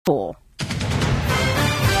4.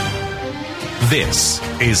 This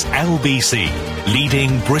is LBC,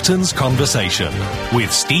 leading Britain's conversation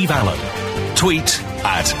with Steve Allen. Tweet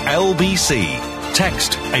at LBC.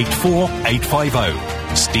 Text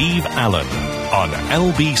 84850. Steve Allen on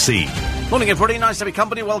LBC. Morning, everybody. Nice to be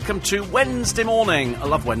company. Welcome to Wednesday morning. I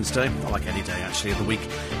love Wednesday. I like any day, actually, of the week.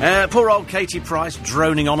 Poor old Katie Price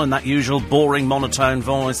droning on in that usual boring monotone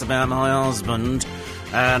voice about my husband.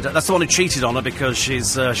 And that's the one who cheated on her because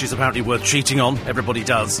she's apparently worth cheating on. Everybody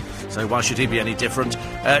does. So why should he be any different?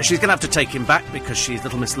 She's going to have to take him back because she's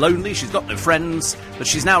Little Miss Lonely. She's got no friends. But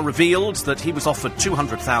she's now revealed that he was offered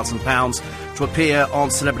 £200,000 to appear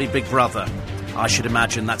on Celebrity Big Brother. I should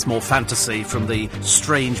imagine that's more fantasy from the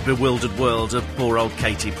strange, bewildered world of poor old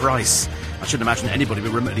Katie Price. I shouldn't imagine anybody would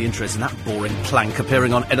be remotely interested in that boring plank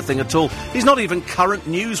appearing on anything at all. He's not even current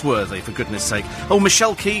newsworthy, for goodness sake. Oh,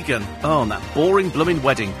 Michelle Keegan. Oh, and that boring blooming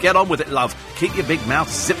wedding. Get on with it, love. Keep your big mouth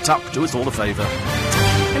zipped up. Do us all a favour.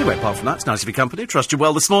 Anyway, apart from that, it's nice to be company. Trust you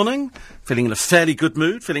well this morning. Feeling in a fairly good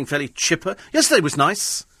mood. Feeling fairly chipper. Yesterday was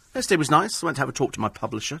nice. I went to have a talk to my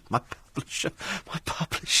publisher.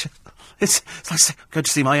 It's like going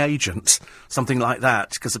to see my agent, something like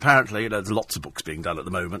that, because apparently, there's lots of books being done at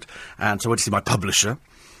the moment, and so I went to see my publisher,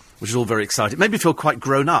 which is all very exciting. It made me feel quite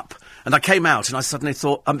grown up, and I came out and I suddenly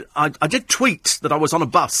thought, I did tweet that I was on a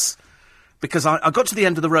bus, because I got to the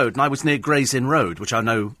end of the road and I was near Gray's Inn Road, which I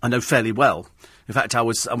know fairly well. In fact, I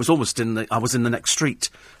was almost in the next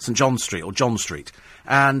street, St John Street or John Street,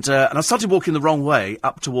 and I started walking the wrong way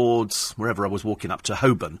up towards wherever I was walking up to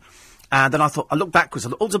Holborn. And then I looked backwards,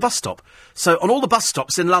 and there's a bus stop. So on all the bus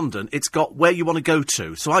stops in London, it's got where you want to go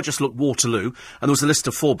to. So I just looked Waterloo, and there was a list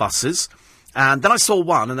of 4 buses. And then I saw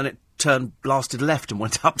one, and then it blasted left and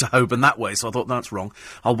went up to Holborn that way. So I thought, no, that's wrong.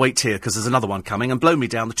 I'll wait here, because there's another one coming. And blow me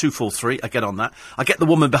down, the 243, I get on that. I get the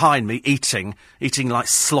woman behind me eating like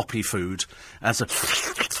sloppy food. And so,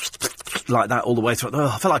 like that all the way through. Oh,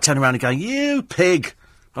 I felt like turning around and going, you pig!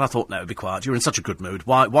 And I thought, no, be quiet. You're in such a good mood.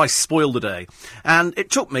 Why spoil the day? And it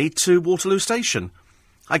took me to Waterloo Station.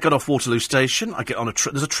 I got off Waterloo Station. I get on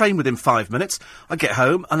there's a train within 5 minutes. I get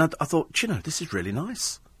home, and I thought, this is really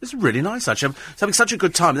nice. This is really nice, actually. I'm having such a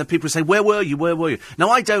good time. And then people say, where were you? Where were you? Now,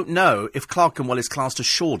 I don't know if Clerkenwell is classed as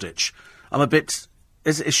Shoreditch. I'm a bit...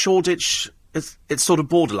 Is Shoreditch... It's sort of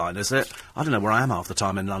borderline, is it? I don't know where I am half the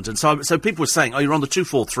time in London. So people were saying, oh, you're on the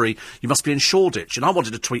 243. You must be in Shoreditch. And I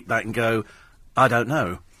wanted to tweet back and go... I don't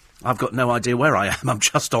know. I've got no idea where I am. I'm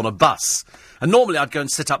just on a bus. And normally I'd go and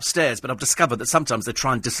sit upstairs, but I've discovered that sometimes they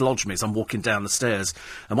try and dislodge me as I'm walking down the stairs.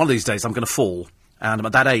 And one of these days I'm going to fall. And I'm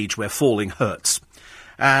at that age where falling hurts.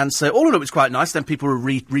 And so all of it was quite nice. Then people were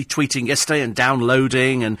retweeting yesterday and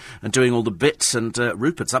downloading and doing all the bits. And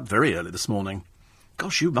Rupert's up very early this morning.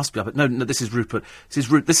 Gosh, you must be up. No, this is Rupert.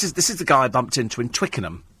 This is the guy I bumped into in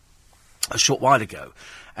Twickenham a short while ago.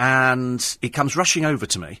 And he comes rushing over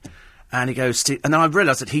to me. And he goes, and then I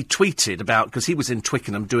realised that he tweeted about, because he was in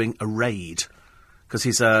Twickenham doing a raid, because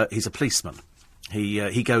he's a policeman.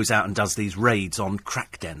 He goes out and does these raids on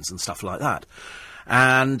crack dens and stuff like that.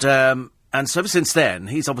 And so ever since then,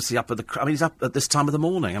 he's obviously up he's up at this time of the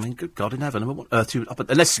morning. I mean, good God in heaven, what earth you up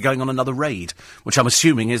at, unless you're going on another raid, which I'm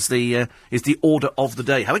assuming is the order of the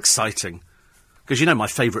day. How exciting. Because my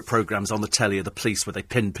favourite programmes on the telly are the police where they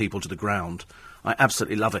pin people to the ground. I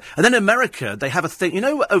absolutely love it. And then in America, they have a thing...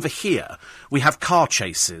 over here, we have car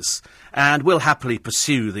chases, and we'll happily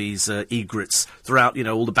pursue these egrets throughout,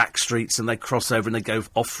 all the back streets, and they cross over and they go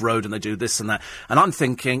off-road and they do this and that. And I'm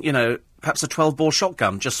thinking, perhaps a 12-bore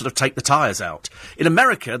shotgun, just sort of take the tyres out. In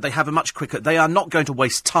America, they have a much quicker... They are not going to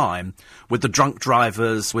waste time with the drunk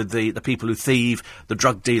drivers, with the people who thieve, the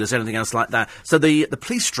drug dealers, anything else like that. So the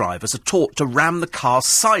police drivers are taught to ram the car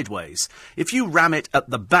sideways. If you ram it at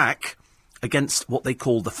the back... against what they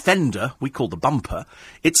call the fender, we call the bumper,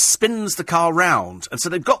 it spins the car round. And so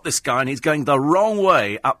they've got this guy and he's going the wrong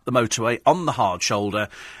way up the motorway on the hard shoulder,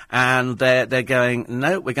 and they're going,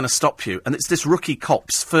 no, we're going to stop you. And it's this rookie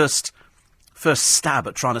cop's first stab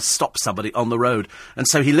at trying to stop somebody on the road. And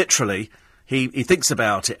so he literally, he thinks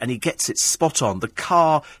about it and he gets it spot on. The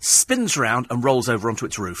car spins round and rolls over onto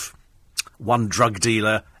its roof. One drug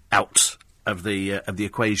dealer out of the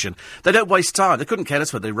equation. They don't waste time. They couldn't care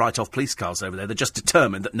less whether they write off police cars over there. They're just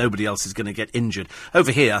determined that nobody else is going to get injured.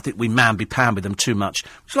 Over here, I think we mamby-pamby them too much.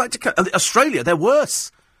 Would you like to... Australia, they're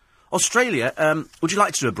worse. Australia, would you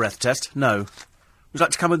like to do a breath test? No. Would you like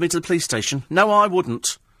to come with me to the police station? No, I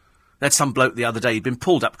wouldn't. There's some bloke the other day, he'd been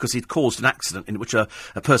pulled up because he'd caused an accident in which a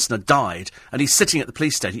person had died, and he's sitting at the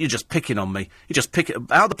police station. You're just picking on me. You just pick it.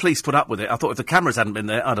 How the police put up with it, I thought if the cameras hadn't been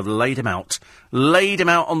there, I'd have laid him out. Laid him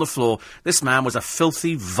out on the floor. This man was a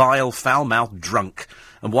filthy, vile, foul-mouthed drunk.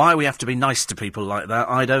 And why we have to be nice to people like that,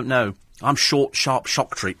 I don't know. I'm short, sharp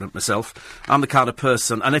shock treatment myself. I'm the kind of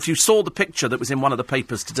person, and if you saw the picture that was in one of the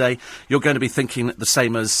papers today, you're going to be thinking the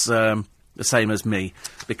same as me,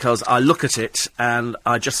 because I look at it and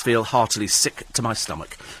I just feel heartily sick to my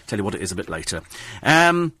stomach. Tell you what it is a bit later.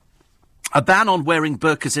 A ban on wearing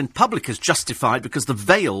burqas in public is justified because the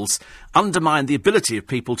veils undermine the ability of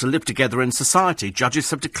people to live together in society,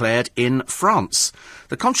 judges have declared in France.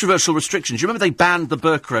 The controversial restrictions, you remember they banned the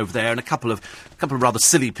burqa over there, and a couple of rather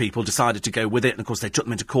silly people decided to go with it, and of course they took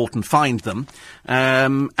them into court and fined them.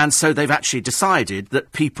 And so they've actually decided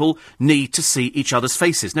that people need to see each other's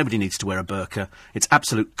faces. Nobody needs to wear a burqa. It's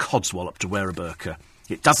absolute codswallop to wear a burqa.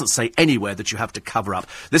 It doesn't say anywhere that you have to cover up.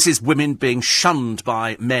 This is women being shunned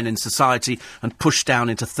by men in society and pushed down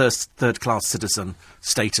into third-class citizen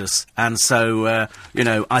status. And so,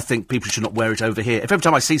 I think people should not wear it over here. If every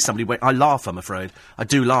time I see somebody wear, I laugh, I'm afraid. I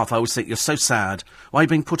do laugh. I always think, you're so sad. Why are you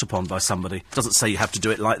being put upon by somebody? It doesn't say you have to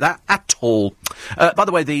do it like that at all. By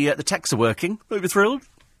the way, the texts are working. Are you thrilled?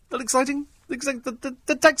 That exciting?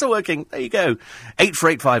 The texts are working. There you go.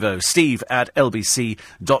 84850 steve@lbc.co.uk,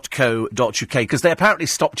 because they apparently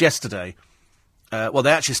stopped yesterday.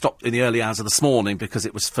 They actually stopped in the early hours of this morning because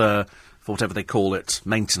it was for whatever they call it,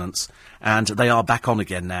 maintenance. And they are back on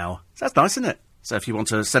again now. So that's nice, isn't it? So if you want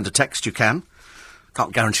to send a text, you can.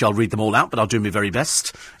 Can't guarantee I'll read them all out, but I'll do my very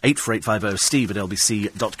best. 84850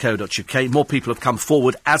 steve@lbc.co.uk. More people have come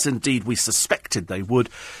forward, as indeed we suspected they would,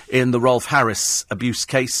 in the Rolf Harris abuse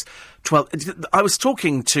case. I was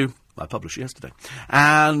talking to my publisher yesterday,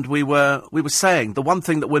 and we were saying the one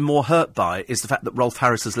thing that we're more hurt by is the fact that Rolf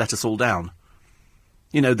Harris has let us all down.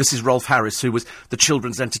 You know, this is Rolf Harris, who was the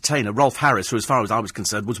children's entertainer. Rolf Harris, who, as far as I was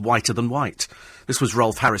concerned, was whiter than white. This was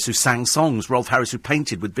Rolf Harris who sang songs. Rolf Harris who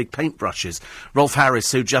painted with big paintbrushes. Rolf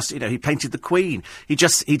Harris who just, he painted the Queen. He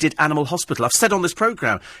did Animal Hospital. I've said on this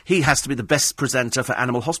programme, he has to be the best presenter for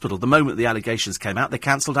Animal Hospital. The moment the allegations came out, they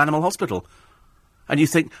cancelled Animal Hospital. And you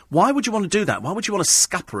think, why would you want to do that? Why would you want to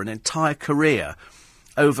scupper an entire career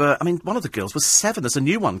over... I mean, one of the girls was 7. There's a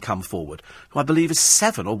new one come forward, who I believe is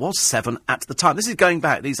 7, or was 7 at the time. This is going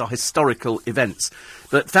back. These are historical events.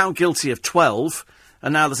 But found guilty of 12,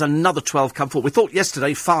 and now there's another 12 come forward. We thought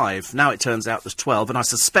yesterday 5. Now it turns out there's 12, and I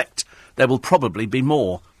suspect there will probably be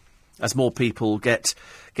more, as more people get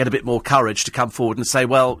a bit more courage to come forward and say,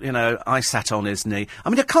 well, I sat on his knee. I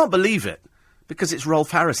mean, I can't believe it. Because it's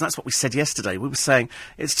Rolf Harris, and that's what we said yesterday. We were saying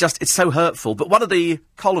it's so hurtful. But one of the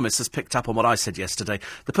columnists has picked up on what I said yesterday.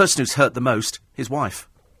 The person who's hurt the most, his wife.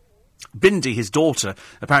 Bindi, his daughter,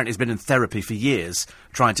 apparently has been in therapy for years,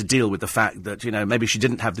 trying to deal with the fact that, maybe she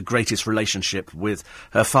didn't have the greatest relationship with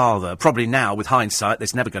her father. Probably now, with hindsight,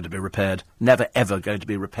 it's never going to be repaired. Never, ever going to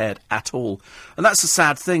be repaired at all. And that's a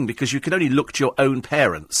sad thing, because you can only look to your own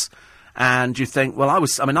parents, and you think, well, I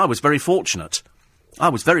was very fortunate. I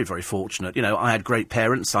was very, very fortunate. I had great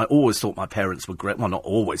parents. I always thought my parents were great. Well, not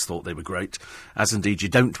always thought they were great, as indeed you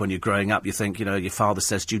don't when you're growing up. You think, your father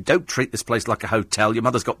says to you, don't treat this place like a hotel. Your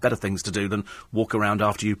mother's got better things to do than walk around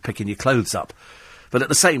after you picking your clothes up. But at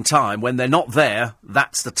the same time, when they're not there,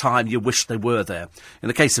 that's the time you wish they were there. In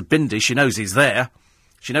the case of Bindi, she knows he's there.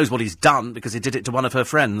 She knows what he's done because he did it to one of her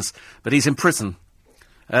friends. But he's in prison.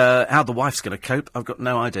 How the wife's going to cope, I've got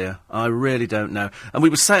no idea. I really don't know. And we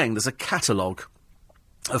were saying there's a catalogue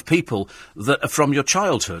of people that are from your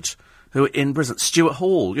childhood who are in prison. Stuart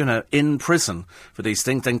Hall, in prison for these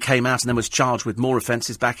things, then came out and then was charged with more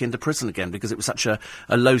offences back into prison again because it was such a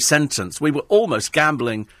low sentence. We were almost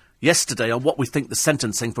gambling yesterday on what we think the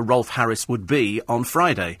sentencing for Rolf Harris would be on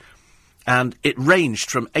Friday. And it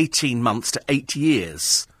ranged from 18 months to 8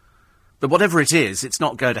 years. But whatever it is, it's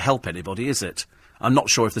not going to help anybody, is it? I'm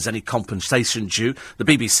not sure if there's any compensation due. The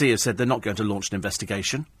BBC have said they're not going to launch an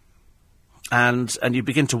investigation. And you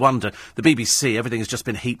begin to wonder, the BBC, everything has just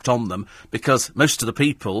been heaped on them because most of the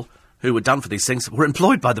people who were done for these things were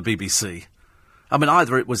employed by the BBC. I mean,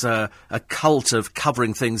 either it was a cult of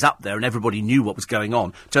covering things up there and everybody knew what was going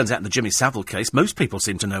on. Turns out in the Jimmy Savile case, most people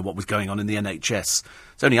seem to know what was going on in the NHS.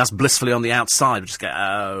 It's only us blissfully on the outside who just go,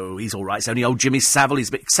 oh, he's all right. It's only old Jimmy Savile. He's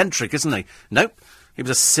a bit eccentric, isn't he? Nope. He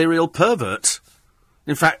was a serial pervert.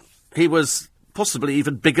 In fact, he was possibly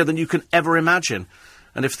even bigger than you can ever imagine.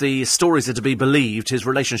 And if the stories are to be believed, his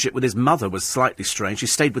relationship with his mother was slightly strange. He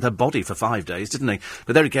stayed with her body for 5 days, didn't he?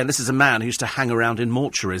 But there again, this is a man who used to hang around in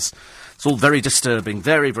mortuaries. It's all very disturbing,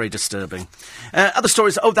 very, very disturbing. Other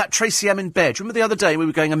stories, that Tracy M in bed. Remember the other day we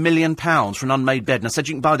were going £1 million for an unmade bed, and I said,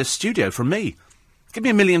 you can buy this studio from me. Give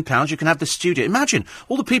me £1 million, you can have this studio. Imagine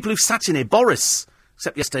all the people who've sat in here. Boris,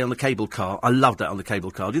 except yesterday on the cable car. I loved that on the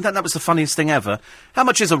cable car. Do you think that was the funniest thing ever? How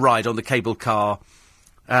much is a ride on the cable car?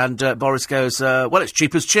 And Boris goes, well, it's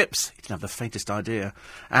cheap as chips. He didn't have the faintest idea.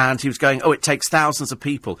 And he was going, it takes thousands of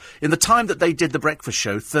people. In the time that they did the breakfast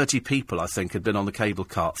show, 30 people, I think, had been on the cable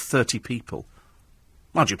car. 30 people.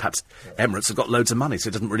 Mind you, perhaps Emirates have got loads of money, so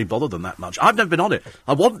it doesn't really bother them that much. I've never been on it.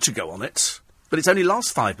 I want to go on it. But it's only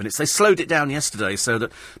last 5 minutes. They slowed it down yesterday so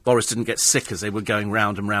that Boris didn't get sick as they were going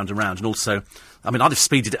round and round and round. And also, I'd have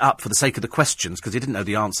speeded it up for the sake of the questions, because he didn't know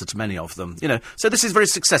the answer to many of them. So this is very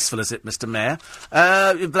successful, is it, Mr. Mayor?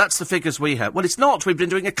 That's the figures we have. Well, it's not. We've been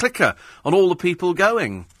doing a clicker on all the people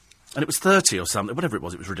going. And it was 30 or something. Whatever it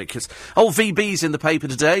was ridiculous. VB's in the paper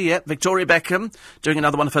today, yeah. Victoria Beckham doing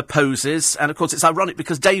another one of her poses. And, of course, it's ironic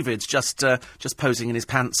because David's just posing in his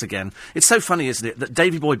pants again. It's so funny, isn't it, that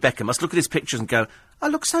Davy Boy Beckham must look at his pictures and go, I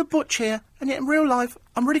look so butch here, and yet in real life,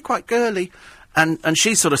 I'm really quite girly. And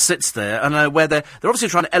she sort of sits there, and where they're obviously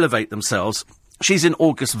trying to elevate themselves. She's in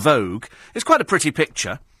August Vogue. It's quite a pretty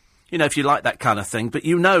picture, if you like that kind of thing. But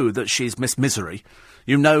you know that she's Miss Misery.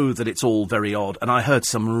 You know that it's all very odd. And I heard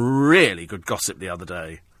some really good gossip the other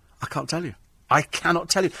day. I can't tell you. I cannot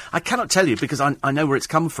tell you. I cannot tell you because I know where it's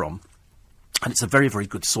come from. And it's a very, very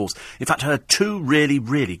good source. In fact, I heard 2 really,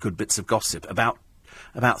 really good bits of gossip about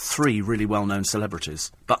 3 really well-known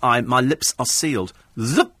celebrities. But my lips are sealed.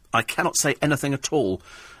 Zip! I cannot say anything at all,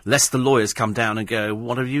 lest the lawyers come down and go,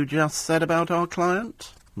 what have you just said about our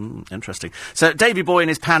client? Interesting. So, Davy Boy in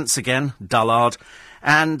his pants again, dullard,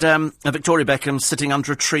 and Victoria Beckham sitting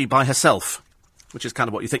under a tree by herself, which is kind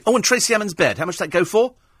of what you think. And Tracy Emin's bed, how much did that go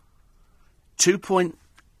for?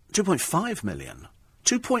 2.5 million.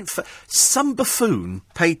 2.5... Some buffoon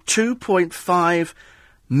paid £2.5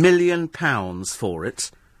 million for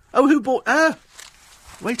it. Who bought...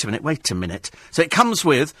 Wait a minute. So it comes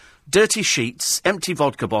with dirty sheets, empty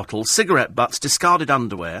vodka bottles, cigarette butts, discarded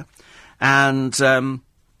underwear, and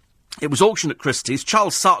it was auctioned at Christie's.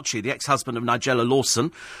 Charles Saatchi, the ex-husband of Nigella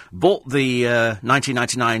Lawson, bought the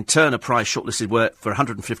 1999 Turner Prize shortlisted work for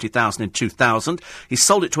 $150,000 in 2000. He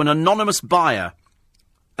sold it to an anonymous buyer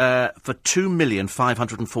for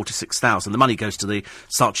 $2,546,000. The money goes to the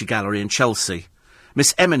Saatchi Gallery in Chelsea.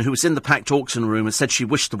 Miss Emin, who was in the packed auction room, and said she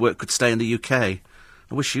wished the work could stay in the UK.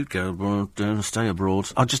 I wish you'd go abroad, stay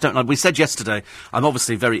abroad. I just don't know. We said yesterday, I'm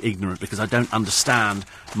obviously very ignorant because I don't understand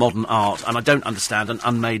modern art and I don't understand an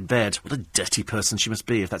unmade bed. What a dirty person she must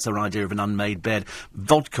be if that's her idea of an unmade bed.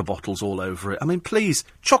 Vodka bottles all over it. I mean, please,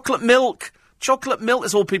 chocolate milk. Chocolate milk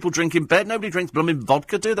is all people drink in bed. Nobody drinks blooming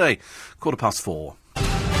vodka, do they? 4:15.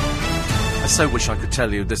 I so wish I could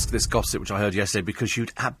tell you this gossip which I heard yesterday because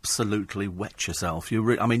you'd absolutely wet yourself. You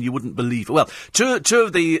wouldn't believe it. Well, two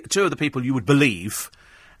of the people you would believe.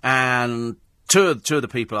 And two of the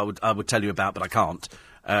people I would tell you about, but I can't.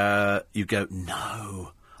 You go,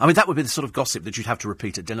 no. I mean, that would be the sort of gossip that you'd have to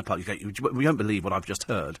repeat at dinner party. You go, we won't believe what I've just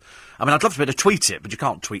heard. I mean, I'd love to be able to tweet it, but you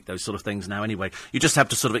can't tweet those sort of things now anyway. You just have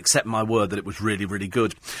to sort of accept my word that it was really, really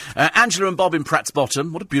good. Angela and Bob in Pratt's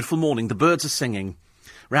Bottom. What a beautiful morning. The birds are singing.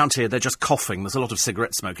 Round here, they're just coughing. There's a lot of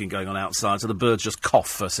cigarette smoking going on outside, so the birds just cough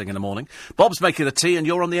first thing in the morning. Bob's making the tea, and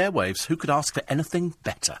you're on the airwaves. Who could ask for anything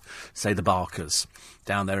better? Say the Barkers,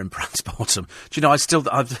 down there in Pratt's Bottom. Do you know, I still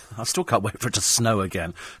can't wait for it to snow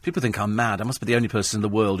again. People think I'm mad. I must be the only person in the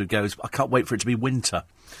world who goes, I can't wait for it to be winter.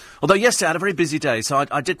 Although yesterday I had a very busy day, so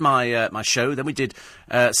I did my show. Then we did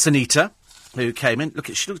Sunita, who came in.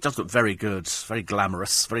 She does look very good, very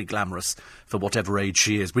glamorous for whatever age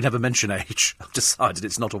she is. We never mention age. I've decided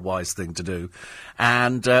it's not a wise thing to do.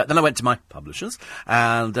 And then I went to my publishers,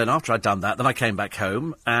 and then after I'd done that, then I came back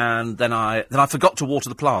home, and then I forgot to water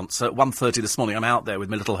the plants. So at 1:30 this morning, I'm out there with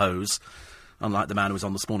my little hose, unlike the man who was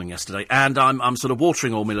on this morning yesterday, and I'm sort of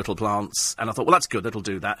watering all my little plants, and I thought, well, that's good, that'll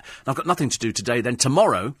do that. And I've got nothing to do today. Then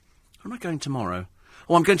tomorrow, where am I going tomorrow?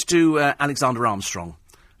 Oh, I'm going to do Alexander Armstrong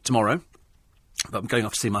tomorrow. But I'm going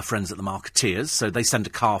off to see my friends at the Marketeers, so they send a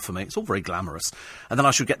car for me. It's all very glamorous. And then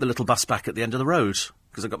I should get the little bus back at the end of the road,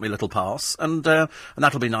 because I've got my little pass, and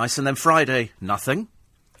that'll be nice. And then Friday, nothing,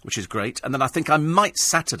 which is great. And then I think I might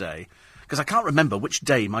Saturday, because I can't remember which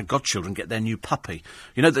day my godchildren get their new puppy.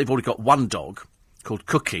 You know, they've already got one dog called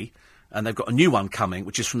Cookie, and they've got a new one coming,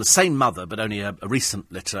 which is from the same mother, but only a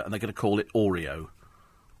recent litter, and they're going to call it Oreo.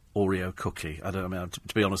 Oreo cookie. To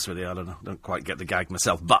be honest with you, I don't quite get the gag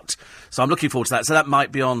myself. But, so I'm looking forward to that. So that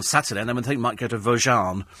might be on Saturday, and then I think might go to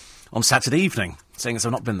Vosges on Saturday evening, seeing as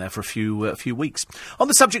I've not been there for a few weeks. On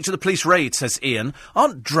the subject of the police raid, says Ian,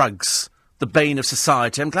 aren't drugs the bane of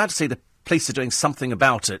society? I'm glad to see the police are doing something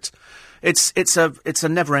about it. It's a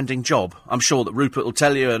never-ending job. I'm sure that Rupert will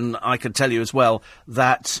tell you, and I can tell you as well,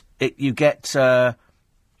 that you get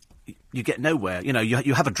nowhere. You know,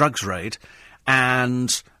 you have a drugs raid,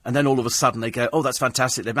 and then all of a sudden they go, oh, that's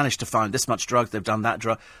fantastic, they've managed to find this much drug, they've done that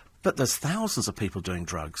drug. But there's thousands of people doing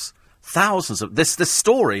drugs. Thousands of... This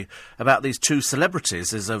story about these two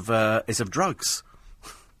celebrities is of drugs.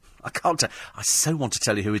 I can't tell... I so want to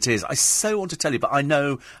tell you who it is. I so want to tell you, but I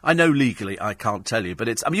know legally I can't tell you. But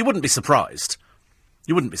it's... I mean, you wouldn't be surprised.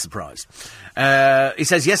 You wouldn't be surprised. He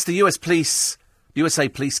says, yes, the USA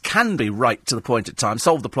police can be right to the point at times,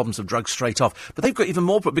 solve the problems of drugs straight off. But they've got even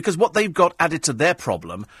more... Because what they've got added to their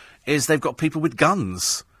problem is they've got people with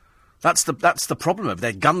guns. That's the problem of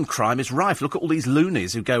their gun crime is rife. Look at all these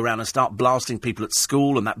loonies who go around and start blasting people at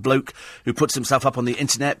school, and that bloke who puts himself up on the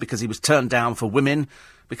internet because he was turned down for women.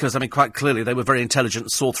 Because, I mean, quite clearly they were very intelligent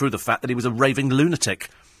and saw through the fact that he was a raving lunatic.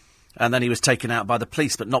 And then he was taken out by the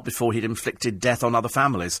police, but not before he'd inflicted death on other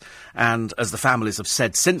families. And as the families have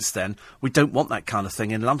said since then, we don't want that kind of thing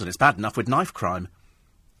in London. It's bad enough with knife crime.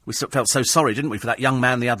 We felt so sorry, didn't we, for that young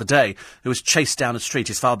man the other day who was chased down a street.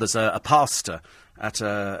 His father's a pastor at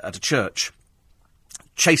a church.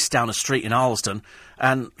 Chased down a street in Arlesden,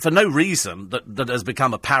 and for no reason that has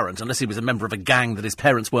become apparent, unless he was a member of a gang that his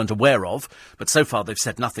parents weren't aware of, but so far they've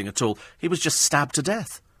said nothing at all. He was just stabbed to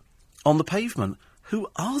death on the pavement. Who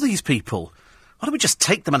are these people? Why don't we just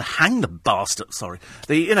take them and hang the bastard? Sorry.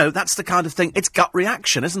 That's the kind of thing. It's gut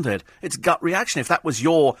reaction, isn't it? It's gut reaction. If that was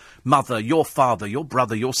your mother, your father, your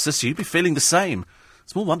brother, your sister, you'd be feeling the same.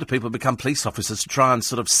 Small wonder people become police officers to try and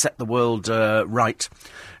sort of set the world right.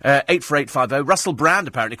 84850. Russell Brand,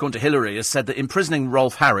 apparently, according to Hillary, has said that imprisoning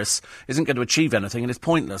Rolf Harris isn't going to achieve anything and is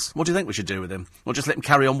pointless. What do you think we should do with him? Or just let him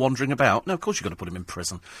carry on wandering about? No, of course you've got to put him in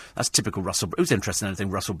prison. That's typical Russell. Who's interested in anything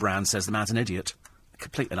Russell Brand says? The man's an idiot.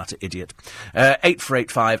 Complete and utter idiot.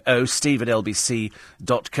 84850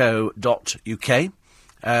 steve@lbc.co.uk.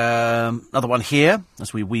 Another one here,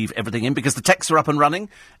 as we weave everything in, because the texts are up and running.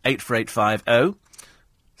 84850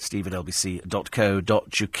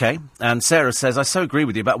 steve@lbc.co.uk. And Sarah says, I so agree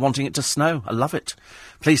with you about wanting it to snow. I love it.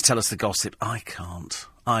 Please tell us the gossip. I can't.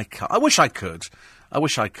 I wish I could.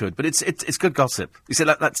 But it's good gossip. You see,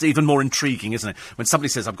 that's even more intriguing, isn't it? When somebody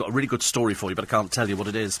says, I've got a really good story for you, but I can't tell you what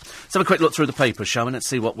it is. Let's have a quick look through the papers, shall we? Let's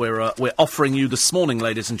see what we're offering you this morning,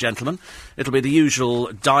 ladies and gentlemen. It'll be the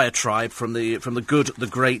usual diatribe from the good, the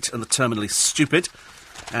great, and the terminally stupid.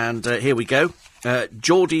 And here we go.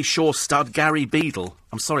 Geordie Shore stud Gary Beadle.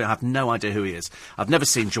 I'm sorry, I have no idea who he is. I've never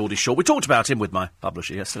seen Geordie Shore. We talked about him with my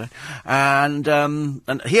publisher yesterday. And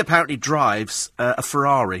he apparently drives a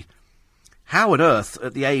Ferrari. How on earth,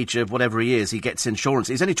 at the age of whatever he is, he gets insurance?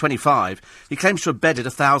 He's only 25. He claims to have bedded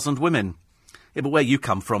 1,000 women. Yeah, but where you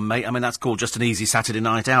come from, mate, I mean, that's called just an easy Saturday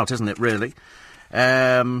night out, isn't it, really?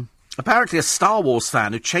 Apparently a Star Wars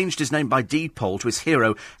fan who changed his name by deed poll to his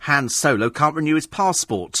hero, Han Solo, can't renew his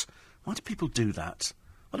passport. Why do people do that?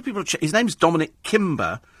 Why do people... His name's Dominic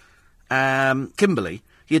Kimberley.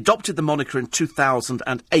 He adopted the moniker in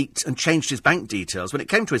 2008 and changed his bank details. When it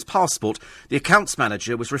came to his passport, the accounts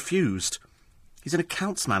manager was refused. He's an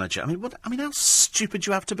accounts manager. How stupid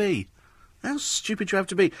you have to be? How stupid you have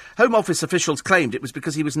to be? Home Office officials claimed it was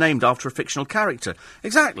because he was named after a fictional character.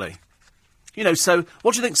 Exactly. You know, so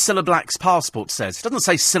what do you think Cilla Black's passport says? It doesn't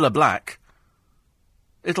say Cilla Black.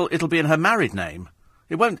 It'll be in her married name.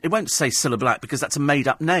 It won't say Cilla Black because that's a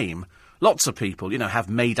made-up name. Lots of people, have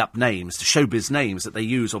made-up names, showbiz names that they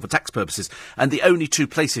use or for tax purposes. And the only two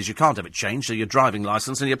places you can't have it changed are your driving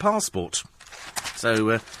licence and your passport.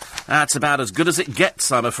 So that's about as good as it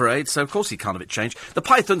gets, I'm afraid. So, of course, he can't have it changed. The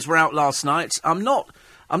Pythons were out last night. I'm not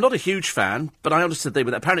a huge fan, but I understood they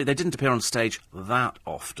were there. Apparently they didn't appear on stage that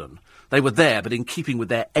often. They were there, but in keeping with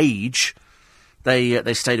their age,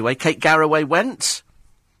 they stayed away. Kate Garraway went.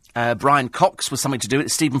 Brian Cox was something to do with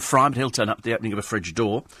it. Stephen Fry, but he'll turn up at the opening of a fridge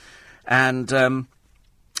door. And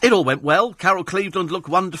it all went well. Carol Cleveland looked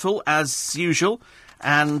wonderful, as usual.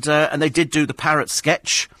 And they did do the parrot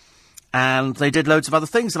sketch. And they did loads of other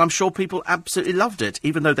things. And I'm sure people absolutely loved it,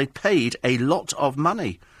 even though they paid a lot of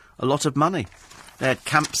money. A lot of money. They had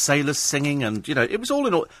camp sailors singing and, it was all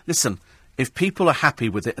in all... Listen, if people are happy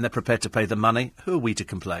with it and they're prepared to pay the money, who are we to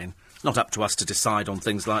complain? It's not up to us to decide on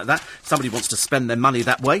things like that. Somebody wants to spend their money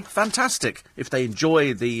that way, fantastic. If they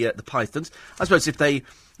enjoy the Pythons. I suppose if they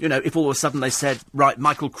You know, if all of a sudden they said, right,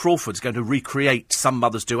 Michael Crawford's going to recreate Some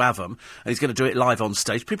Mothers Do Have 'Em, and he's going to do it live on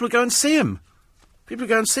stage, people will go and see him. People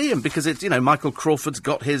go and see him because it's, you know, Michael Crawford's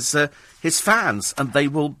got his fans, and they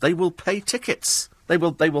will pay tickets. They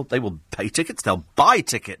will pay tickets. They'll buy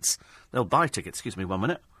tickets. They'll buy tickets. Excuse me 1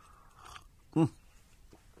 minute.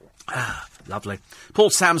 Lovely. Paul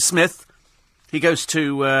Sam Smith, he goes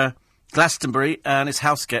to Glastonbury and his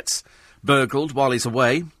house gets burgled while he's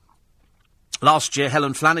away. Last year,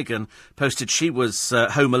 Helen Flanagan posted she was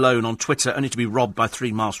home alone on Twitter, only to be robbed by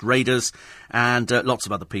 3 masked raiders, and lots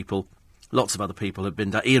of other people have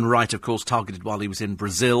been... Ian Wright, of course, targeted while he was in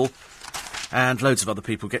Brazil, and loads of other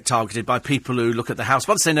people get targeted by people who look at the house.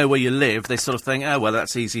 Once they know where you live, they sort of think, oh, well,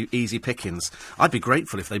 that's easy pickings. I'd be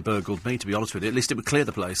grateful if they burgled me, to be honest with you. At least it would clear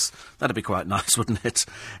the place. That'd be quite nice, wouldn't it?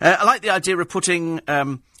 I like the idea of putting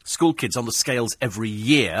school kids on the scales every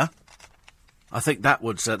year. I think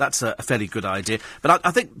that's a fairly good idea. But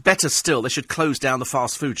I think better still, they should close down the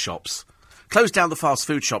fast food shops. Close down the fast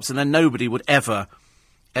food shops, and then nobody would ever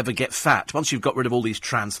get fat. Once you've got rid of all these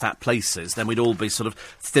trans fat places, then we'd all be sort of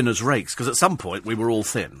thin as rakes, because at some point we were all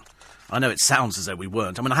thin. I know it sounds as though we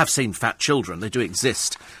weren't. I mean, I have seen fat children. They do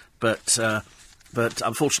exist. But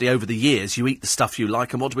unfortunately, over the years, you eat the stuff you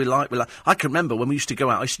like, and what do we like? I can remember when we used to go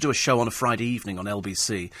out, I used to do a show on a Friday evening on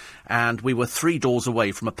LBC, and we were 3 doors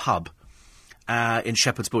away from a pub in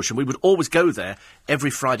Shepherd's Bush, and we would always go there every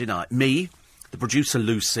Friday night. Me, the producer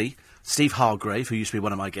Lucy, Steve Hargrave, who used to be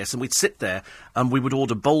one of my guests, and we'd sit there and we would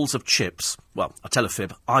order bowls of chips. Well, I'll tell a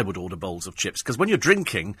fib, I would order bowls of chips, because when you're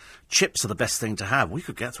drinking, chips are the best thing to have. We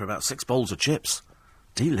could get through about 6 bowls of chips.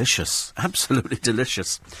 Delicious. Absolutely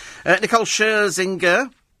delicious. Nicole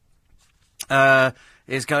Scherzinger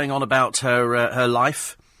is going on about her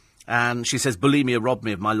life, and she says, bulimia robbed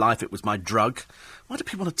me of my life, it was my drug. Why do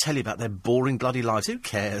people want to tell you about their boring bloody lives? Who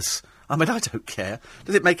cares? I mean, I don't care.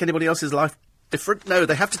 Does it make anybody else's life different? No,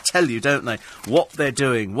 they have to tell you, don't they, what they're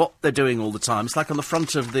doing all the time. It's like on the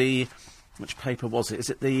front of the... Which paper was it? Is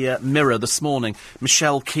it the Mirror this morning?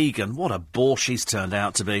 Michelle Keegan. What a bore she's turned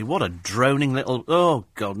out to be. What a droning little... Oh,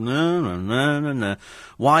 God, no.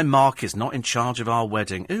 Why Mark is not in charge of our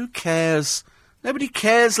wedding. Who cares? Nobody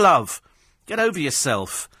cares, love. Get over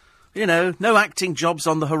yourself. You know, no acting jobs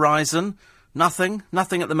on the horizon. Nothing at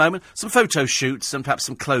the moment. Some photo shoots and perhaps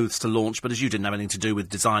some clothes to launch, but as you didn't have anything to do with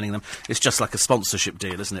designing them, it's just like a sponsorship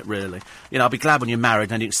deal, isn't it, really? You know, I'll be glad when you're married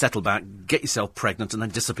and then you can settle back, get yourself pregnant and then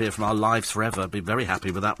disappear from our lives forever. I'd be very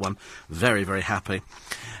happy with that one. Very, very happy.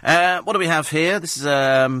 What do we have here? This is,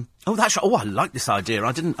 I like this idea.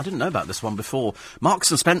 I didn't know about this one before.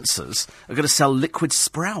 Marks and Spencer's are going to sell liquid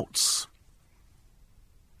sprouts.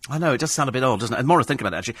 I know, it does sound a bit odd, doesn't it? And more I think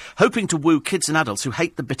about it, actually. Hoping to woo kids and adults who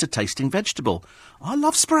hate the bitter-tasting vegetable. I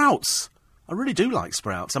love sprouts. I really do like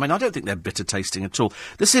sprouts. I mean, I don't think they're bitter-tasting at all.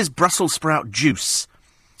 This is Brussels sprout juice.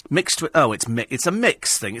 Mixed with... Oh, it's a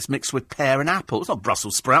mix thing. It's mixed with pear and apple. It's not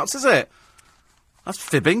Brussels sprouts, is it? That's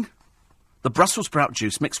fibbing. The Brussels sprout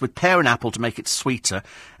juice mixed with pear and apple to make it sweeter.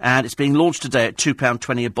 And it's being launched today at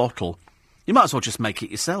 £2.20 a bottle. You might as well just make it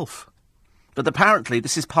yourself. But apparently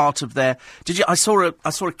this is part of their... I saw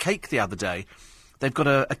a cake the other day. They've got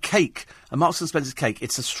a cake, a Marks and Spencer's cake.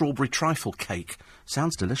 It's a strawberry trifle cake.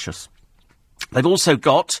 Sounds delicious. They've also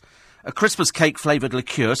got a Christmas cake flavoured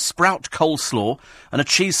liqueur, sprout coleslaw, and a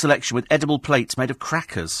cheese selection with edible plates made of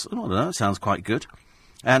crackers. Oh, I don't know, that sounds quite good.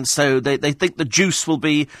 And so they think the juice will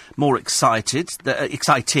be more exciting,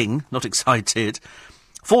 not excited.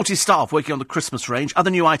 40 staff working on the Christmas range.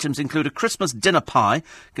 Other new items include a Christmas dinner pie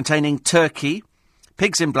containing turkey,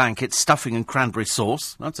 pigs in blankets, stuffing and cranberry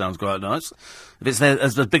sauce. That sounds quite nice. If it's there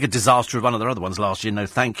as big a disaster of one of their other ones last year, no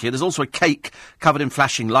thank you. There's also a cake covered in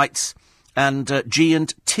flashing lights and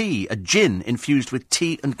G&T, a gin infused with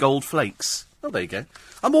tea and gold flakes. Oh, there you go.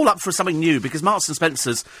 I'm all up for something new, because Marks and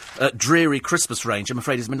Spencer's dreary Christmas range, I'm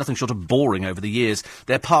afraid, has been nothing short of boring over the years.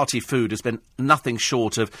 Their party food has been nothing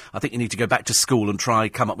short of, I think you need to go back to school and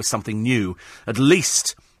come up with something new. At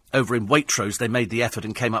least over in Waitrose, they made the effort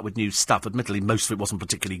and came up with new stuff. Admittedly, most of it wasn't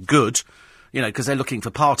particularly good, you know, because they're looking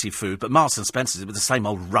for party food. But Marks and Spencer's, it was the same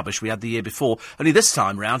old rubbish we had the year before. Only this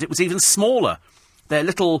time round, it was even smaller. Their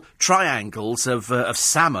little triangles of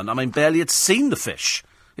salmon, I mean, barely had seen the fish.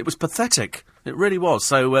 It was pathetic. It really was.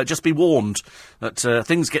 So just be warned that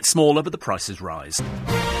things get smaller, but the prices rise.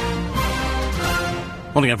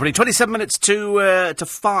 Morning, everybody. 27 minutes to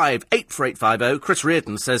 5. 84850. Chris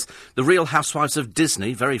Reardon says, The Real Housewives of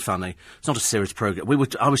Disney. Very funny. It's not a serious programme.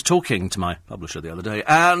 I was talking to my publisher the other day,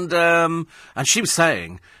 and she was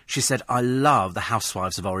saying, she said, I love the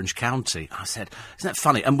Housewives of Orange County. I said, isn't that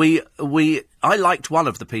funny? And I liked one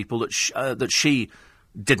of the people that she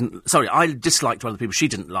I disliked one of the people she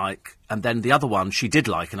didn't like, and then the other one she did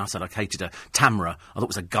like, and I said I hated her. Tamra, I thought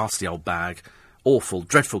was a ghastly old bag. Awful,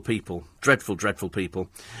 dreadful people. Dreadful, dreadful people.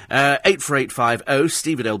 84850,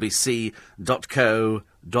 steve@lbc.co.uk.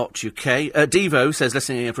 Devo says,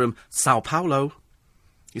 listening in from Sao Paulo.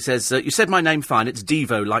 He says, you said my name fine, it's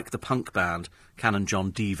Devo, like the punk band. Canon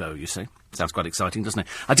John Devo, you see. Sounds quite exciting, doesn't it?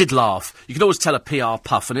 I did laugh. You can always tell a PR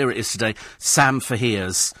puff, and here it is today. Sam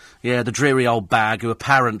Fahirs. Yeah, the dreary old bag who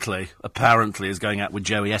apparently is going out with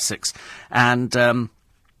Joey Essex. And,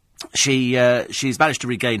 she's managed to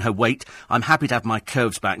regain her weight. I'm happy to have my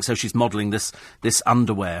curves back, so she's modelling this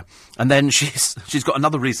underwear. And then she's got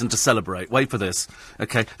another reason to celebrate. Wait for this.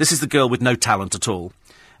 Okay, this is the girl with no talent at all.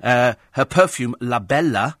 Her perfume, La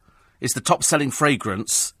Bella, is the top-selling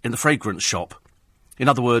fragrance in the fragrance shop. In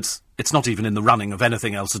other words, it's not even in the running of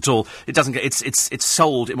anything else at all. It doesn't get. It's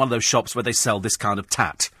sold in one of those shops where they sell this kind of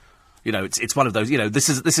tat. You know, it's one of those. You know, this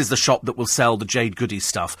is the shop that will sell the Jade Goody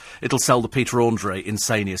stuff. It'll sell the Peter Andre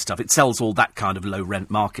Insania stuff. It sells all that kind of low rent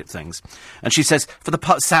market things. And she says,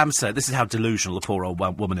 Sam said, this is how delusional the poor old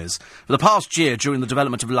woman is. For the past year, during the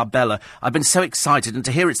development of La Bella, I've been so excited, and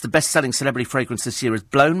to hear it's the best-selling celebrity fragrance this year has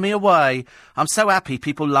blown me away. I'm so happy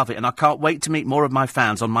people love it, and I can't wait to meet more of my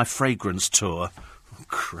fans on my fragrance tour.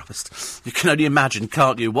 Christ. You can only imagine,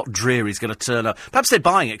 can't you, what dreary's going to turn up. Perhaps they're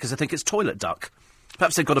buying it because they think it's toilet duck.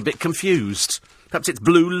 Perhaps they got a bit confused. Perhaps it's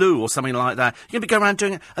Blue Lou or something like that. You're going to go around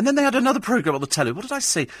doing it. And then they had another programme on the telly. What did I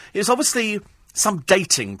see? It was obviously some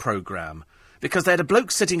dating programme. Because they had a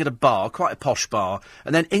bloke sitting at a bar, quite a posh bar,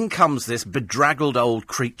 and then in comes this bedraggled old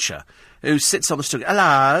creature who sits on the stool.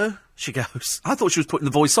 Hello, she goes. I thought she was putting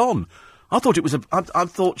the voice on. I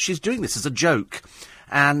thought she's doing this as a joke.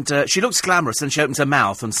 And she looks glamorous, and she opens her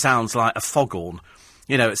mouth and sounds like a foghorn.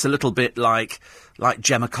 You know, it's a little bit like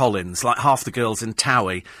Gemma Collins, like half the girls in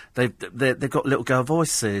Towie. They've got little girl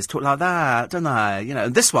voices, talk like that, don't they? You know,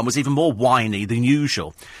 and this one was even more whiny than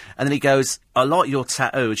usual. And then he goes, I like your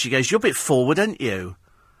tattoo. And she goes, you're a bit forward, aren't you?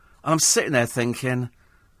 And I'm sitting there thinking,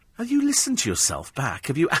 have you listened to yourself back?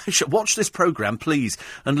 Have you actually watched this programme, please,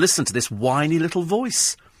 and listen to this whiny little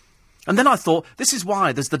voice? And then I thought, this is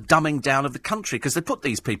why there's the dumbing down of the country, because they put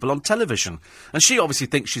these people on television. And she obviously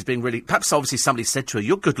thinks she's being really... Perhaps obviously somebody said to her,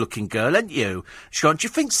 you're a good-looking girl, ain't you? She goes, do you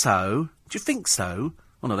think so? Do you think so?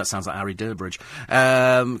 Oh, no, that sounds like Harry Durbridge,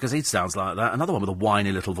 because he sounds like that. Another one with a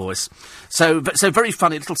whiny little voice. So very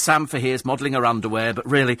funny, little Sam Fahirs modelling her underwear, but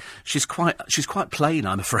really, she's quite plain,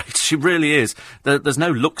 I'm afraid. She really is. There's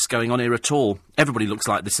no looks going on here at all. Everybody looks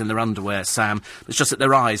like this in their underwear, Sam. It's just that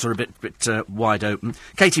their eyes are a bit wide open.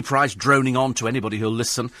 Katie Price droning on to anybody who'll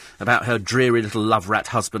listen about her dreary little love rat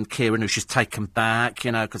husband, Kieran, who she's taken back,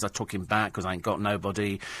 you know, because I took him back because I ain't got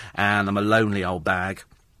nobody, and I'm a lonely old bag.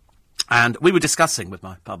 And we were discussing with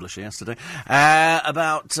my publisher yesterday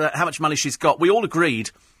about how much money she's got. We all agreed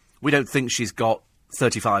we don't think she's got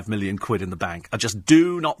 35 million quid in the bank. I just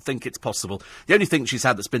do not think it's possible. The only thing she's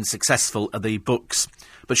had that's been successful are the books,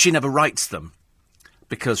 but she never writes them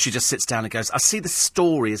because she just sits down and goes, I see the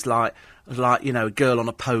story is like, you know, a girl on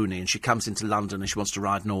a pony and she comes into London and she wants to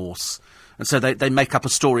ride an horse. And so they make up a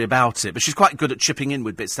story about it. But she's quite good at chipping in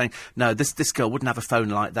with bits saying, no, this girl wouldn't have a phone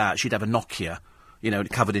like that. She'd have a Nokia. You know,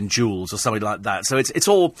 covered in jewels or something like that. So it's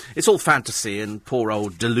all fantasy in poor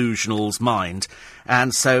old Delusional's mind.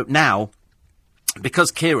 And so now,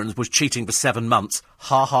 because Kieran was cheating for 7 months,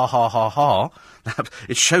 ha ha ha ha ha,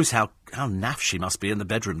 it shows how naff she must be in the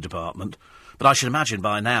bedroom department. But I should imagine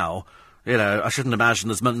by now, you know, I shouldn't imagine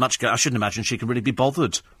there's much. I shouldn't imagine she can really be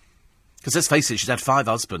bothered. Because let's face it, she's had 5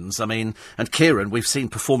 husbands. I mean, and Kieran we've seen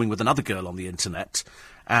performing with another girl on the internet.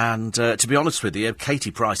 And to be honest with you,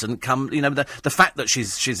 Katie Price didn't come. You know, the fact that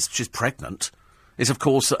she's pregnant is, of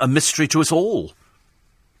course, a mystery to us all.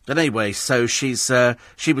 But anyway, so she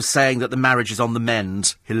was saying that the marriage is on the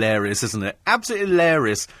mend. Hilarious, isn't it? Absolutely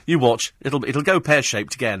hilarious. You watch, it'll go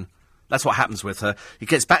pear-shaped again. That's what happens with her. He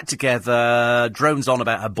gets back together, drones on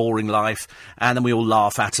about her boring life, and then we all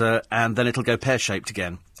laugh at her, and then it'll go pear-shaped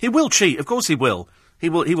again. He will cheat, of course he will. He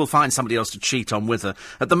will find somebody else to cheat on with her.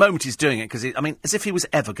 At the moment he's doing it because, as if he was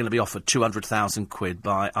ever going to be offered 200,000 quid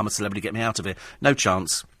by I'm a Celebrity, Get Me Out of Here. No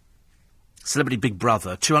chance. Celebrity Big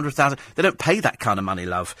Brother, 200,000. They don't pay that kind of money,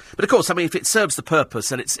 love. But of course, if it serves the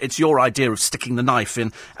purpose and it's your idea of sticking the knife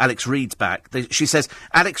in Alex Reid's back. She says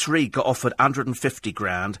Alex Reid got offered 150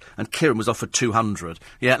 grand and Kieran was offered 200.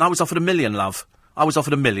 Yeah, and I was offered $1 million, love. I was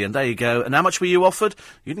offered $1 million, there you go. And how much were you offered?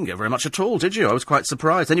 You didn't get very much at all, did you? I was quite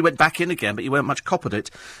surprised. Then you went back in again, but you weren't much coppered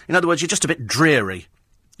it. In other words, you're just a bit dreary.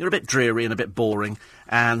 You're a bit dreary and a bit boring,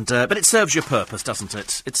 and but it serves your purpose, doesn't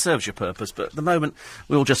it? It serves your purpose, but at the moment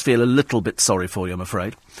we all just feel a little bit sorry for you, I'm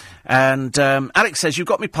afraid. And Alex says, you've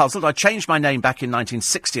got me puzzled. I changed my name back in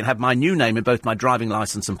 1960 and have my new name in both my driving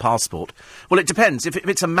licence and passport. Well, it depends. If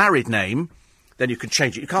it's a married name, then you can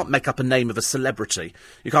change it. You can't make up a name of a celebrity.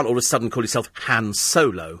 You can't all of a sudden call yourself Han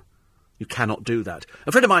Solo. You cannot do that.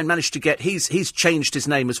 A friend of mine managed to get... He's changed his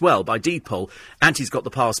name as well by deed poll, and he's got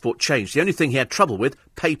the passport changed. The only thing he had trouble with,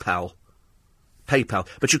 PayPal.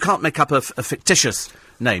 But you can't make up a fictitious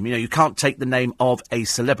name. You know, you can't take the name of a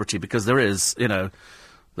celebrity because there is, you know,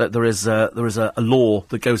 there is a law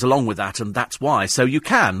that goes along with that, and that's why. So you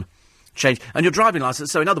can change... And your driving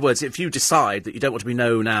licence... So in other words, if you decide that you don't want to be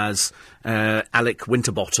known as Alec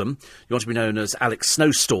Winterbottom, you want to be known as Alex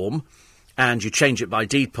Snowstorm, and you change it by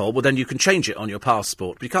deed poll, well, then you can change it on your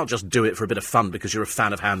passport. But you can't just do it for a bit of fun because you're a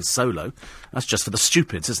fan of Han Solo. That's just for the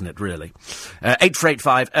stupids, isn't it, really?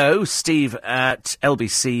 84850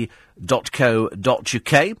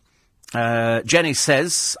 steve@lbc.co.uk. Jenny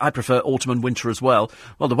says, I prefer autumn and winter as well.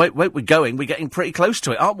 Well, the way we're going, we're getting pretty close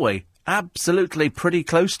to it, aren't we? Absolutely pretty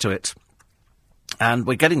close to it. And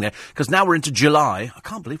we're getting there, because now we're into July. I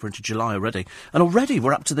can't believe we're into July already. And already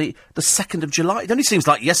we're up to the 2nd of July. It only seems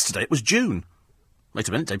like yesterday it was June. Wait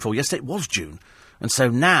a minute, day before yesterday it was June. And so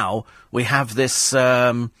now we have this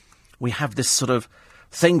sort of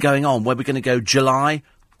thing going on where we're going to go July,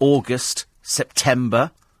 August,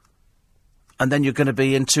 September, and then you're going to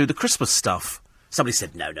be into the Christmas stuff. Somebody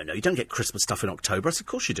said, no, you don't get Christmas stuff in October. I said, of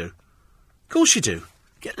course you do. Of course you do.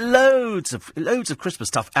 Get loads of Christmas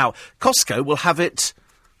stuff out. Costco will have it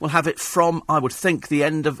from, I would think, the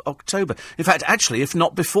end of October. In fact, actually, if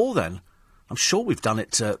not before then. I'm sure we've done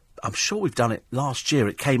it last year.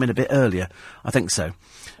 It came in a bit earlier. I think so.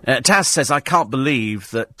 Taz says, I can't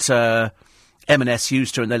believe that M&S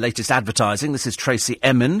used her in their latest advertising. This is Tracy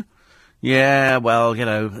Emin. Yeah, well, you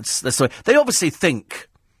know, that's the way. They obviously think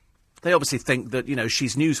that, you know,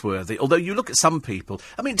 she's newsworthy. Although you look at some people...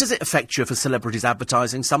 I mean, does it affect you if a celebrity's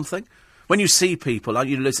advertising something? When you see people...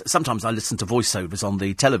 sometimes I listen to voiceovers on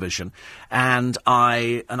the television, and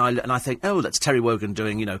I think, oh, that's Terry Wogan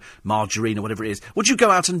doing, you know, margarine or whatever it is. Would you go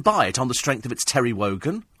out and buy it on the strength of it's Terry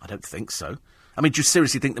Wogan? I don't think so. I mean, do you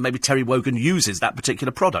seriously think that maybe Terry Wogan uses that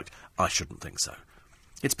particular product? I shouldn't think so.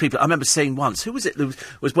 It's people... I remember seeing once... Who was it that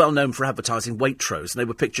was well known for advertising Waitrose, and they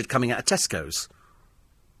were pictured coming out of Tesco's?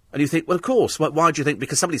 And you think, well, of course, why do you think?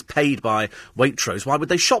 Because somebody's paid by Waitrose, why would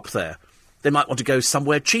they shop there? They might want to go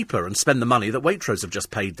somewhere cheaper and spend the money that Waitrose have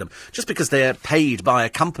just paid them. Just because they're paid by a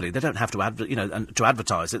company, they don't have to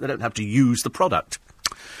advertise it. They don't have to use the product.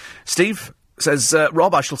 Steve says,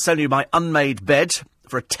 Rob, I shall sell you my unmade bed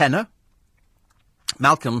for a tenner.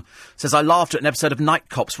 Malcolm says, I laughed at an episode of Night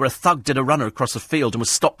Cops where a thug did a runner across a field and was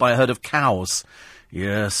stopped by a herd of cows.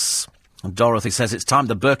 Yes. And Dorothy says, it's time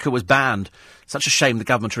the burqa was banned. Such a shame the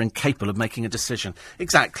government are incapable of making a decision.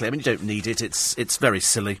 Exactly. I mean, you don't need it. It's very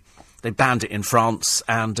silly. They banned it in France,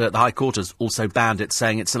 and the High Court has also banned it,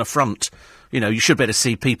 saying it's an affront. You know, you should be able to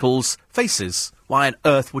see people's faces. Why on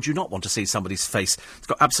earth would you not want to see somebody's face? It's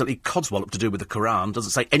got absolutely codswallop to do with the Quran.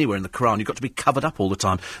 Doesn't say anywhere in the Quran you've got to be covered up all the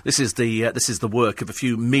time. This is the work of a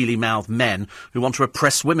few mealy-mouthed men who want to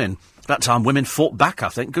oppress women. At that time, women fought back, I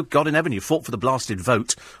think. Good God in heaven, you fought for the blasted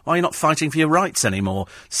vote. Why are you not fighting for your rights anymore?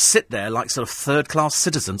 Sit there like sort of third-class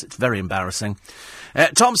citizens. It's very embarrassing.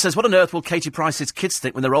 Tom says, what on earth will Katie Price's kids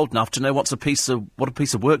think when they're old enough to know what a piece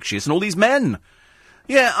of work she is? And all these men.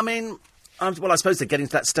 Yeah, I mean... well, I suppose they're getting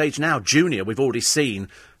to that stage now. Junior, we've already seen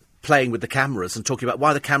playing with the cameras and talking about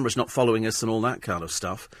why the camera's not following us and all that kind of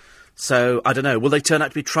stuff. So, I don't know. Will they turn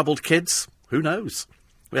out to be troubled kids? Who knows?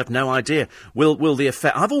 We have no idea. Will the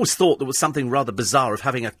effect... I've always thought there was something rather bizarre of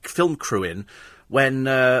having a film crew in when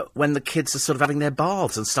the kids are sort of having their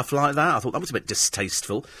baths and stuff like that. I thought that was a bit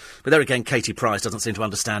distasteful. But there again, Katie Price doesn't seem to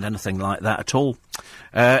understand anything like that at all.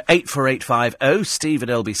 84850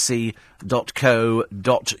 steve@lbc.co.uk.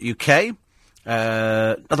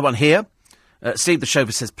 Another one here. Steve the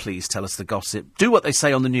chauffeur says, please tell us the gossip. Do what they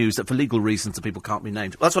say on the news, that for legal reasons the people can't be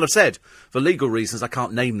named. Well, that's what I've said. For legal reasons I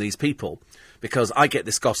can't name these people, because I get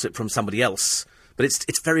this gossip from somebody else. But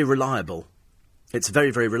it's very reliable. It's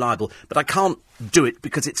very, very reliable. But I can't do it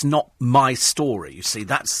because it's not my story, you see.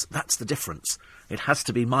 That's the difference. It has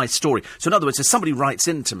to be my story. So in other words, if somebody writes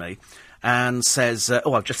in to me and says,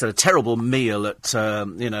 I've just had a terrible meal at,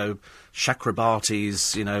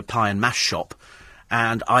 Chakrabarti's, pie and mash shop.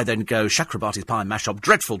 And I then go, Chakrabarti's pie and mash shop,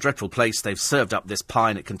 dreadful, dreadful place. They've served up this pie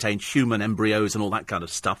and it contained human embryos and all that kind of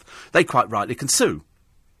stuff. They quite rightly can sue.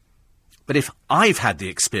 But if I've had the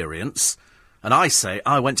experience, and I say,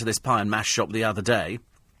 I went to this pie and mash shop the other day,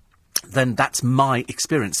 then that's my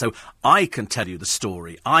experience. So I can tell you the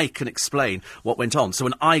story. I can explain what went on. So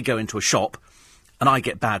when I go into a shop and I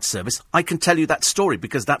get bad service, I can tell you that story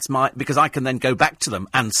because because I can then go back to them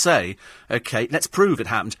and say, OK, let's prove it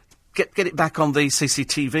happened. Get it back on the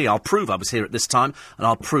CCTV. I'll prove I was here at this time, and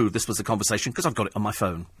I'll prove this was the conversation because I've got it on my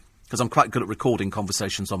phone. Because I'm quite good at recording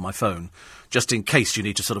conversations on my phone, just in case you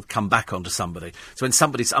need to sort of come back onto somebody. So when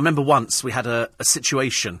I remember once we had a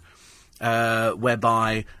situation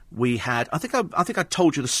whereby we had, I think I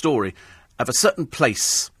told you the story of a certain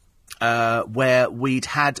place where we'd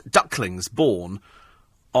had ducklings born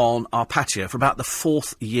on our patio for about the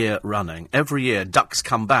 4th year running. Every year, ducks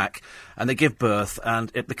come back and they give birth, and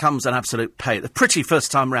it becomes an absolute pain. The pretty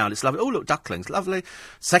first time round, it's lovely. Oh, look, ducklings, lovely.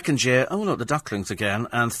 Second year, oh, look, the ducklings again.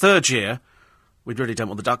 And third year, we really don't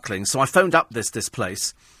want the ducklings. So I phoned up this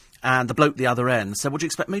place, and the bloke at the other end said, what do you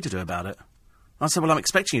expect me to do about it? I said, well, I'm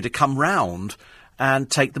expecting you to come round and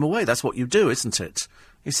take them away. That's what you do, isn't it?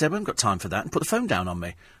 He said, we haven't got time for that, and put the phone down on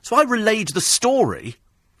me. So I relayed the story,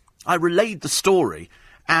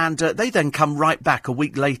 and they then come right back a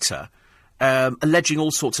week later, alleging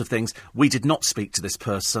all sorts of things. We did not speak to this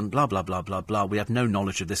person, blah, blah, blah, blah, blah. We have no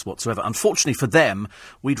knowledge of this whatsoever. Unfortunately for them,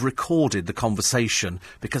 we'd recorded the conversation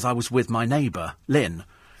because I was with my neighbour, Lynn.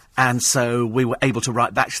 And so we were able to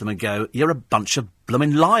write back to them and go, you're a bunch of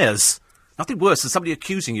blooming liars. Nothing worse than somebody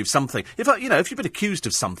accusing you of something. If you've been accused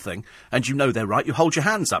of something and you know they're right, you hold your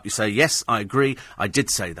hands up. You say, yes, I agree, I did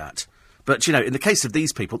say that. But, in the case of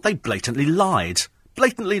these people, they blatantly lied.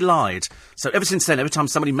 So ever since then, every time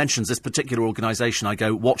somebody mentions this particular organisation, I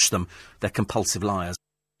go, watch them. They're compulsive liars.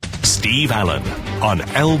 Steve Allen on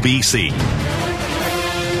LBC.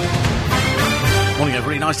 Morning,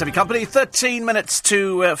 everybody. Nice to have your company. 13 minutes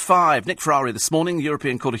to 5. Nick Ferrari this morning, the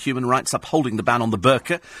European Court of Human Rights upholding the ban on the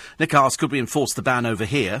burqa. Nick asked, could we enforce the ban over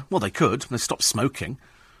here? Well, they could. They stop smoking.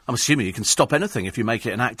 I'm assuming you can stop anything if you make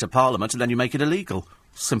it an act of parliament and then you make it illegal.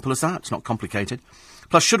 Simple as that. It's not complicated.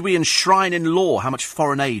 Plus, should we enshrine in law how much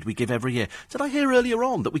foreign aid we give every year? Did I hear earlier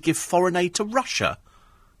on that we give foreign aid to Russia?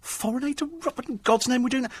 Foreign aid to Russia? What in God's name are we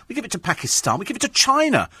doing that? We give it to Pakistan. We give it to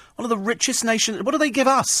China. One of the richest nations. What do they give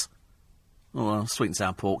us? Oh, well, sweet and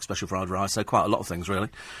sour pork, special fried rice, so quite a lot of things, really.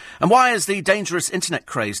 And why has the dangerous internet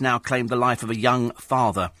craze now claimed the life of a young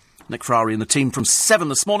father? Nick Ferrari and the team from 7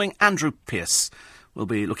 this morning. Andrew Pearce will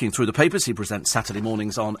be looking through the papers. He presents Saturday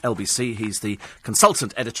mornings on LBC. He's the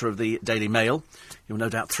consultant editor of the Daily Mail. He'll no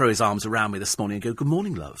doubt throw his arms around me this morning and go, good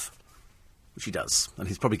morning, love. Which he does. And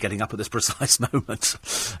he's probably getting up at this precise moment.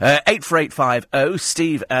 84850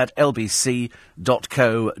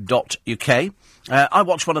 steve@lbc.co.uk. I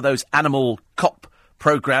watched one of those animal cop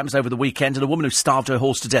programmes over the weekend, and a woman who starved her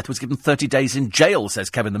horse to death was given 30 days in jail, says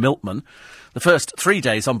Kevin the milkman. The first 3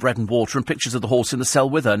 days on bread and water and pictures of the horse in the cell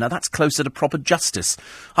with her. Now, that's closer to proper justice.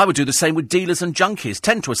 I would do the same with dealers and junkies.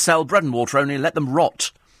 Tend to a cell, bread and water only, and let them rot.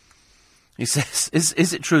 He says,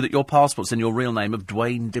 is it true that your passport's in your real name of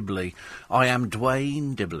Dwayne Dibley? I am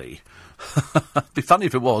Dwayne Dibley. It'd be funny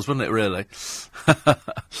if it was, wouldn't it, really?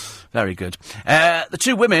 Very good. The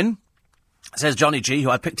two women, says Johnny G, who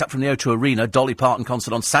I picked up from the O2 Arena, Dolly Parton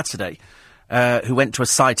concert on Saturday, who went to a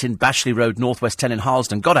site in Bashley Road, Northwest 10 in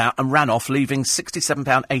Harlesden, got out and ran off, leaving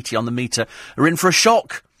 £67.80 on the metre, are in for a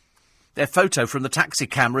shock. Their photo from the taxi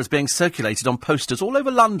camera is being circulated on posters all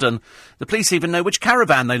over London. The police even know which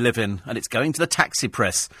caravan they live in, and it's going to the taxi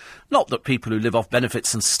press. Not that people who live off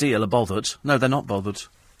benefits and steal are bothered. No, they're not bothered.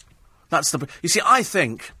 That's the... You see, I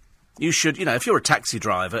think you should, if you're a taxi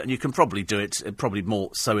driver, and you can probably do it, probably more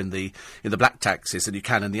so in the black taxis than you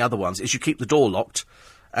can in the other ones, is you keep the door locked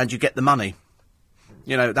and you get the money.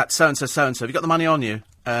 That's so-and-so, so-and-so. Have you got the money on you?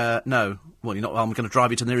 No. Well, you're not. Well, I'm going to drive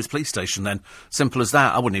you to the nearest police station then. Simple as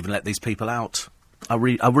that. I wouldn't even let these people out. I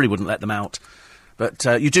really wouldn't let them out. But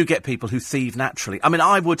you do get people who thieve naturally. I mean,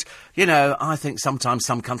 I would, I think sometimes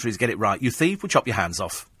some countries get it right. You thieve, we chop your hands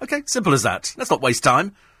off. OK, simple as that. Let's not waste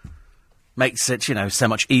time. Makes it, so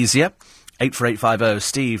much easier. 84850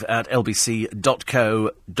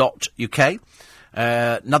 steve@lbc.co.uk.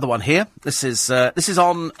 Another one here. This is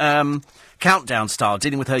on Countdown style,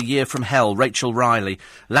 dealing with her year from hell, Rachel Riley.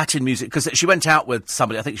 Latin music, because she went out with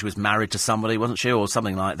somebody, I think she was married to somebody, wasn't she, or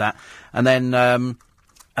something like that. And then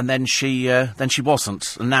she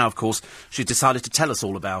wasn't. And now, of course, she's decided to tell us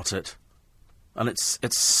all about it. And it's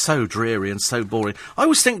so dreary and so boring. I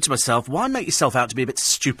always think to myself, why make yourself out to be a bit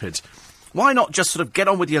stupid? Why not just sort of get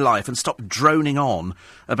on with your life and stop droning on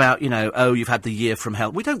about, you've had the year from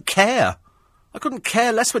hell. We don't care. I couldn't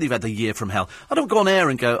care less whether you've had the year from hell. I don't go on air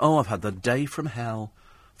and go, I've had the day from hell.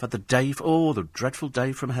 I've had the Dave, the dreadful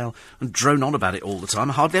Dave from hell, and drone on about it all the time.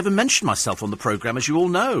 I hardly ever mention myself on the programme, as you all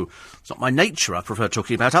know. It's not my nature. I prefer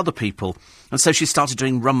talking about other people. And so she started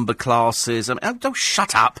doing rumba classes. Don't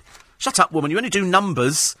shut up. Shut up, woman. You only do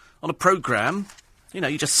numbers on a programme. You know,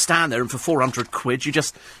 you just stand there and for 400 quid, you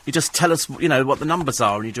just tell us, you know, what the numbers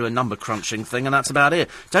are and you do a number crunching thing and that's about it.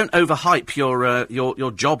 Don't overhype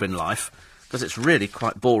your job in life, because it's really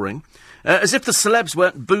quite boring. As if the celebs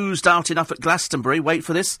weren't boozed out enough at Glastonbury, wait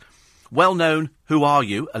for this. Well-known Who Are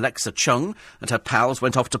You, Alexa Chung, and her pals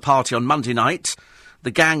went off to party on Monday night.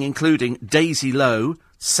 The gang, including Daisy Lowe,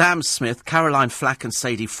 Sam Smith, Caroline Flack and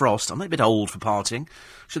Sadie Frost. Aren't they a bit old for partying?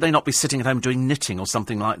 Should they not be sitting at home doing knitting or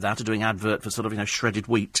something like that, or doing advert for sort of, you know, shredded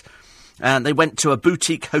wheat? And they went to a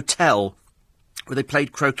boutique hotel where they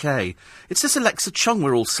played croquet. It's this Alexa Chung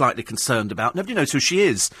we're all slightly concerned about. Nobody knows who she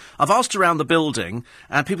is. I've asked around the building,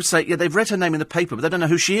 and people say, yeah, they've read her name in the paper, but they don't know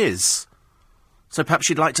who she is. So perhaps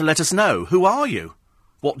she'd like to let us know. Who are you?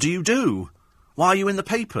 What do you do? Why are you in the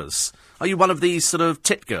papers? Are you one of these sort of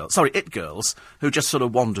it girls, who just sort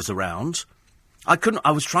of wanders around? I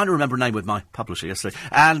was trying to remember a name with my publisher yesterday,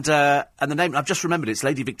 and the name, I've just remembered, it's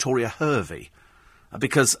Lady Victoria Hervey.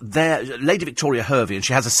 Because Lady Victoria Hervey, and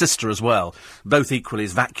she has a sister as well, both equally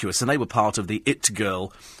as vacuous, and they were part of the It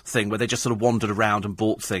Girl thing, where they just sort of wandered around and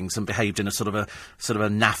bought things and behaved in a sort of a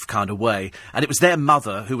naff kind of way. And it was their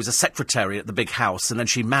mother who was a secretary at the big house, and then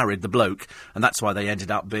she married the bloke, and that's why they ended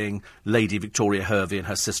up being Lady Victoria Hervey and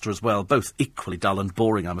her sister as well, both equally dull and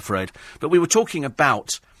boring, I'm afraid. But we were talking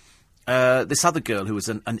about this other girl who was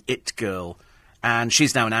an It Girl, and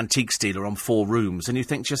she's now an antiques dealer on 4 rooms, and you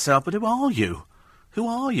think to yourself, but who are you? Who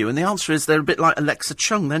are you? And the answer is they're a bit like Alexa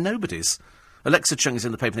Chung. They're nobodies. Alexa Chung is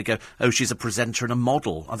in the paper and they go, oh, she's a presenter and a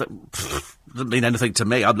model. I thought, doesn't mean anything to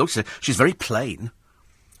me. I've looked at her. She's very plain.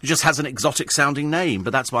 She just has an exotic-sounding name,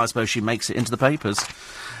 but that's why I suppose she makes it into the papers.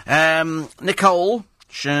 Nicole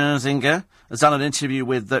Scherzinger has done an interview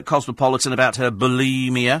with Cosmopolitan about her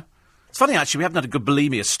bulimia. It's funny, actually, we haven't had a good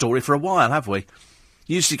bulimia story for a while, have we?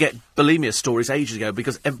 You used to get bulimia stories ages ago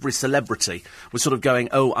because every celebrity was sort of going,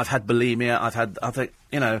 oh, I've had bulimia, I think,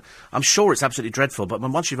 you know, I'm sure it's absolutely dreadful, but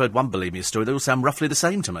once you've heard one bulimia story, they all sound roughly the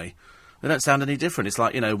same to me. They don't sound any different. It's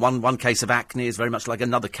like, you know, one case of acne is very much like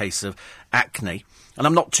another case of acne. And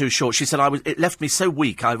I'm not too sure. She said, it left me so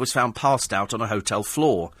weak, I was found passed out on a hotel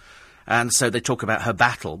floor. And so they talk about her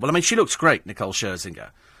battle. Well, I mean, she looks great, Nicole Scherzinger.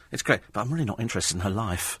 It's great, but I'm really not interested in her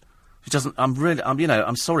life. She doesn't,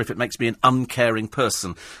 I'm sorry if it makes me an uncaring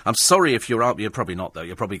person. I'm sorry if you're probably not, though.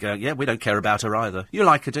 You're probably going, yeah, we don't care about her either. You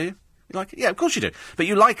like her, do you? You like her? Yeah, of course you do. But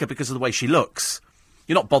you like her because of the way she looks.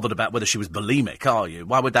 You're not bothered about whether she was bulimic, are you?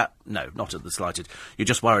 Why would that? No, not at the slightest. You're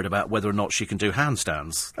just worried about whether or not she can do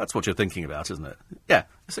handstands. That's what you're thinking about, isn't it? Yeah,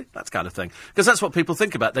 see, that kind of thing. Because that's what people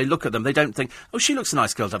think about. They look at them, they don't think, oh, she looks a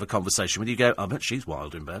nice girl to have a conversation with. You go, I bet she's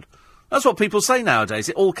wild in bed. That's what people say nowadays.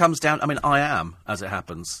 It all comes down, I mean, I am, as it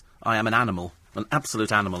happens. I am an animal, an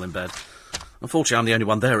absolute animal in bed. Unfortunately, I'm the only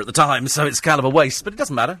one there at the time, so it's kind of a waste, but it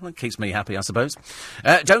doesn't matter. It keeps me happy, I suppose.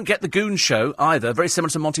 Don't get the Goon Show, either. Very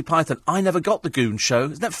similar to Monty Python. I never got the Goon Show.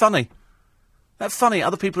 Isn't that funny? That's funny.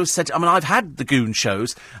 Other people have said, I mean, I've had the Goon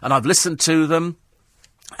Shows, and I've listened to them,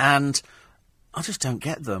 and I just don't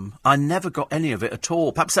get them. I never got any of it at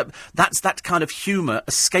all. Perhaps that kind of humour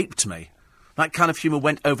escaped me. That kind of humour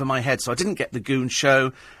went over my head, so I didn't get the Goon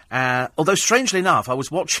Show. Although, strangely enough, I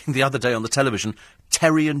was watching the other day on the television,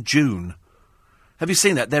 Terry and June. Have you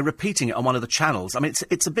seen that? They're repeating it on one of the channels. I mean,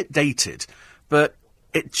 it's a bit dated, but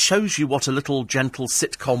it shows you what a little gentle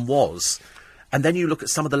sitcom was. And then you look at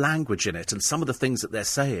some of the language in it and some of the things that they're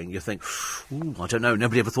saying, you think, ooh, I don't know,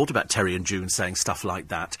 nobody ever thought about Terry and June saying stuff like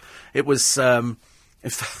that. It was, I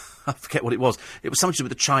forget what it was. It was something to do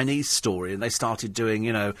with the Chinese story, and they started doing,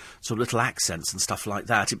 you know, sort of little accents and stuff like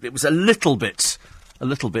that. It was a little bit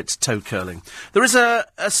toe-curling. There is a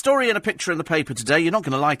story and a picture in the paper today. You're not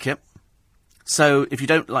going to like it. So if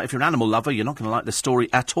you're an animal lover, you're not going to like the story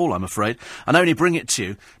at all, I'm afraid. And I only bring it to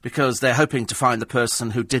you because they're hoping to find the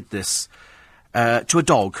person who did this to a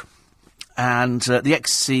dog. And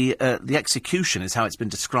the execution is how it's been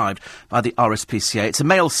described by the RSPCA. It's a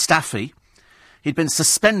male staffy. He'd been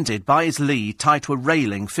suspended by his lead, tied to a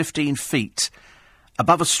railing 15 feet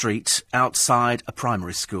above a street outside a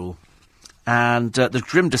primary school. And the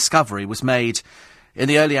grim discovery was made in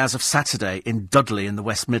the early hours of Saturday in Dudley in the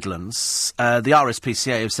West Midlands. The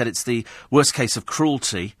RSPCA have said it's the worst case of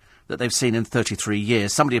cruelty that they've seen in 33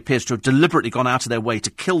 years. Somebody appears to have deliberately gone out of their way to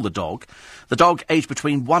kill the dog. The dog, aged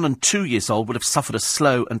between 1 and 2 years old, would have suffered a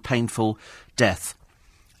slow and painful death.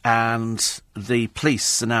 And the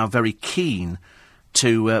police are now very keen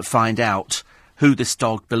to find out who this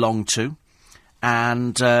dog belonged to.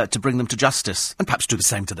 and to bring them to justice, and perhaps do the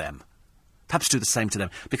same to them.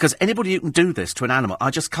 Because anybody who can do this to an animal,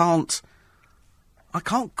 I can't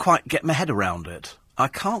quite get my head around it. I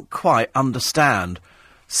can't quite understand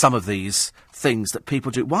some of these things that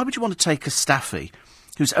people do. Why would you want to take a staffy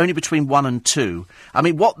who's only between 1 and 2? I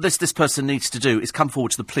mean, what this person needs to do is come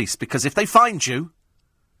forward to the police, because if they find you,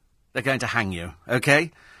 they're going to hang you,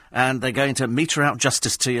 OK? And they're going to meter out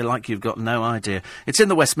justice to you like you've got no idea. It's in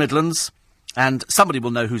the West Midlands, and somebody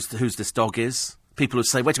will know who's this dog is. People who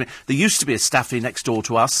say, wait a minute, there used to be a staffy next door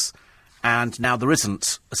to us, and now there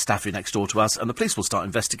isn't a staffy next door to us, and the police will start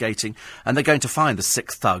investigating, and they're going to find the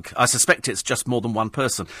sick thug. I suspect it's just more than one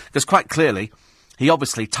person, because quite clearly, he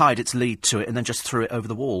obviously tied its lead to it and then just threw it over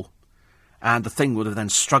the wall. And the thing would have then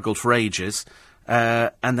struggled for ages,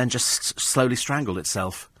 and then just slowly strangled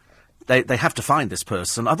itself. They have to find this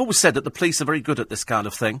person. I've always said that the police are very good at this kind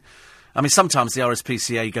of thing. I mean, sometimes the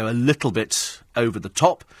RSPCA go a little bit over the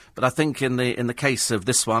top, but I think in the case of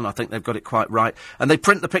this one, I think they've got it quite right. And they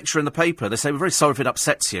print the picture in the paper. They say, we're very sorry if it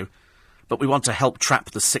upsets you, but we want to help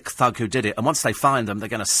trap the sick thug who did it. And once they find them, they're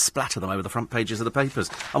going to splatter them over the front pages of the papers.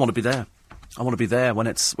 I want to be there. I want to be there when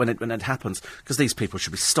it happens, because these people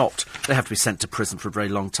should be stopped. They have to be sent to prison for a very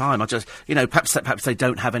long time. Perhaps they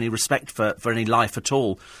don't have any respect for any life at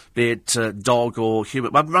all, be it dog or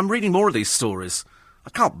human. I'm reading more of these stories. I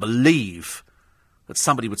can't believe that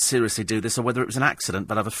somebody would seriously do this, or whether it was an accident,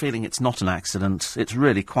 but I have a feeling it's not an accident. It's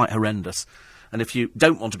really quite horrendous. And if you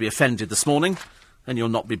don't want to be offended this morning, then you'll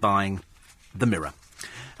not be buying the Mirror.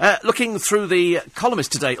 Looking through the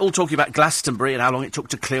columnists today, all talking about Glastonbury and how long it took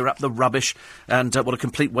to clear up the rubbish, and what a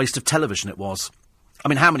complete waste of television it was. I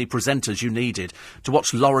mean, how many presenters you needed to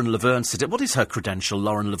watch Lauren Laverne sit. What is her credential,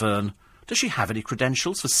 Lauren Laverne? Does she have any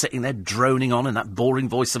credentials for sitting there droning on in that boring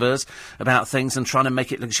voice of hers about things and trying to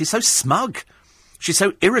make it look... She's so smug. She's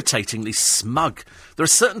so irritatingly smug. There are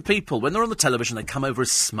certain people, when they're on the television, they come over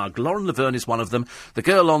as smug. Lauren Laverne is one of them. The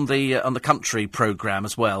girl on the country programme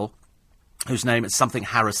as well, whose name is something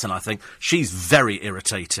Harrison, I think. She's very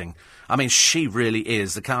irritating. I mean, she really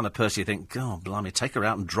is the kind of person you think, oh, blimey, take her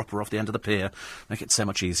out and drop her off the end of the pier. Make it so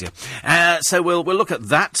much easier. So we'll look at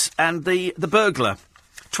that. And the burglar.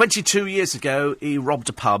 22 years ago, he robbed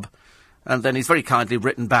a pub, and then he's very kindly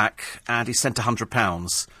written back, and he sent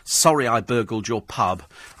 £100. Sorry I burgled your pub.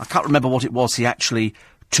 I can't remember what it was he actually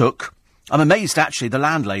took. I'm amazed, actually, the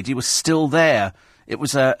landlady was still there. It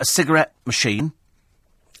was a cigarette machine,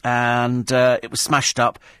 and it was smashed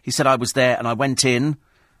up. He said, I was there, and I went in.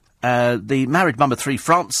 The married mum of 3,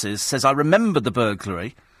 Frances, says, I remember the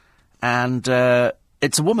burglary, and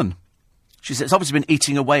it's a woman. She said, it's obviously been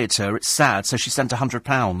eating away at her. It's sad. So she sent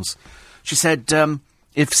 £100. She said,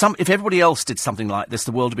 if everybody else did something like this,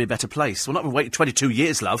 the world would be a better place. Well, not been waiting 22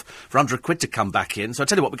 years, love, for £100 to come back in. So I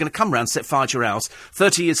tell you what, we're going to come round, set fire to your house.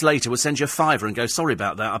 30 years later, we'll send you a £5 and go, sorry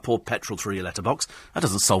about that. I poured petrol through your letterbox. That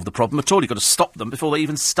doesn't solve the problem at all. You've got to stop them before they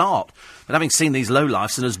even start. But having seen these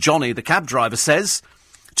lowlifes, and as Johnny, the cab driver, says,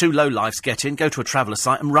 2 lowlifes get in, go to a traveller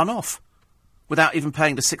site and run off without even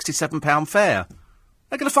paying the £67 fare.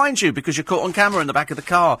 They're going to find you because you're caught on camera in the back of the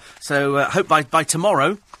car. So hope by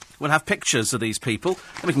tomorrow we'll have pictures of these people,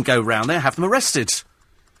 and we can go round there, have them arrested.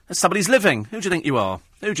 As somebody's living. Who do you think you are?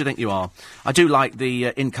 Who do you think you are? I do like the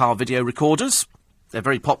in-car video recorders. They're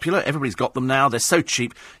very popular. Everybody's got them now. They're so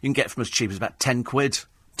cheap. You can get from as cheap as about £10.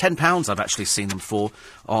 £10 I've actually seen them for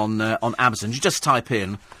on Amazon. You just type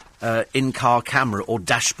in in-car camera or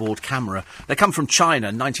dashboard camera. They come from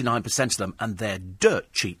China, 99% of them, and they're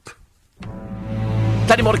dirt cheap.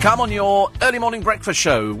 Plenty more to come on your early morning breakfast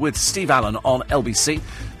show with Steve Allen on LBC.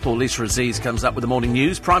 Poor Lisa Aziz comes up with the morning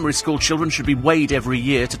news. Primary school children should be weighed every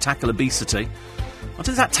year to tackle obesity. What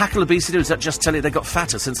does that tackle obesity, or does that just tell you they got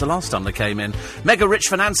fatter since the last time they came in? Mega rich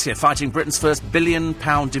financier fighting Britain's first £1 billion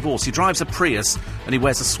divorce. He drives a Prius and he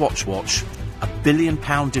wears a Swatch watch. £1 billion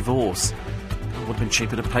divorce. It would have been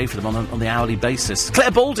cheaper to pay for them on the hourly basis.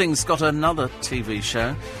 Claire Balding's got another TV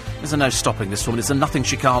show. There's no stopping this woman. There's nothing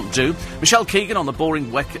she can't do. Michelle Keegan on the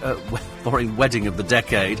boring wedding of the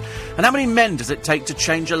decade. And how many men does it take to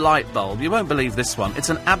change a light bulb? You won't believe this one. It's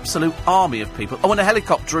an absolute army of people. Oh, and a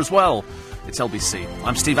helicopter as well. It's LBC.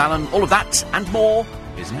 I'm Steve Allen. All of that and more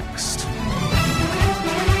is next.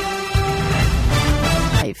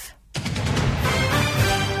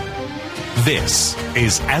 This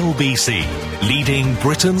is LBC, leading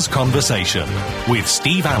Britain's conversation with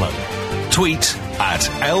Steve Allen. Tweet at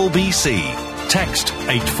LBC. Text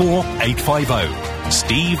 84850.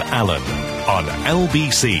 Steve Allen on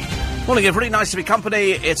LBC. Morning, everybody. Nice to be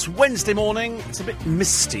company. It's Wednesday morning. It's a bit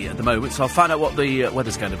misty at the moment, so I'll find out what the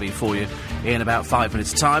weather's going to be for you in about 5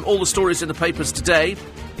 minutes' time. All the stories in the papers today.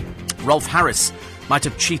 Rolf Harris might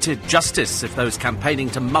have cheated justice if those campaigning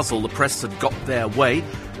to muzzle the press had got their way.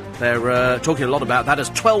 They're talking a lot about that as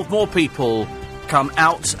 12 more people come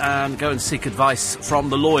out and go and seek advice from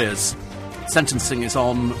the lawyers. Sentencing is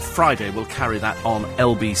on Friday. We'll carry that on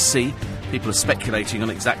LBC. People are speculating on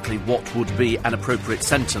exactly what would be an appropriate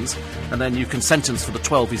sentence, and then you can sentence for the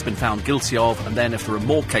 12 he's been found guilty of, and then if there are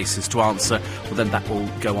more cases to answer, well, then that will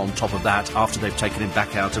go on top of that after they've taken him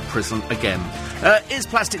back out of prison again. Is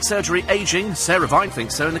plastic surgery ageing? Sarah Vine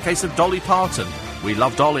thinks so in the case of Dolly Parton. We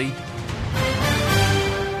love Dolly.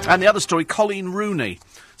 And the other story, Colleen Rooney.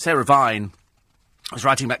 Sarah Vine was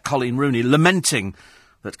writing about Colleen Rooney, lamenting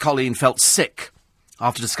that Colleen felt sick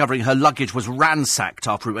after discovering her luggage was ransacked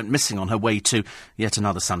after it went missing on her way to yet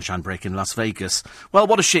another sunshine break in Las Vegas. Well,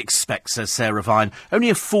 what does she expect, says Sarah Vine. Only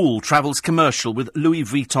a fool travels commercial with Louis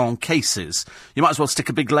Vuitton cases. You might as well stick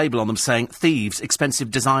a big label on them saying, thieves, expensive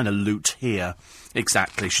designer loot here.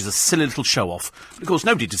 Exactly, she's a silly little show-off. Of course,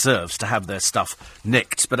 nobody deserves to have their stuff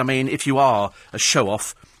nicked, but I mean, if you are a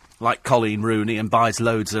show-off like Colleen Rooney and buys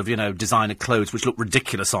loads of, designer clothes which look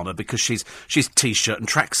ridiculous on her because she's T-shirt and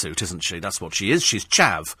tracksuit, isn't she? That's what she is. She's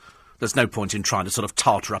chav. There's no point in trying to sort of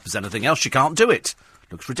tart her up as anything else. She can't do it.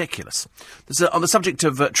 Looks ridiculous. On the subject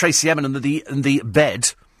of Tracy Emin and the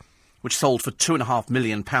bed, which sold for £2.5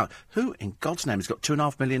 million. Who, in God's name, has got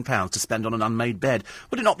 £2.5 million to spend on an unmade bed?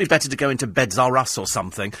 Would it not be better to go into Beds R Us or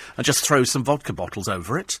something and just throw some vodka bottles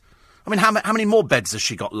over it? I mean, how many more beds has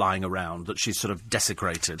she got lying around that she's sort of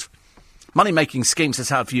desecrated? Money-making scheme says,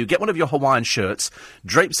 how for you? Get one of your Hawaiian shirts,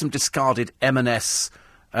 drape some discarded M&S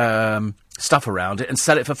stuff around it and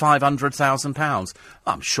sell it for £500,000.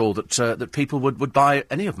 I'm sure that people would buy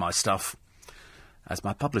any of my stuff. As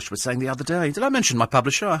my publisher was saying the other day. Did I mention my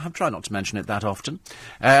publisher? I have tried not to mention it that often.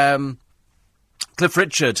 Cliff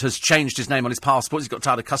Richard has changed his name on his passport. He's got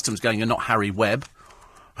tired of customs going, you're not Harry Webb.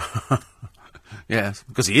 Yes,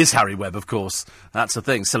 because he is Harry Webb, of course. That's the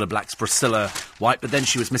thing. Cilla Black's Priscilla White, but then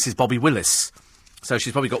she was Mrs. Bobby Willis. So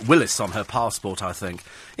she's probably got Willis on her passport, I think.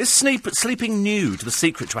 Is sleeping nude the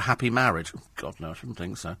secret to a happy marriage? Oh, God, no, I shouldn't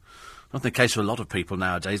think so. Not the case for a lot of people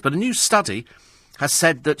nowadays. But a new study has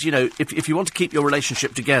said that, if you want to keep your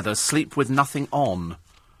relationship together, sleep with nothing on.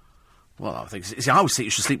 Well, I always think you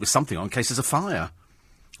should sleep with something on in case there's a fire.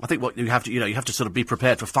 I think what you have to sort of be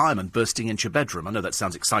prepared for firemen bursting into your bedroom. I know that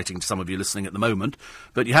sounds exciting to some of you listening at the moment,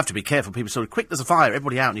 but you have to be careful. People sort of, quick, there's a fire,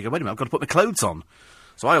 everybody out, and you go, wait a minute, I've got to put my clothes on.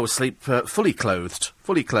 So I always sleep fully clothed.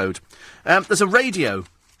 There's a radio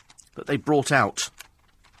that they brought out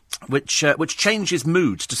which changes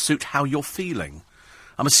moods to suit how you're feeling.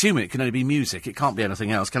 I'm assuming it can only be music. It can't be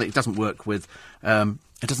anything else, can it? It doesn't work with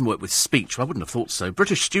speech. Well, I wouldn't have thought so.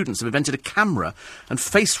 British students have invented a camera and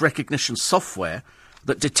face recognition software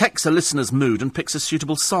that detects a listener's mood and picks a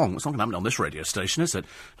suitable song. It's not going to happen on this radio station, is it?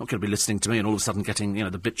 Not going to be listening to me and all of a sudden getting,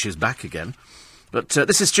 the bitches back again. But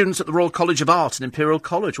this is students at the Royal College of Art and Imperial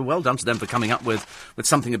College. Well done to them for coming up with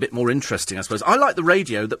something a bit more interesting, I suppose. I like the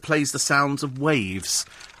radio that plays the sounds of waves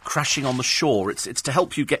crashing on the shore. It's to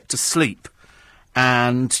help you get to sleep.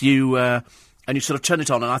 And you sort of turn it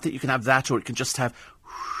on, and I think you can have that, or it can just have...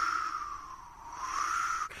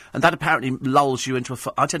 And that apparently lulls you into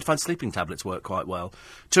I tend to find sleeping tablets work quite well.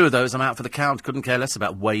 2 of those, I'm out for the count. Couldn't care less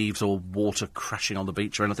about waves or water crashing on the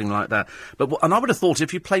beach or anything like that. And I would have thought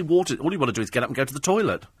if you play water, all you want to do is get up and go to the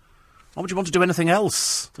toilet. Why would you want to do anything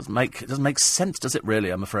else? It doesn't make sense, does it really,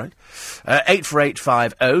 I'm afraid?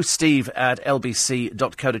 84850,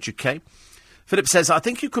 steve@lbc.co.uk. Philip says, I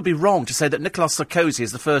think you could be wrong to say that Nicolas Sarkozy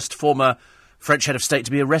is the first former French head of state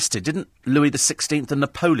to be arrested. Didn't Louis XVI and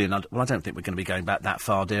Napoleon... Well, I don't think we're going to be going back that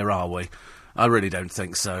far, dear, are we? I really don't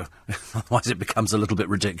think so. Otherwise it becomes a little bit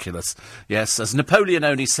ridiculous. Yes, as Napoleon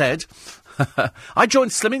only said, I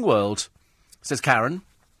joined Slimming World, says Karen,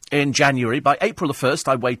 in January. By April the 1st,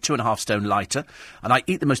 I weighed 2.5 stone lighter, and I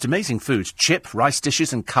eat the most amazing foods, chip, rice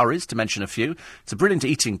dishes and curries, to mention a few. It's a brilliant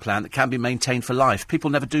eating plan that can be maintained for life.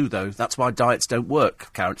 People never do, though. That's why diets don't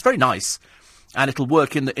work, Karen. It's very nice. And it'll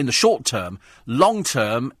work in the short term. Long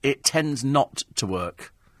term, it tends not to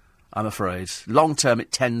work, I'm afraid. Long term, it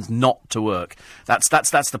tends not to work. That's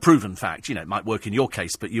the proven fact. It might work in your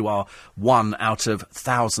case, but you are one out of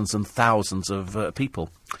thousands and thousands of people.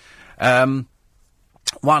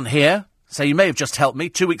 One here. So you may have just helped me.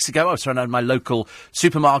 2 weeks ago, I was thrown out of my local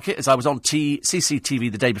supermarket as I was on CCTV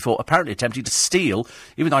the day before, apparently attempting to steal,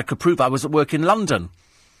 even though I could prove I was at work in London.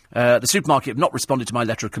 The supermarket have not responded to my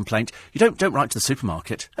letter of complaint. You don't write to the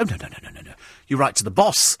supermarket. Oh, no. You write to the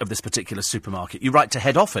boss of this particular supermarket. You write to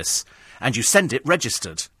head office, and you send it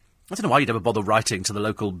registered. I don't know why you'd ever bother writing to the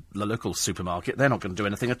local supermarket. They're not going to do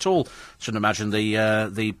anything at all. Shouldn't imagine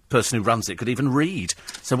the person who runs it could even read.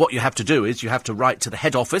 So what you have to do is you have to write to the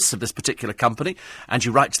head office of this particular company, and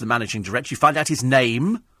you write to the managing director. You find out his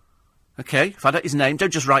name. Okay, find out his name.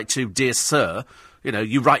 Don't just write to Dear Sir. You know,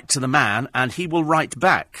 you write to the man, and he will write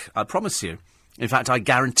back. I promise you. In fact, I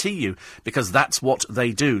guarantee you, because that's what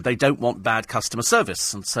they do. They don't want bad customer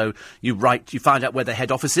service. And so you find out where their head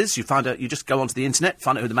office is, you just go onto the internet,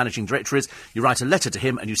 find out who the managing director is, you write a letter to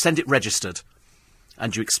him, and you send it registered.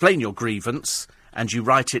 And you explain your grievance, and you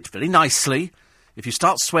write it very nicely. If you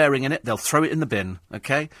start swearing in it, they'll throw it in the bin,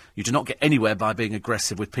 OK? You do not get anywhere by being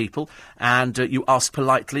aggressive with people, and you ask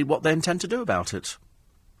politely what they intend to do about it.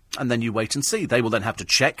 And then you wait and see. They will then have to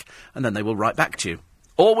check, and then they will write back to you.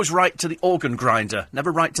 Always write to the organ grinder.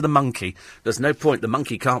 Never write to the monkey. There's no point. The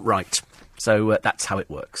monkey can't write. So that's how it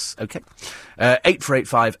works. OK?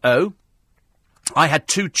 84850. I had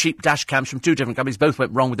 2 cheap dash cams from 2 different companies. Both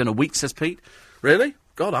went wrong within a week, says Pete. Really?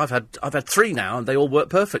 God, I've had 3 now, and they all work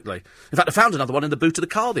perfectly. In fact, I found another one in the boot of the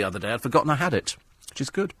car the other day. I'd forgotten I had it, which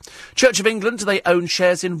is good. Church of England, do they own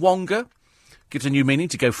shares in Wonga? Gives a new meaning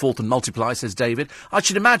to go forth and multiply, says David. I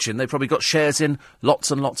should imagine they've probably got shares in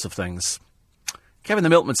lots and lots of things. Kevin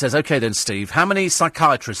the Milkman says, OK then, Steve, how many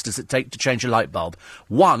psychiatrists does it take to change a light bulb?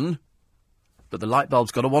 1, but the light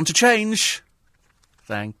bulb's got to want to change.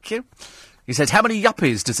 Thank you. He says, how many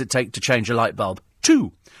yuppies does it take to change a light bulb?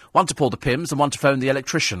 2. 1 to pull the pims and 1 to phone the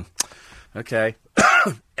electrician. OK.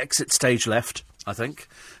 Exit stage left, I think.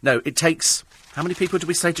 No, it takes... How many people do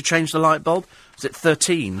we say to change the light bulb? Is it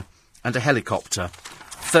 13? And a helicopter.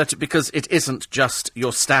 30, because it isn't just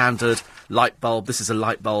your standard light bulb. This is a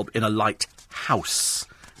light bulb in a lighthouse.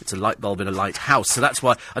 It's a light bulb in a lighthouse. So that's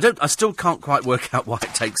why I still can't quite work out why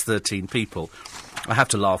it takes 13 people. I have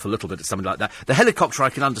to laugh a little bit at something like that. The helicopter I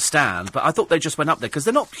can understand, but I thought they just went up there because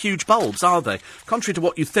they're not huge bulbs, are they? Contrary to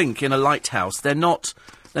what you think in a lighthouse, they're not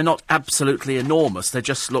absolutely enormous. They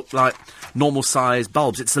just look like normal-sized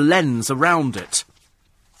bulbs. It's the lens around it,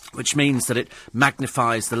 which means that it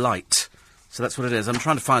magnifies the light. So that's what it is. I'm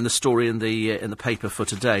trying to find the story in the paper for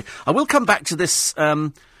today. I will come back to this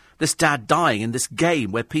this dad dying in this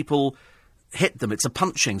game where people hit them. It's a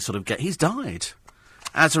punching sort of game. He's died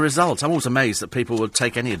as a result. I'm always amazed that people would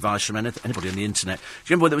take any advice from anybody on the internet. Do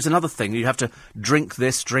you remember there was another thing? You have to drink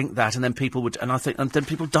this, drink that, and then people would... And then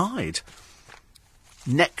people died.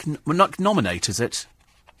 Neck nominate, is it?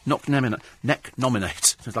 Neck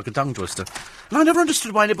nominate. It's like a tongue twister. And I never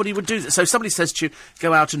understood why anybody would do that. So if somebody says to you,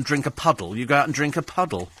 go out and drink a puddle, you go out and drink a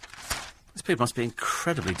puddle. These people must be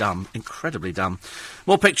incredibly dumb. Incredibly dumb.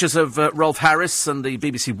 More pictures of Rolf Harris and the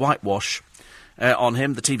BBC whitewash on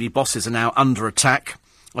him. The TV bosses are now under attack.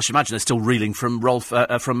 I should imagine they're still reeling from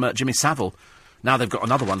Jimmy Savile. Now they've got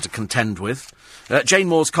another one to contend with. Jane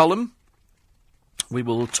Moore's column, we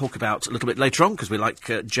will talk about a little bit later on, because we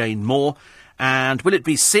like Jane Moore. And will it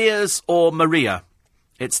be Sears or Maria?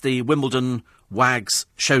 It's the Wimbledon Wags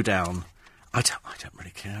Showdown. I don't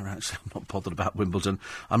really care, actually. I'm not bothered about Wimbledon.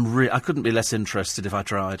 I couldn't be less interested if I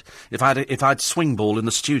tried. If I had swing ball in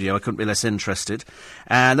the studio, I couldn't be less interested.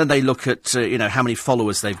 And then they look at, how many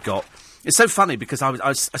followers they've got. It's so funny because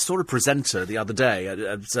I saw a presenter the other day,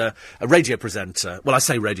 a radio presenter. Well, I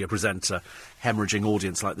say radio presenter, hemorrhaging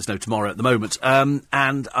audience like there's no tomorrow at the moment. And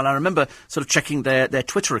I remember sort of checking their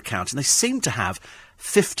Twitter account, and they seem to have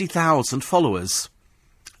 50,000 followers.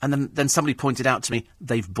 And then somebody pointed out to me,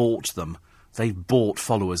 they've bought them. They've bought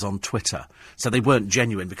followers on Twitter. So they weren't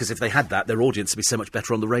genuine, because if they had that, their audience would be so much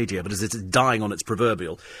better on the radio, but as it's dying on its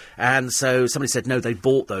proverbial. And so somebody said, no, they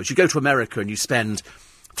bought those. You go to America and you spend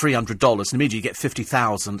 $300, and immediately you get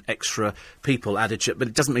 50,000 extra people added to it, but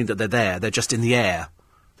it doesn't mean that they're there. They're just in the air.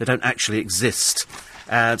 They don't actually exist.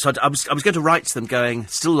 So I was going to write to them going,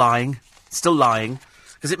 still lying,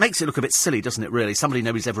 because it makes it look a bit silly, doesn't it, really? Somebody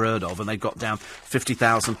nobody's ever heard of, and they've got down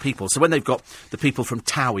 50,000 people. So when they've got the people from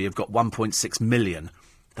Towie have got 1.6 million,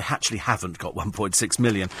 they actually haven't got 1.6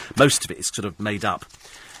 million. Most of it is sort of made up.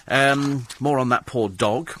 More on that poor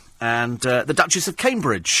dog. And the Duchess of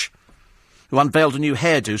Cambridge, who unveiled a new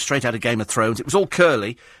hairdo straight out of Game of Thrones. It was all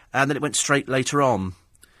curly, and then it went straight later on.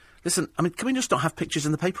 Listen, I mean, can we just not have pictures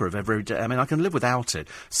in the paper of every day? I mean, I can live without it.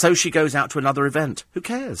 So she goes out to another event. Who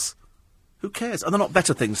cares? Who cares? Are there not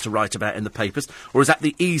better things to write about in the papers? Or is that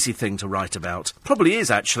the easy thing to write about? Probably is,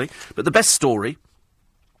 actually. But the best story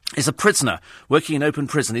is a prisoner working in open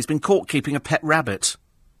prison. He's been caught keeping a pet rabbit.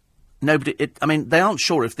 They aren't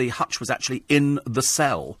sure if the hutch was actually in the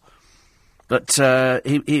cell. But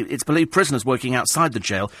it's believed prisoners working outside the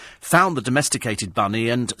jail found the domesticated bunny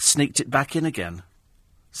and sneaked it back in again.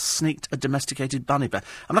 sneaked a domesticated bunny back.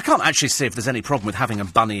 I mean, I can't actually see if there's any problem with having a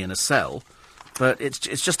bunny in a cell, but it's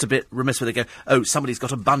just a bit remiss when they go, oh, somebody's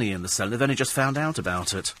got a bunny in the cell, and they've only just found out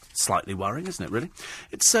about it. Slightly worrying, isn't it, really?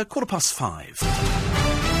 It's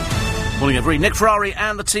 5:15. Morning, everybody. Nick Ferrari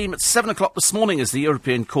and the team at 7 o'clock this morning as the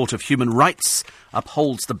European Court of Human Rights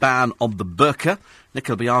upholds the ban on the burqa. Nick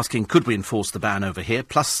will be asking, could we enforce the ban over here?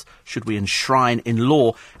 Plus, should we enshrine in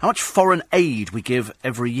law how much foreign aid we give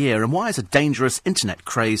every year? And why has a dangerous internet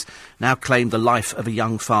craze now claimed the life of a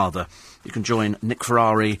young father? You can join Nick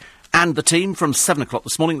Ferrari and the team from 7 o'clock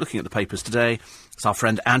this morning, looking at the papers today. It's our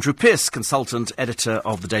friend Andrew Pearce, consultant editor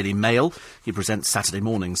of the Daily Mail. He presents Saturday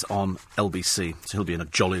mornings on LBC, so he'll be in a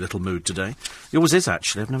jolly little mood today. He always is,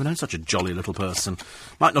 actually. I've never known such a jolly little person.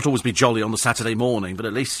 Might not always be jolly on the Saturday morning, but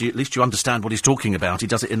at least you understand what he's talking about. He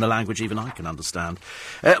does it in the language even I can understand.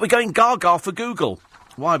 We're going gaga for Google.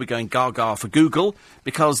 Why are we going gaga for Google?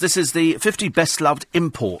 Because this is the 50 best-loved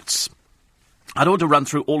imports. I don't want to run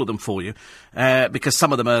through all of them for you, because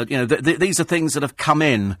some of them are, these are things that have come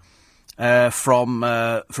in from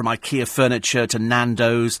IKEA furniture to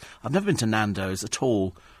Nando's. I've never been to Nando's at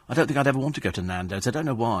all. I don't think I'd ever want to go to Nando's. I don't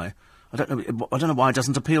know why. I don't know why it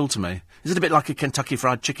doesn't appeal to me. Is it a bit like a Kentucky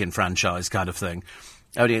Fried Chicken franchise kind of thing?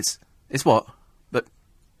 Only it's what? But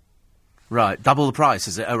right, double the price,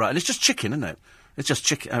 is it? Oh, right, and it's just chicken, isn't it? It's just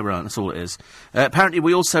chicken. Oh, right, that's all it is. Apparently,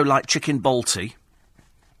 we also like chicken balti.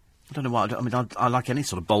 I don't know why. I like any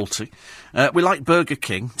sort of balti. We like Burger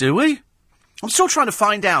King, do we? I'm still trying to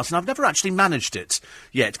find out, and I've never actually managed it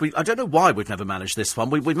yet. I don't know why we've never managed this one.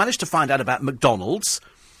 We managed to find out about McDonald's,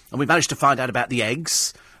 and we managed to find out about the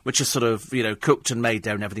eggs, which are sort of, cooked and made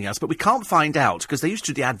there and everything else. But we can't find out, because they used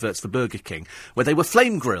to do the adverts for Burger King, where they were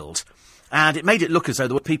flame-grilled. And it made it look as though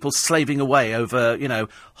there were people slaving away over,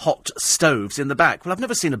 hot stoves in the back. Well, I've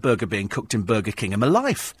never seen a burger being cooked in Burger King in my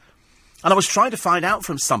life. And I was trying to find out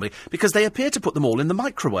from somebody, because they appear to put them all in the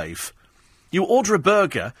microwave. You order a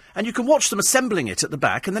burger, and you can watch them assembling it at the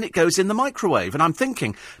back, and then it goes in the microwave. And I'm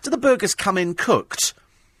thinking, do the burgers come in cooked,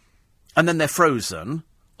 and then they're frozen?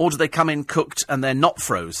 Or do they come in cooked and they're not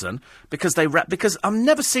frozen? Because I've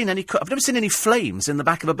never seen any flames in the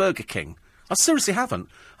back of a Burger King. I seriously haven't.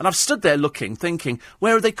 And I've stood there looking, thinking,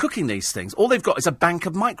 where are they cooking these things? All they've got is a bank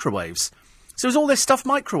of microwaves. So is all their stuff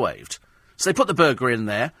microwaved? So they put the burger in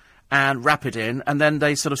there, and wrap it in, and then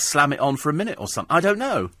they sort of slam it on for a minute or something. I don't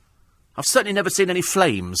know. I've certainly never seen any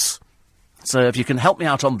flames. So if you can help me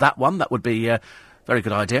out on that one, that would be a very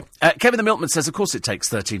good idea. Kevin the Milkman says, of course it takes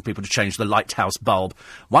 13 people to change the lighthouse bulb,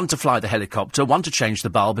 1 to fly the helicopter, 1 to change the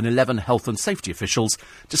bulb, and 11 health and safety officials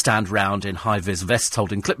to stand round in high-vis vests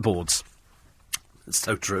holding clipboards. It's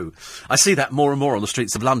so true. I see that more and more on the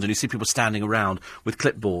streets of London. You see people standing around with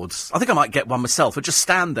clipboards. I think I might get one myself, or just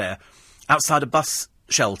stand there outside a bus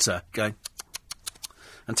shelter going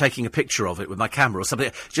and taking a picture of it with my camera or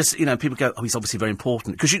something. Just, people go, oh, he's obviously very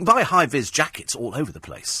important. Because you can buy high-vis jackets all over the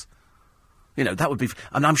place. That would be...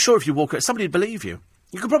 And I'm sure if you walk... somebody would believe you.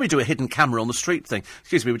 You could probably do a hidden camera on the street thing.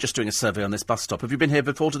 Excuse me, we're just doing a survey on this bus stop. Have you been here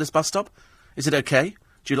before to this bus stop? Is it okay?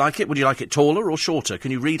 Do you like it? Would you like it taller or shorter?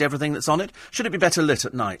 Can you read everything that's on it? Should it be better lit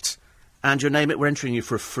at night? And your name it, we're entering you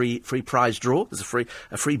for a free prize draw. There's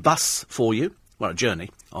a free bus for you. Well, a journey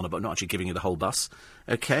on but not actually giving you the whole bus.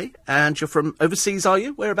 OK, and you're from overseas, are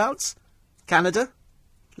you? Whereabouts? Canada?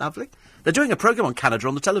 Lovely. They're doing a programme on Canada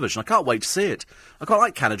on the television. I can't wait to see it. I quite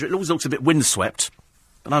like Canada. It always looks a bit windswept.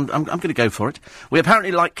 But I'm going to go for it. We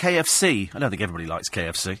apparently like KFC. I don't think everybody likes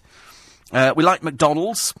KFC. We like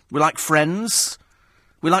McDonald's. We like Friends.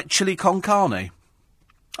 We like chili con carne.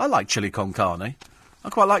 I like chili con carne. I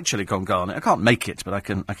quite like chili con carne. I can't make it, but I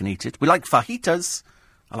can eat it. We like fajitas.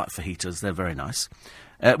 I like fajitas. They're very nice.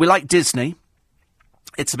 We like Disney.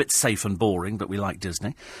 It's a bit safe and boring, but we like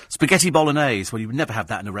Disney. Spaghetti bolognese. Well, you would never have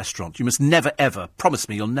that in a restaurant. You must never, ever, promise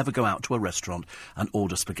me you'll never go out to a restaurant and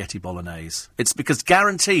order spaghetti bolognese. It's because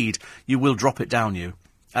guaranteed you will drop it down you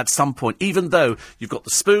at some point, even though you've got the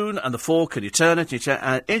spoon and the fork and you turn it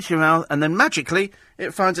into your mouth, and then magically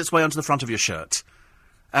it finds its way onto the front of your shirt.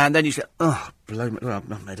 And then you say, oh, blow me, well,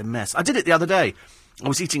 I've made a mess. I did it the other day. I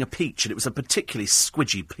was eating a peach, and it was a particularly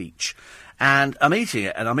squidgy peach. And I'm eating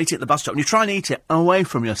it, at the bus stop, and you try and eat it away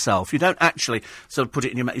from yourself. You don't actually sort of put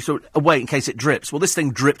it in your mouth. You sort of away in case it drips. Well, this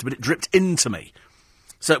thing dripped, but it dripped into me.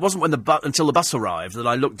 So it wasn't until the bus arrived that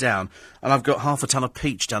I looked down, and I've got half a ton of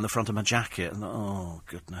peach down the front of my jacket. And oh,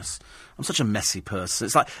 goodness. I'm such a messy person.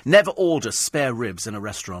 It's like, never order spare ribs in a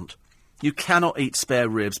restaurant. You cannot eat spare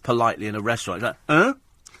ribs politely in a restaurant. You're like, huh?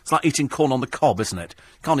 It's like eating corn on the cob, isn't it?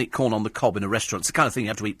 You can't eat corn on the cob in a restaurant. It's the kind of thing you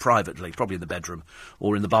have to eat privately, probably in the bedroom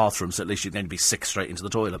or in the bathroom, so at least you're going to be sick straight into the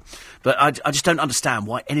toilet. But I just don't understand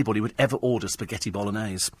why anybody would ever order spaghetti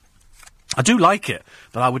bolognese. I do like it,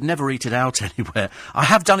 but I would never eat it out anywhere. I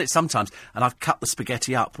have done it sometimes, and I've cut the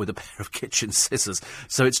spaghetti up with a pair of kitchen scissors,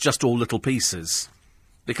 so it's just all little pieces.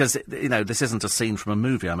 Because, this isn't a scene from a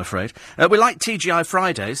movie, I'm afraid. We like TGI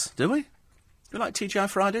Fridays, do we? You like TGI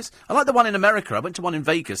Fridays? I like the one in America. I went to one in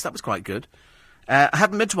Vegas. That was quite good. I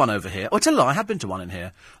haven't been to one over here. Oh, I tell you what, I have been to one in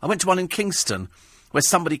here. I went to one in Kingston, where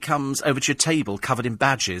somebody comes over to your table covered in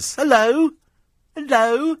badges. Hello?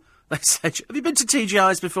 Hello? They said, have you been to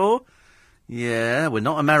TGI's before? Yeah, we're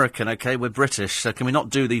not American, OK? We're British, so can we not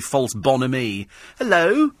do the false bonhomie?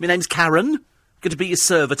 Hello, my name's Karen. Good to be your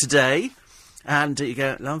server today. And you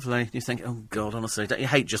go, lovely. You think, oh, God, honestly, don't you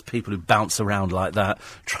hate just people who bounce around like that?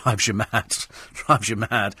 Drives you mad. Drives you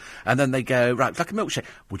mad. And then they go, right, like a milkshake.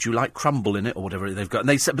 Would you like crumble in it or whatever they've got? And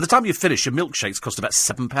they say, by the time you finish, your milkshakes cost about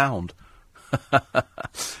 £7.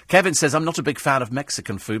 Kevin says, I'm not a big fan of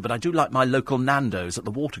Mexican food, but I do like my local Nando's at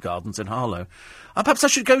the Water Gardens in Harlow. Perhaps I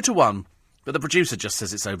should go to one. But the producer just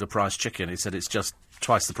says it's overpriced chicken. He said it's just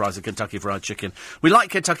twice the price of Kentucky Fried Chicken. We like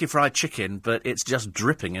Kentucky Fried Chicken, but it's just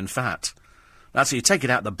dripping in fat. That's so you take it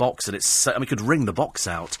out of the box and it's... we could wring the box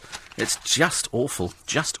out. It's just awful.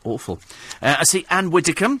 Just awful. I see Anne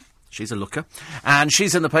Widdicombe. She's a looker. And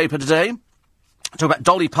she's in the paper today. Talk about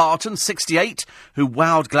Dolly Parton, 68, who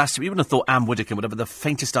wowed Glastonbury. You wouldn't have thought Anne Widdicombe would have the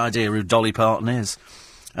faintest idea who Dolly Parton is.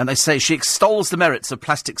 And they say she extols the merits of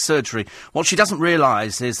plastic surgery. What she doesn't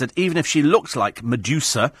realise is that even if she looked like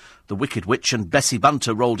Medusa, the Wicked Witch, and Bessie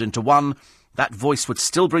Bunter rolled into one, that voice would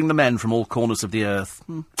still bring the men from all corners of the earth.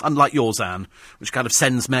 Unlike yours, Anne, which kind of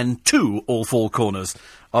sends men to all four corners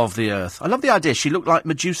of the earth. I love the idea. She looked like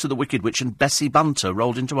Medusa, the Wicked Witch, and Bessie Bunter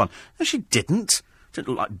rolled into one. No, she didn't. Didn't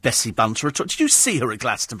look like Bessie Bunter at all. Did you see her at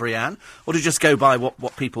Glastonbury, Anne? Or did you just go by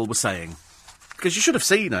what people were saying? Because you should have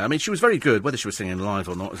seen her. I mean, she was very good. Whether she was singing live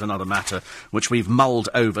or not is another matter, which we've mulled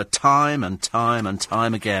over time and time and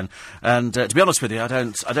time again. And to be honest with you, I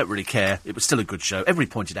don't really care. It was still a good show. Everybody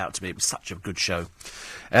pointed out to me it was such a good show.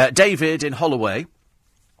 David in Holloway,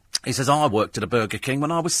 he says, I worked at a Burger King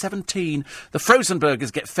when I was 17. The frozen burgers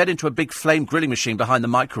get fed into a big flame grilling machine behind the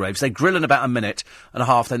microwaves. They grill in about a minute and a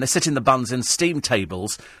half. Then they sit in the buns in steam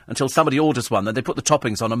tables until somebody orders one. Then they put the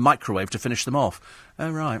toppings on a microwave to finish them off. Oh,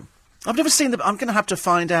 right. I've never seen I'm going to have to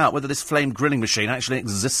find out whether this flame grilling machine actually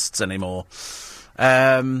exists anymore.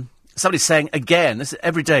 Somebody's saying, again,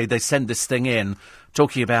 every day they send this thing in,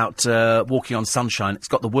 talking about Walking on Sunshine. It's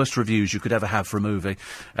got the worst reviews you could ever have for a movie.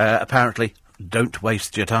 Apparently, don't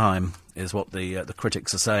waste your time, is what the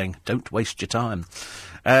critics are saying. Don't waste your time.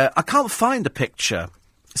 I can't find the picture.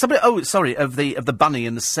 Of the bunny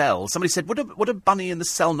in the cell. Somebody said, would a bunny in the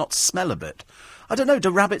cell not smell a bit? I don't know, do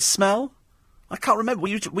rabbits smell? I can't remember.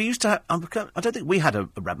 We used to have... I don't think we had a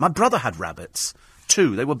rabbit. My brother had rabbits,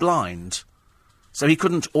 too. They were blind. So he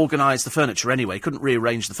couldn't organise the furniture anyway. He couldn't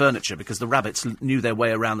rearrange the furniture because the rabbits knew their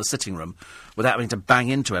way around the sitting room without having to bang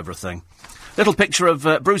into everything. Little picture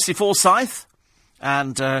of Brucey Forsyth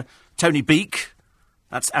and Tony Beak.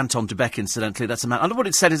 That's Anton Dubek, incidentally. That's a man... I don't know what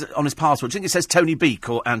it said on his passport. I think it says Tony Beak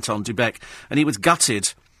or Anton Dubek. And he was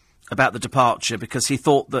gutted about the departure because he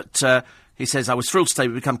thought that... He says, I was thrilled to say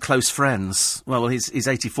we become close friends. Well, he's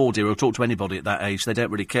 84, dear. He'll talk to anybody at that age. They don't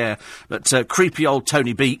really care. But creepy old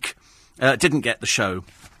Tony Beak didn't get the show.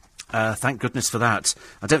 Thank goodness for that.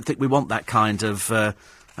 I don't think we want that kind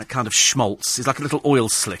of schmaltz. He's like a little oil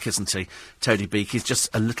slick, isn't he, Tony Beak? He's just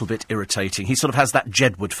a little bit irritating. He sort of has that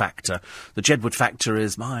Jedward factor. The Jedward factor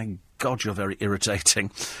is, my God, you're very irritating.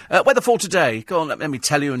 Weather for today. Go on, let me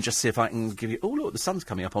tell you and just see if I can give you... Oh, look, the sun's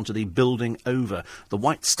coming up onto the building over. The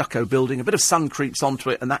white stucco building. A bit of sun creeps onto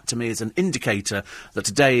it, and that, to me, is an indicator that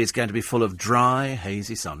today is going to be full of dry,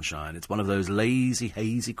 hazy sunshine. It's one of those lazy,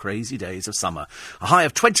 hazy, crazy days of summer. A high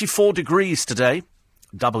of 24 degrees today.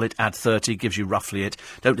 Double it, add 30, gives you roughly it.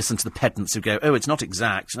 Don't listen to the pedants who go, oh, it's not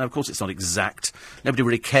exact. No, of course it's not exact. Nobody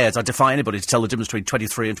really cares. I defy anybody to tell the difference between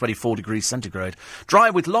 23 and 24 degrees centigrade. Dry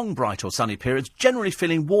with long, bright or sunny periods, generally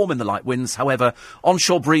feeling warm in the light winds. However,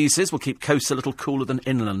 onshore breezes will keep coasts a little cooler than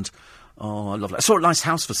inland. Oh, lovely. I saw a nice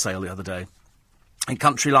house for sale the other day in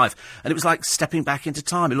Country Life, and it was like stepping back into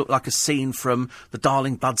time. It looked like a scene from The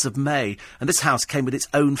Darling Buds of May, and this house came with its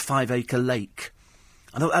own 5-acre lake.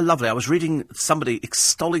 I thought that lovely. I was reading somebody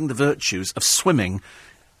extolling the virtues of swimming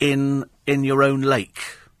in your own lake.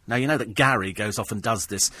 Now, you know that Gary goes off and does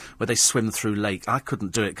this, where they swim through lake. I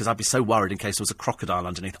couldn't do it, because I'd be so worried in case there was a crocodile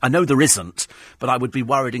underneath. I know there isn't, but I would be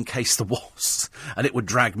worried in case there was, and it would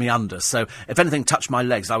drag me under. So, if anything touched my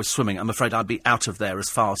legs, I was swimming, I'm afraid I'd be out of there as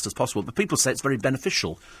fast as possible. But people say it's very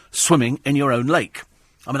beneficial, swimming in your own lake.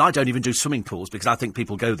 I mean, I don't even do swimming pools, because I think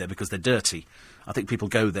people go there because they're dirty. I think people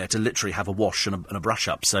go there to literally have a wash and a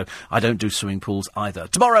brush-up, so I don't do swimming pools either.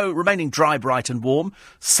 Tomorrow, remaining dry, bright and warm.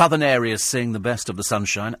 Southern areas seeing the best of the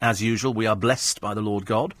sunshine. As usual, we are blessed by the Lord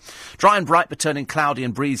God. Dry and bright, but turning cloudy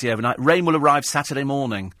and breezy overnight. Rain will arrive Saturday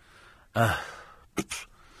morning.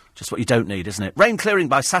 Just what you don't need, isn't it? Rain clearing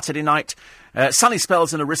by Saturday night. Sunny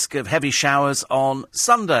spells and a risk of heavy showers on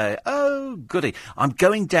Sunday. Oh, goody. I'm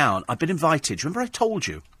going down. I've been invited. Do you remember I told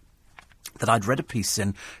you that I'd read a piece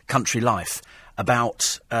in Country Life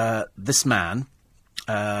about this man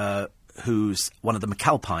who's one of the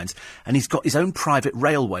McAlpines, and he's got his own private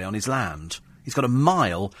railway on his land. He's got a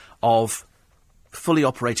mile of fully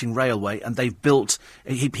operating railway, and they've built...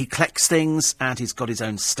 He collects things, and he's got his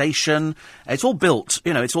own station. It's all built,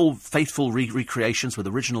 you know, it's all faithful recreations with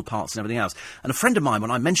original parts and everything else. And a friend of mine,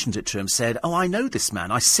 when I mentioned it to him, said, "Oh, I know this man.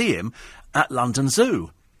 I see him at London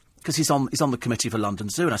Zoo." Because he's on the committee for London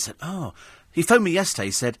Zoo. And I said, "Oh..." He phoned me yesterday.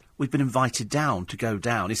 He said, "We've been invited down to go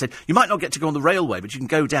down." He said, "You might not get to go on the railway, but you can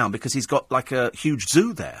go down because he's got, like, a huge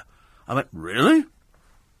zoo there." I went, "Really?"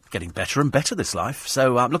 Getting better and better, this life.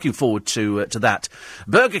 So I'm looking forward to that.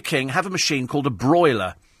 Burger King have a machine called a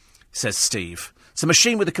broiler, says Steve. It's a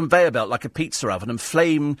machine with a conveyor belt like a pizza oven, and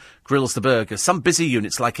flame grills the burgers. Some busy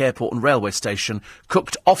units, like airport and railway station,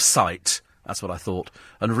 cooked off-site. That's what I thought.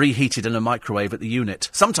 And reheated in a microwave at the unit.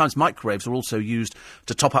 Sometimes microwaves are also used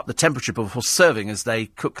to top up the temperature before serving, as they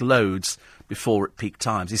cook loads before at peak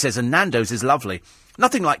times. He says, and Nando's is lovely.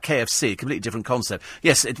 Nothing like KFC, completely different concept.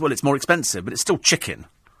 Yes, it's more expensive, but it's still chicken.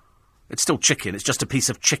 It's still chicken. It's just a piece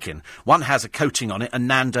of chicken. One has a coating on it, and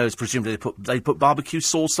Nando's, presumably, they put barbecue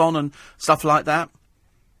sauce on and stuff like that.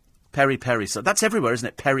 Peri-peri sauce. That's everywhere, isn't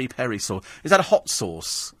it? Peri-peri sauce. Is that a hot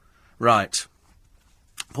sauce? Right.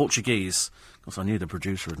 Portuguese. Of course, I knew the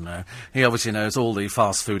producer would know. He obviously knows all the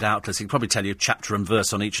fast food outlets. He can probably tell you chapter and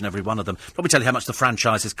verse on each and every one of them. Probably tell you how much the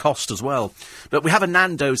franchises cost as well. But we have a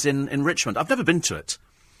Nando's in Richmond. I've never been to it.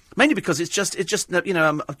 Mainly because it's just you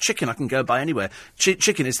know, a chicken I can go buy anywhere.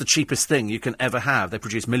 Chicken is the cheapest thing you can ever have. They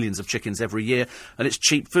produce millions of chickens every year, and it's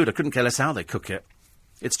cheap food. I couldn't care less how they cook it.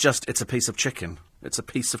 It's a piece of chicken. It's a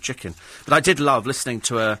piece of chicken. But I did love listening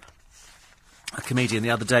to a comedian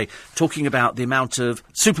the other day talking about the amount of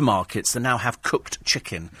supermarkets that now have cooked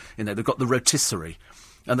chicken. You know, they've got the rotisserie.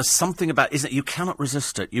 And there's something about, isn't it, you cannot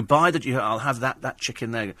resist it. You buy that, I'll have that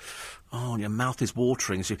chicken there. Oh, and your mouth is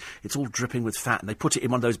watering. So it's all dripping with fat, and they put it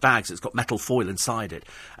in one of those bags that's got metal foil inside it.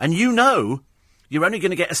 And you know you're only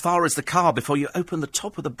going to get as far as the car before you open the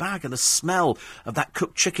top of the bag, and the smell of that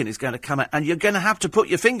cooked chicken is going to come out. And you're going to have to put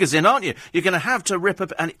your fingers in, aren't you? You're going to have to rip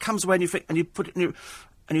up, and it comes away, and you put it in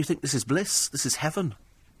and you think, this is bliss, this is heaven.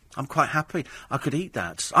 I'm quite happy. I could eat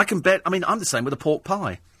that. I can bet, I mean, I'm the same with a pork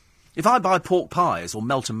pie. If I buy pork pies or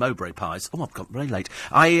Melton Mowbray pies, I've got very late.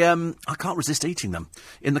 I can't resist eating them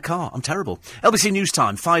in the car. I'm terrible. LBC News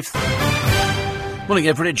Time, 5. Morning,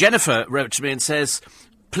 everybody. Jennifer wrote to me and says,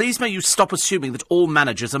 "Please may you stop assuming that all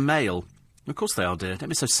managers are male." Of course they are, dear. Don't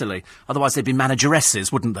be so silly. Otherwise they'd be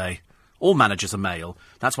manageresses, wouldn't they? All managers are male.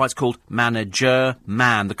 That's why it's called manager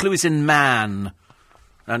man. The clue is in man.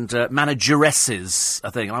 And manageresses,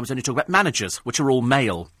 I think. And I was only talking about managers, which are all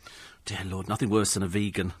male. Dear Lord, nothing worse than a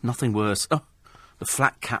vegan. Nothing worse. Oh, the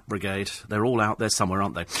Flat Cat Brigade. They're all out there somewhere,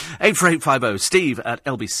 aren't they? 84850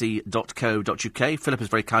 steve@lbc.co.uk. Philip has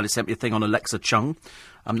very kindly sent me a thing on Alexa Chung.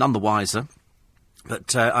 I'm none the wiser,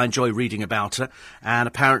 but I enjoy reading about her. And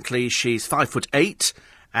apparently she's 5'8",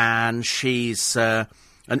 and she's an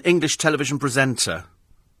English television presenter.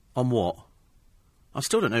 On what? I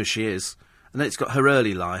still don't know who she is. And then it's got her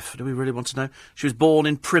early life. Do we really want to know? She was born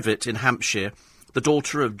in Privet in Hampshire, the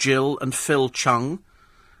daughter of Jill and Phil Chung,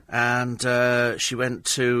 and she went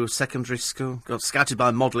to secondary school, got scouted by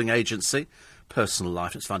a modelling agency. Personal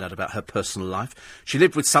life, let's find out about her personal life. She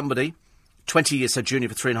lived with somebody, 20 years her junior,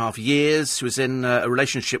 for 3.5 years. She was in a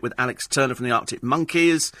relationship with Alex Turner from the Arctic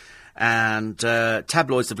Monkeys, and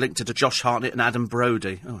tabloids have linked her to Josh Hartnett and Adam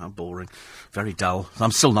Brody. Oh, how boring. Very dull.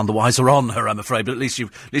 I'm still none the wiser on her, I'm afraid, but at least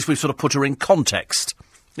we've sort of put her in context.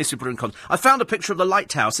 I found a picture of the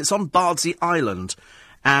lighthouse. It's on Bardsey Island,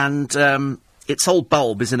 and its old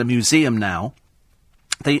bulb is in a museum now.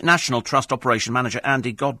 The National Trust Operation Manager,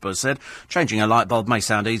 Andy Godber, said, "Changing a light bulb may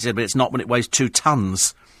sound easy, but it's not when it weighs 2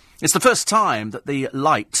 tons. It's the first time that the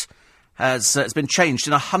light has been changed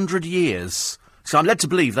in 100 years. So I'm led to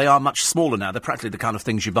believe they are much smaller now. They're practically the kind of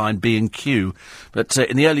things you buy in B&Q. But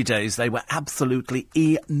in the early days, they were absolutely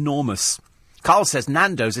enormous. Carl says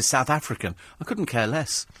Nando's is South African. I couldn't care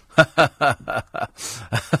less. I'm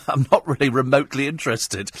not really remotely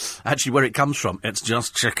interested, actually, where it comes from. It's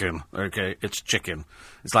just chicken, OK? It's chicken.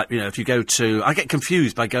 It's like, if you go to... I get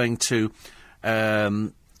confused by going to...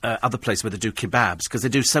 other places where they do kebabs, because they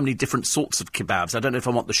do so many different sorts of kebabs. I don't know if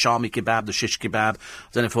I want the shami kebab, the shish kebab. I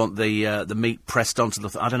don't know if I want the meat pressed onto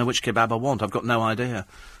the... I don't know which kebab I want. I've got no idea.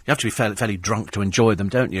 You have to be fairly drunk to enjoy them,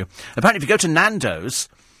 don't you? Apparently, if you go to Nando's,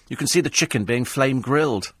 you can see the chicken being flame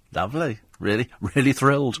grilled. Lovely. Really, really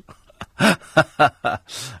thrilled.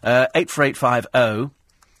 84850.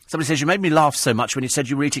 Somebody says, you made me laugh so much when you said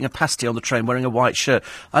you were eating a pasty on the train wearing a white shirt.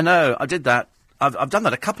 I know, I did that. I've done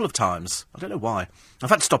that a couple of times. I don't know why. I've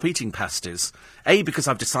had to stop eating pasties. A, because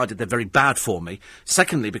I've decided they're very bad for me.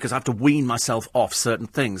 Secondly, because I have to wean myself off certain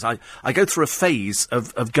things. I go through a phase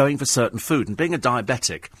of going for certain food. And being a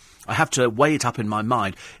diabetic, I have to weigh it up in my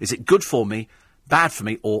mind. Is it good for me, bad for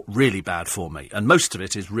me, or really bad for me? And most of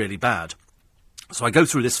it is really bad. So I go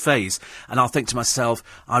through this phase, and I'll think to myself,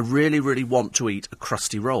 I really, really want to eat a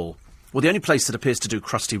crusty roll. Well, the only place that appears to do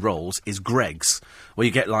crusty rolls is Greg's, where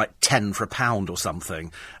you get like 10 for £1 or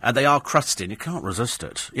something, and they are crusty, and you can't resist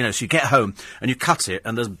it. So you get home, and you cut it,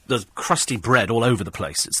 and there's crusty bread all over the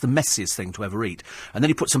place. It's the messiest thing to ever eat. And then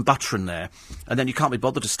you put some butter in there, and then you can't be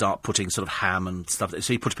bothered to start putting sort of ham and stuff.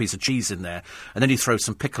 So you put a piece of cheese in there, and then you throw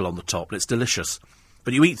some pickle on the top, and it's delicious.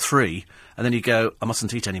 But you eat 3, and then you go, I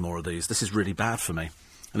mustn't eat any more of these. This is really bad for me.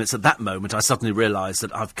 And it's at that moment I suddenly realise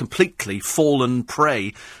that I've completely fallen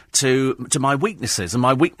prey to my weaknesses, and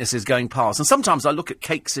my weaknesses going past. And sometimes I look at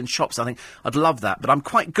cakes in shops, I think, I'd love that, but I'm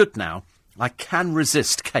quite good now. I can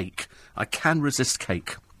resist cake.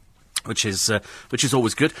 Which is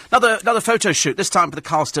always good. Another photo shoot, this time for the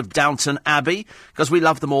cast of Downton Abbey, because we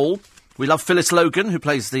love them all. We love Phyllis Logan, who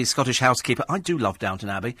plays the Scottish housekeeper. I do love Downton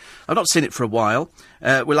Abbey. I've not seen it for a while.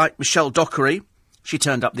 We like Michelle Dockery. She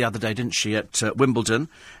turned up the other day, didn't she, at Wimbledon.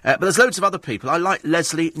 But there's loads of other people. I like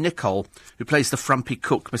Leslie Nichol, who plays the frumpy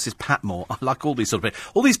cook, Mrs. Patmore. I like all these sort of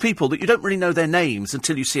people. All these people that you don't really know their names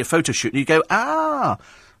until you see a photo shoot and you go,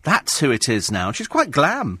 that's who it is now. She's quite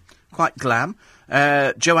glam. Joanne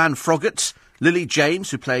Froggatt, Lily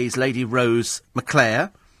James, who plays Lady Rose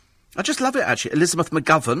McClare. I just love it, actually. Elizabeth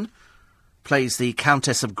McGovern plays the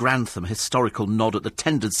Countess of Grantham, historical nod at the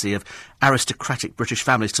tendency of aristocratic British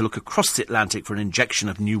families to look across the Atlantic for an injection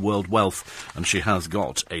of New World wealth. And she has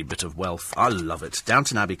got a bit of wealth. I love it.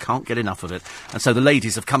 Downton Abbey, can't get enough of it. And so the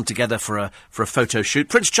ladies have come together for a photo shoot.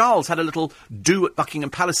 Prince Charles had a little do at Buckingham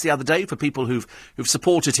Palace the other day for people who've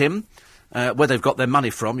supported him. Where they've got their money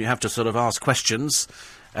from, you have to sort of ask questions.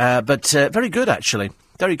 But very good, actually.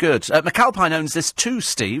 Very good. McAlpine owns this too,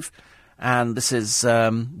 Steve. And this is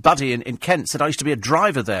Buddy in Kent said, I used to be a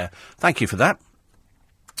driver there. Thank you for that.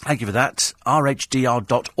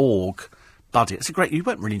 rhdr.org. Buddy. It's a great... You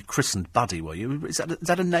weren't really christened Buddy, were you? Is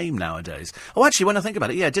that a name nowadays? Oh, actually, when I think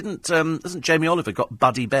about it, yeah, doesn't Jamie Oliver got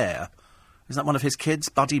Buddy Bear? Is that one of his kids,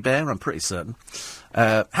 Buddy Bear? I'm pretty certain.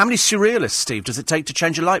 How many surrealists, Steve, does it take to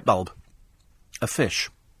change a light bulb? A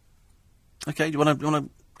fish. OK, do you want to,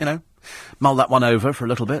 mull that one over for a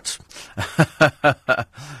little bit?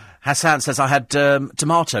 Hassan says, I had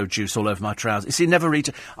tomato juice all over my trousers. You see, never eat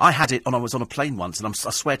it. I had it when I was on a plane once, and I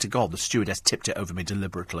swear to God, the stewardess tipped it over me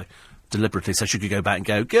deliberately, so she could go back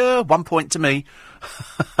and go, 1 point to me.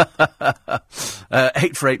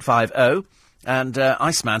 84850. And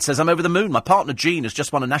Iceman says, I'm over the moon. My partner Jean has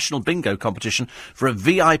just won a national bingo competition for a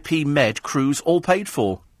VIP Med cruise, all paid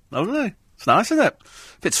for. Oh, really? It's nice, isn't it?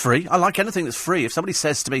 If it's free, I like anything that's free. If somebody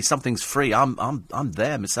says to me something's free, I'm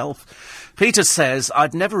there myself. Peter says,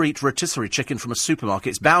 I'd never eat rotisserie chicken from a supermarket.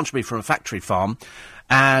 It's bound to be from a factory farm,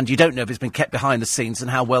 and you don't know if it's been kept behind the scenes and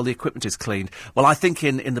how well the equipment is cleaned. Well, I think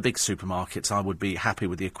in the big supermarkets, I would be happy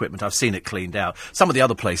with the equipment. I've seen it cleaned out. Some of the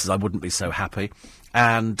other places, I wouldn't be so happy.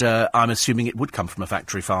 And I'm assuming it would come from a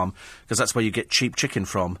factory farm, because that's where you get cheap chicken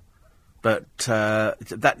from. But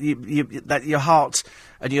that your heart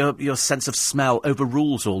and your sense of smell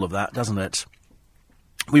overrules all of that, doesn't it?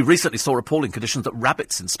 We recently saw appalling conditions that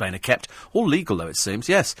rabbits in Spain are kept. All legal, though, it seems,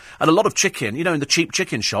 yes. And a lot of chicken, in the cheap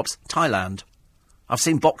chicken shops, Thailand. I've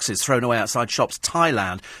seen boxes thrown away outside shops,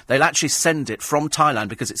 Thailand. They'll actually send it from Thailand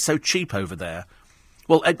because it's so cheap over there.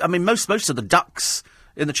 Well, I mean, most of the ducks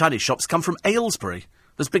in the Chinese shops come from Aylesbury.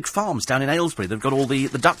 There's big farms down in Aylesbury. They've got all the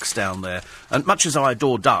ducks down there. And much as I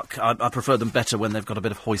adore duck, I prefer them better when they've got a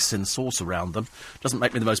bit of hoisin sauce around them. Doesn't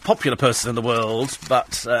make me the most popular person in the world,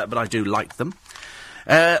 but I do like them.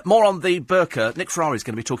 More on the burqa. Nick Ferrari's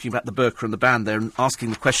going to be talking about the burqa and the ban there and asking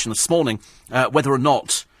the question this morning whether or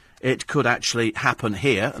not it could actually happen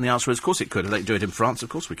here. And the answer is, of course it could. If they can do it in France, of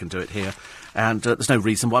course we can do it here. And there's no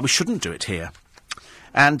reason why we shouldn't do it here.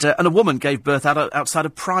 And a woman gave birth outside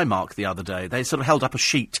of Primark the other day. They sort of held up a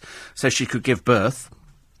sheet so she could give birth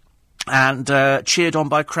and cheered on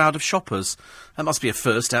by a crowd of shoppers. That must be a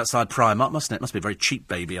first outside Primark, mustn't it? It must be a very cheap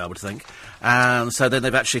baby, I would think. And so then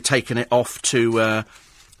they've actually taken it off to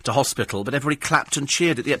hospital, but everybody clapped and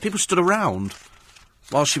cheered at the end. People stood around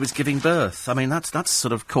while she was giving birth. I mean, that's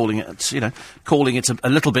sort of calling it a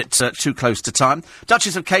little bit too close to time.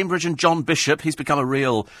 Duchess of Cambridge and John Bishop, he's become a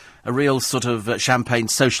real sort of champagne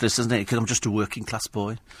socialist, isn't he? Because I'm just a working class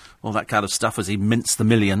boy. All that kind of stuff as he mints the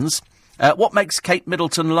millions. What makes Kate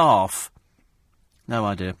Middleton laugh? No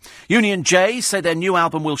idea. Union J say their new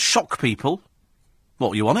album will shock people.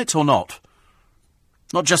 What, you on it or not?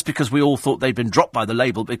 Not just because we all thought they'd been dropped by the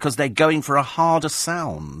label, because they're going for a harder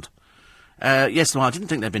sound. Yes, no, I didn't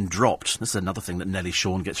think they'd been dropped. This is another thing that Nelly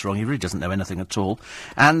Sean gets wrong. He really doesn't know anything at all.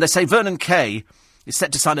 And they say Vernon Kay is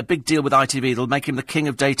set to sign a big deal with ITV that'll make him the king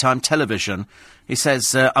of daytime television. He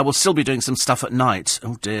says, I will still be doing some stuff at night.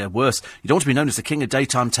 Oh, dear, worse. You don't want to be known as the king of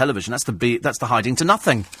daytime television. That's the hiding to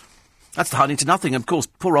nothing. That's the hiding to nothing. And, of course,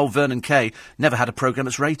 poor old Vernon Kay never had a programme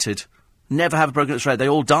that's rated. Never have a programme that's rated. They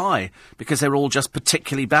all die because they're all just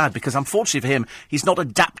particularly bad. Because, unfortunately for him, he's not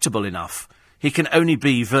adaptable enough. He can only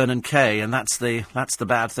be Vernon Kay, and that's the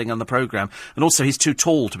bad thing on the programme. And also, he's too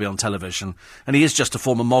tall to be on television, and he is just a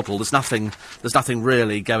former model. There's nothing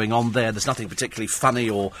really going on there. There's nothing particularly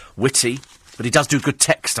funny or witty, but he does do good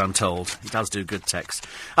text, I'm told. He does do good text.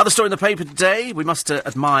 Other story in the paper today, we must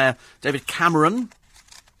admire David Cameron,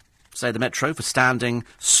 say the Metro, for standing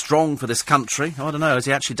strong for this country. Oh, I don't know, has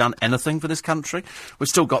he actually done anything for this country? We've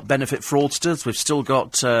still got benefit fraudsters, we've still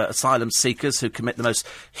got asylum seekers who commit the most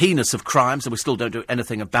heinous of crimes, and we still don't do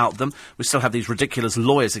anything about them. We still have these ridiculous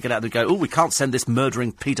lawyers that get out and go, oh, we can't send this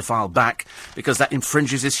murdering paedophile back because that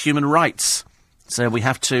infringes his human rights. So we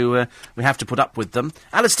have to put up with them.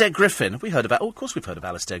 Alistair Griffin, have we heard about? Oh, of course we've heard of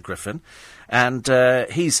Alistair Griffin. And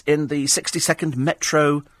he's in the 60-second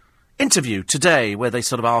Metro interview today, where they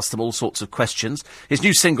sort of asked them all sorts of questions. His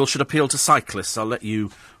new single should appeal to cyclists. I'll let you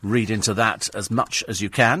read into that as much as you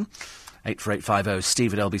can.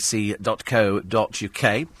 84850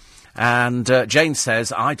 steve@lbc.co.uk. And Jane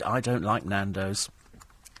says, I don't like Nando's.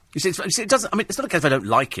 You see, it doesn't. I mean, it's not a case if I don't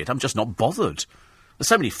like it. I'm just not bothered. There's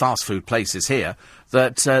so many fast food places here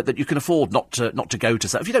that you can afford not to go to.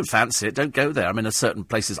 So if you don't fancy it, don't go there. I mean, there's certain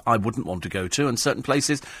places I wouldn't want to go to, and certain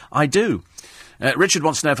places I do. Richard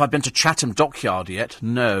wants to know if I've been to Chatham Dockyard yet.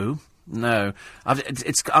 No. I've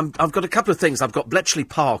got a couple of things. I've got Bletchley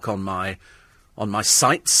Park on my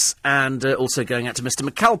sights, and also going out to Mr.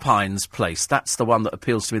 McAlpine's place. That's the one that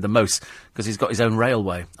appeals to me the most, because he's got his own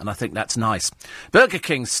railway, and I think that's nice. Burger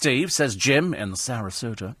King Steve, says Jim in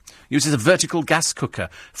Sarasota, uses a vertical gas cooker.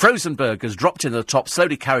 Frozen burgers dropped into the top,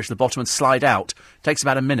 slowly carry to the bottom and slide out. Takes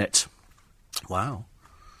about a minute. Wow.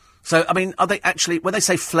 So, I mean, are they actually, when they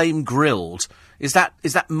say flame grilled, is that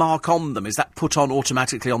mark on them? Is that put on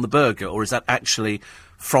automatically on the burger, or is that actually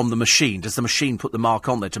from the machine? Does the machine put the mark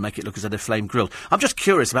on there to make it look as though they're flame grilled? I'm just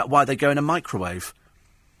curious about why they go in a microwave.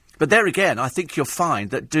 But there again, I think you'll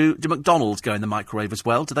find that do McDonald's go in the microwave as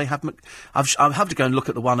well? Do they have... I'll have to go and look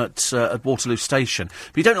at the one at Waterloo Station.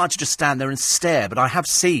 But you don't like to just stand there and stare, but I have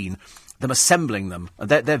seen them assembling them.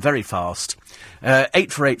 They're very fast.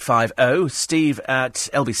 84850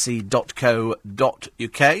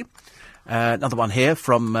 steve@lbc.co.uk. Another one here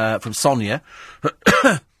from Sonia.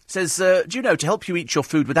 Says, do you know, to help you eat your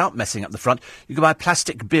food without messing up the front, you can buy a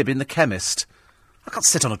plastic bib in the chemist. I can't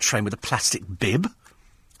sit on a train with a plastic bib.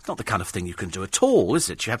 It's not the kind of thing you can do at all, is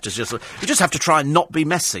it? You just have to try and not be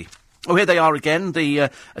messy. Oh, here they are again, the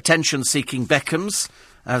attention-seeking Beckhams,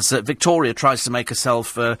 as Victoria tries to make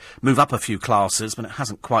herself move up a few classes, but it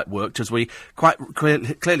hasn't quite worked, as we quite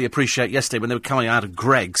clearly appreciate yesterday when they were coming out of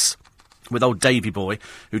Greggs with old Davy Boy,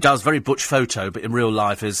 who does very butch photo, but in real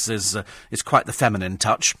life is quite the feminine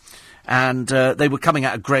touch. And they were coming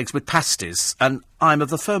out of Greggs with pasties, and I'm of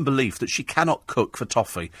the firm belief that she cannot cook for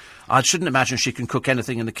toffee. I shouldn't imagine she can cook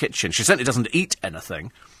anything in the kitchen. She certainly doesn't eat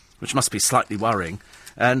anything, which must be slightly worrying.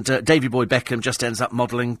 And Davy Boy Beckham just ends up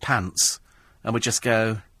modelling pants. And we just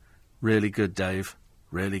go, really good, Dave,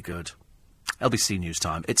 really good. LBC News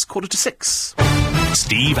Time. It's 5:45.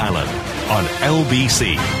 Steve Allen on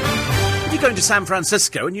LBC. If you're going to San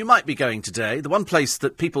Francisco, and you might be going today, the one place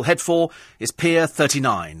that people head for is Pier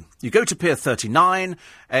 39. You go to Pier 39,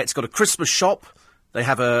 it's got a Christmas shop, they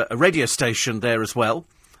have a radio station there as well,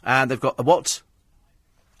 and they've got a what?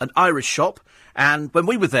 An Irish shop, And when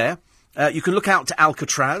we were there, you can look out to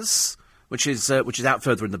Alcatraz, which is out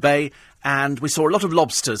further in the bay, and we saw a lot of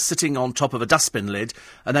lobsters sitting on top of a dustbin lid,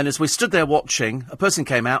 and then as we stood there watching, a person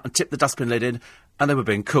came out and tipped the dustbin lid in, and they were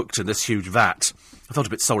being cooked in this huge vat. I felt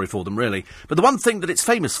a bit sorry for them, really. But the one thing that it's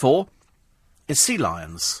famous for is sea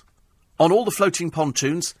lions. On all the floating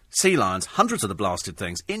pontoons, sea lions, hundreds of the blasted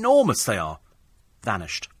things, enormous they are,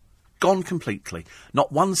 vanished. Gone completely.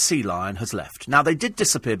 Not one sea lion has left. Now, they did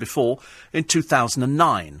disappear before, in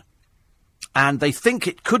 2009. And they think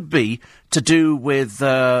it could be to do with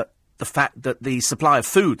the fact that the supply of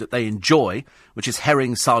food that they enjoy, which is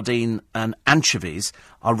herring, sardine and anchovies,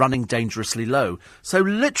 are running dangerously low. So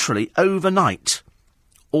literally overnight,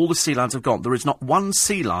 all the sea lions have gone. There is not one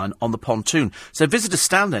sea lion on the pontoon. So visitors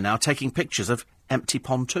stand there now taking pictures of empty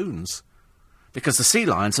pontoons because the sea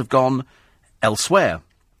lions have gone elsewhere.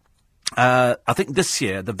 I think this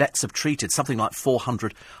year the vets have treated something like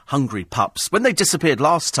 400 hungry pups. When they disappeared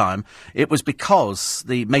last time, it was because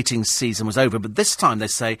the mating season was over, but this time they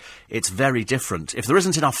say it's very different. If there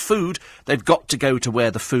isn't enough food, they've got to go to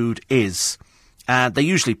where the food is. They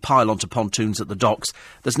usually pile onto pontoons at the docks.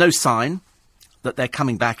 There's no sign that they're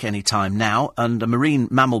coming back any time now, and a marine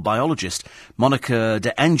mammal biologist, Monica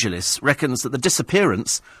De Angelis, reckons that the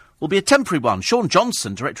disappearance will be a temporary one. Sean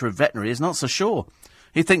Johnson, Director of Veterinary, is not so sure.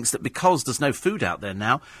 He thinks that because there's no food out there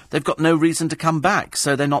now, they've got no reason to come back,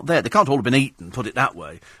 so they're not there. They can't all have been eaten, put it that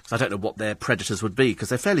way, because I don't know what their predators would be, because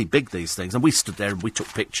they're fairly big, these things. And we stood there and we took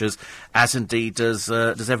pictures, as indeed does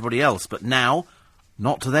everybody else. But now,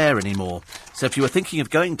 not there anymore. So if you were thinking of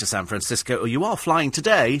going to San Francisco, or you are flying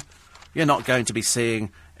today, you're not going to be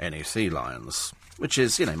seeing any sea lions. Which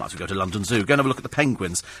is, you might as well go to London Zoo. Go and have a look at the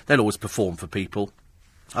penguins. They'll always perform for people.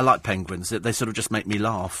 I like penguins. They sort of just make me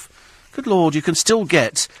laugh. Good Lord, you can still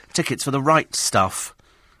get tickets for the right stuff.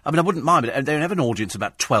 I mean, I wouldn't mind, but they have an audience of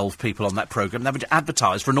about 12 people on that programme. They're having to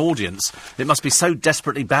advertise for an audience. It must be so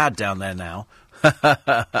desperately bad down there now.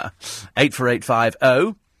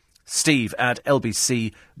 84850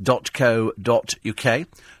 steve@lbc.co.uk.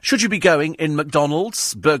 Should you be going in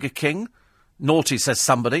McDonald's, Burger King? Naughty, says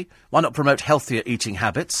somebody. Why not promote healthier eating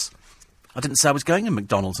habits? I didn't say I was going in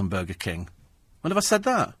McDonald's and Burger King. When have I said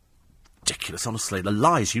that? Ridiculous, honestly. The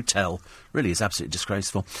lies you tell really is absolutely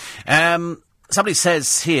disgraceful. Somebody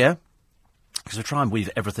says here, because we try and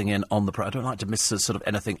weave everything in on the I don't like to miss sort of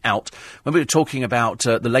anything out. When we were talking about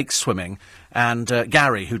the lake swimming, and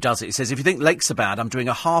Gary, who does it, he says, if you think lakes are bad, I'm doing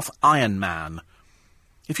a half Ironman.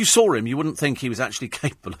 If you saw him, you wouldn't think he was actually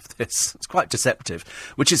capable of this. It's quite deceptive.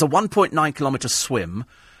 Which is a 1.9 kilometre swim,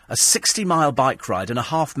 a 60-mile bike ride and a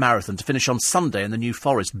half marathon to finish on Sunday in the New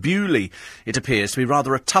Forest. Bewley, it appears to be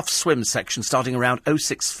rather a tough swim section starting around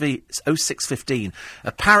 06:15.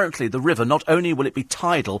 Apparently the river, not only will it be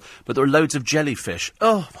tidal, but there are loads of jellyfish.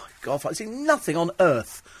 Oh, my God, I see nothing on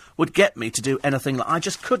earth would get me to do anything like... I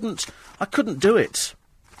couldn't do it.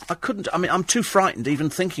 I'm too frightened even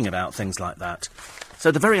thinking about things like that.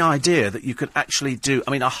 So the very idea that you could actually do...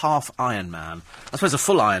 a half Ironman. I suppose a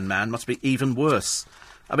full Ironman must be even worse.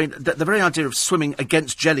 The very idea of swimming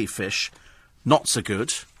against jellyfish, not so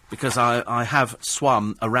good, because I have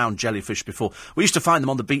swum around jellyfish before. We used to find them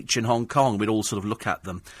on the beach in Hong Kong. We'd all sort of look at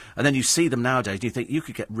them. And then you see them nowadays, and you think you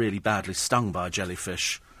could get really badly stung by a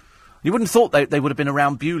jellyfish. You wouldn't have thought they would have been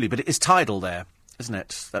around Bewley, but it is tidal there, isn't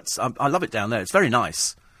it? I love it down there. It's very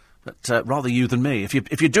nice. But rather you than me. If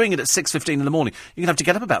you're doing it at 6:15 in the morning, you're going to have to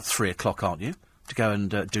get up about 3 o'clock, aren't you, to go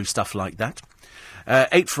and do stuff like that?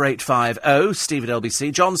 84850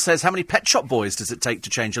 steve@lbc. John says, how many Pet Shop Boys does it take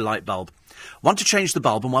to change a light bulb? One to change the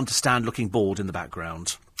bulb and one to stand looking bored in the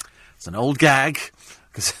background. It's an old gag,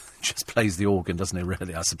 because it just plays the organ, doesn't it,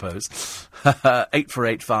 really, I suppose.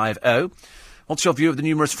 84850. What's your view of the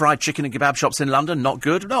numerous fried chicken and kebab shops in London? Not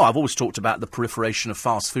good? No, I've always talked about the proliferation of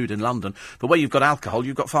fast food in London. But where you've got alcohol,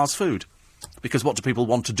 you've got fast food. Because what do people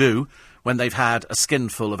want to do when they've had a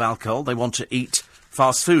skinful of alcohol? They want to eat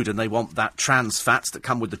fast food, and they want that trans fats that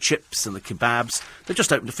come with the chips and the kebabs. They've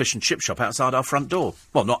just opened a fish and chip shop outside our front door.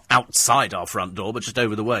 Well, not outside our front door, but just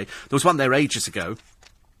over the way. There was one there ages ago,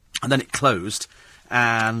 and then it closed,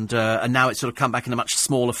 and now it's sort of come back in a much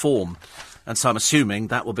smaller form. And so I'm assuming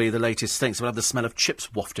that will be the latest thing. So we'll have the smell of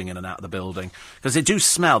chips wafting in and out of the building. Because they do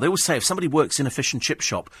smell. They always say if somebody works in a fish and chip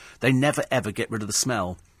shop, they never, ever get rid of the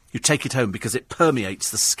smell. You take it home because it permeates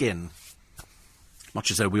the skin. Much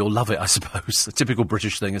as though we all love it, I suppose. A typical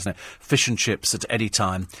British thing, isn't it? Fish and chips at any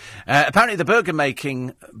time. Apparently the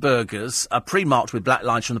burger-making burgers are pre-marked with black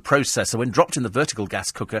lines from the processor. When dropped in the vertical gas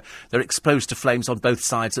cooker, they're exposed to flames on both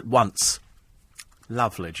sides at once.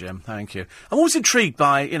 Lovely, Jim. Thank you. I'm always intrigued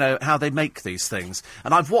by, how they make these things.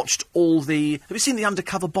 And I've watched all the... Have you seen the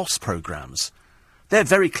Undercover Boss programmes? They're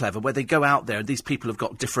very clever, where they go out there, and these people have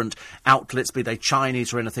got different outlets, be they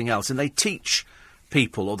Chinese or anything else, and they teach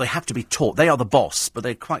people, or they have to be taught. They are the boss, but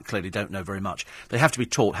they quite clearly don't know very much. They have to be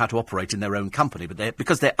taught how to operate in their own company, but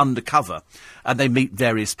because they're undercover, and they meet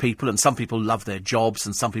various people, and some people love their jobs,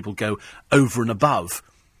 and some people go over and above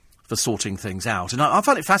for sorting things out. And I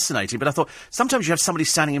found it fascinating, but I thought, sometimes you have somebody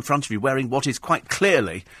standing in front of you wearing what is quite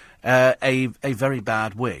clearly a very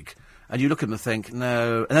bad wig, and you look at them and think,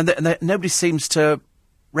 no, and then nobody seems to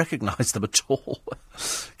recognise them at all.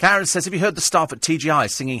 Karen says, have you heard the staff at TGI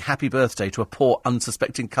singing Happy Birthday to a poor,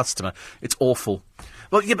 unsuspecting customer? It's awful.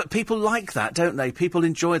 Well, yeah, but people like that, don't they? People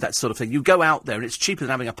enjoy that sort of thing. You go out there, and it's cheaper than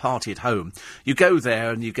having a party at home. You go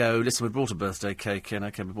there, and you go, listen, we brought a birthday cake in,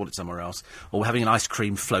 OK, we bought it somewhere else. Or we're having an ice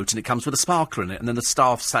cream float, and it comes with a sparkler in it. And then the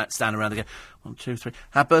staff stand around and go, 1, 2, 3,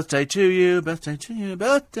 happy birthday to you, birthday to you,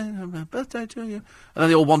 birthday to you. And then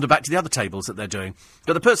they all wander back to the other tables that they're doing.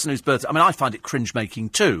 But the person whose birthday, I mean, I find it cringe-making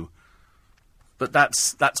too. But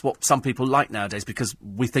that's what some people like nowadays, because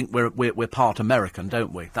we think we're part American,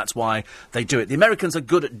 don't we? That's why they do it. The Americans are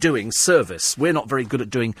good at doing service. We're not very good at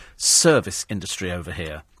doing service industry over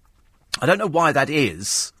here. I don't know why that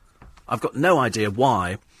is. I've got no idea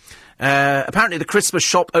why. Apparently the Christmas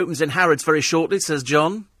shop opens in Harrods very shortly, says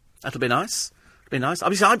John. That'll be nice. Be nice.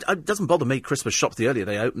 Obviously, it doesn't bother me, Christmas shops, the earlier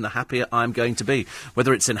they open, the happier I'm going to be.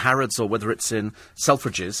 Whether it's in Harrods or whether it's in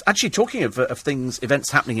Selfridges. Actually, talking of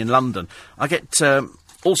events happening in London, I get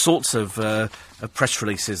all sorts of press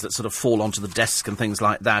releases that sort of fall onto the desk and things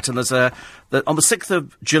like that. And there's on the 6th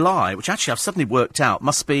of July, which actually I've suddenly worked out,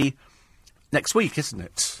 must be next week, isn't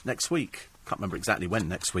it? Next week. Can't remember exactly when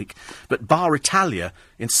next week. But Bar Italia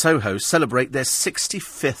in Soho celebrate their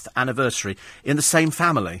 65th anniversary in the same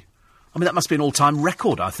family. I mean, that must be an all-time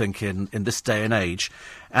record, I think, in this day and age.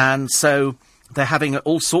 And so they're having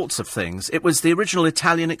all sorts of things. It was the original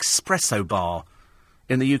Italian espresso bar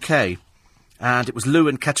in the UK. And it was Lou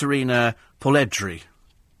and Caterina Poledri.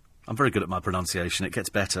 I'm very good at my pronunciation. It gets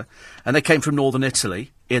better. And they came from northern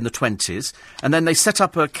Italy in the 20s. And then they set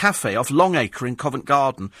up a cafe off Longacre in Covent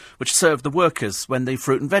Garden, which served the workers when the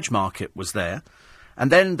fruit and veg market was there. And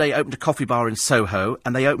then they opened a coffee bar in Soho,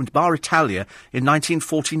 and they opened Bar Italia in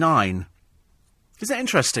 1949. Isn't that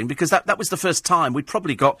interesting? Because that was the first time we'd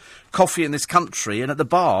probably got coffee in this country, and at the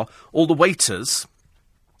bar, all the waiters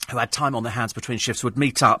who had time on their hands between shifts would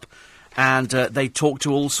meet up, and they talk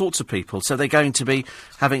to all sorts of people. So they're going to be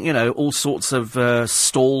having, all sorts of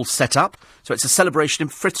stalls set up. So it's a celebration in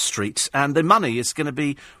Frith Street, and the money is going to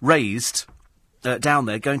be raised down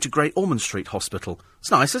there, going to Great Ormond Street Hospital. It's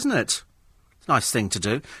nice, isn't it? Nice thing to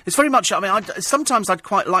do. It's very much, sometimes I'd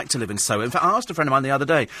quite like to live in Soho. In fact, I asked a friend of mine the other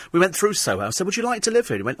day, we went through Soho, I said, would you like to live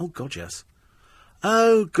here? He went, oh, God, yes.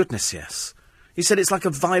 Oh, goodness, yes. He said it's like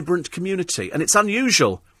a vibrant community, and it's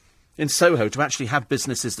unusual in Soho to actually have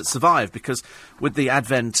businesses that survive, because with the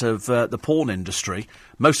advent of the porn industry,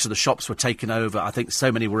 most of the shops were taken over. I think so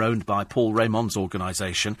many were owned by Paul Raymond's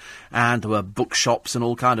organisation, and there were bookshops and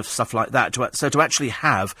all kind of stuff like that. So to actually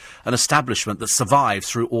have an establishment that survives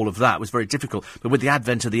through all of that was very difficult. But with the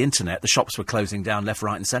advent of the internet, the shops were closing down left,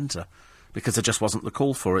 right and centre, because there just wasn't the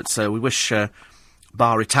call for it. So we wish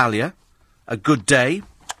Bar Italia a good day.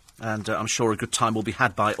 And I'm sure a good time will be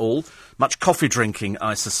had by all. Much coffee drinking,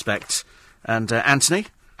 I suspect. And Anthony,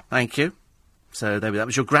 thank you. So there we go. That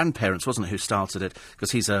was your grandparents, wasn't it, who started it?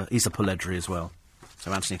 Because he's a Poledri as well.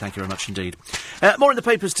 So Anthony, thank you very much indeed. More in the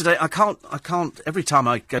papers today. I can't. Every time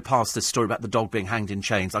I go past this story about the dog being hanged in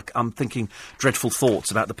chains, I'm thinking dreadful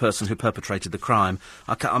thoughts about the person who perpetrated the crime.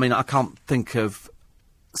 I can't think of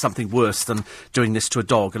something worse than doing this to a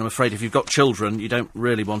dog, and I'm afraid if you've got children, you don't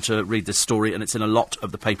really want to read this story, and it's in a lot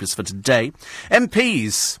of the papers for today.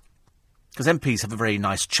 MPs, because MPs have a very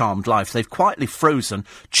nice, charmed life, they've quietly frozen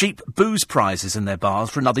cheap booze prizes in their bars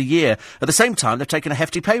for another year. At the same time, they've taken a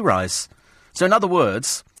hefty pay rise. So in other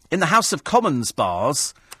words, in the House of Commons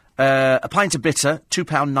bars, a pint of bitter,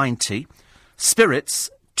 £2.90, spirits,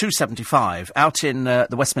 £2.75, out in the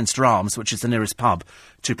Westminster Arms, which is the nearest pub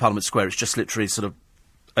to Parliament Square, it's just literally sort of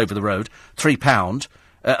over the road, £3.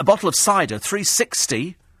 A bottle of cider,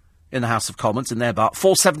 £3.60 in the House of Commons, in their bar,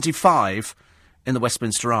 £4.75 in the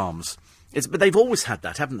Westminster Arms. But they've always had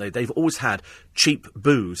that, haven't they? They've always had cheap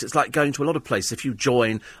booze. It's like going to a lot of places. If you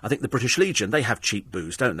join, I think, the British Legion, they have cheap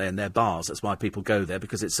booze, don't they, in their bars? That's why people go there,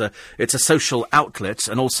 because it's a social outlet,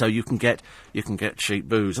 and also you can get cheap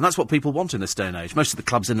booze. And that's what people want in this day and age. Most of the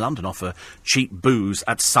clubs in London offer cheap booze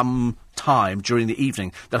at some time during the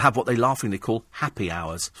evening. They'll have what they laughingly call happy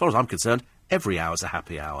hours. As far as I'm concerned, every hour's a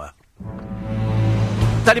happy hour.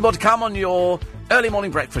 Plenty more to come on your early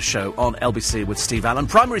morning breakfast show on LBC with Steve Allen.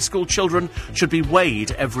 Primary school children should be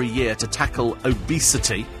weighed every year to tackle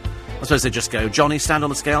obesity. I suppose they just go, Johnny, stand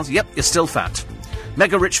on the scales. Yep, you're still fat.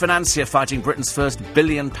 Mega rich financier fighting Britain's first £1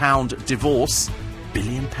 billion divorce. £1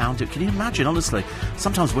 billion? Can you imagine, honestly?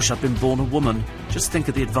 Sometimes wish I'd been born a woman. Just think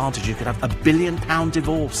of the advantage you could have. £1 billion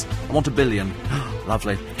divorce. I want £1 billion.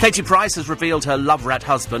 Lovely. Katie Price has revealed her love rat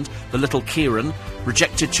husband, the little Kieran,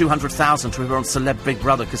 rejected $200,000 to appear on Celeb Big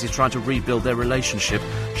Brother because he's trying to rebuild their relationship.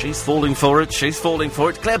 She's falling for it. She's falling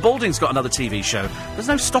for it. Claire Balding's got another TV show. There's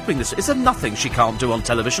no stopping this. Is there nothing she can't do on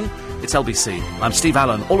television? It's LBC. I'm Steve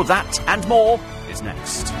Allen. All of that and more is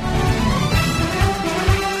next.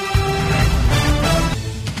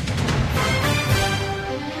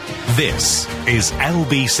 This is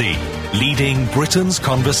LBC, leading Britain's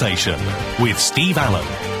conversation with Steve Allen.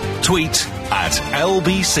 Tweet at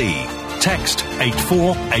LBC. Text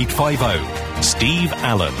 84850. Steve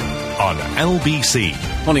Allen on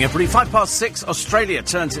LBC. Morning, everybody. 6:05. Australia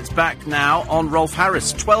turns its back now on Rolf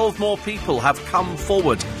Harris. 12 more people have come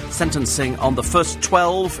forward. Sentencing on the first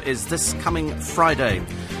 12 is this coming Friday.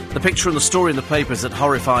 The picture and the story in the papers that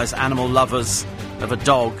horrifies animal lovers of a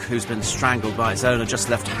dog who's been strangled by its owner just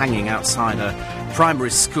left hanging outside a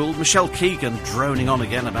primary school. Michelle Keegan droning on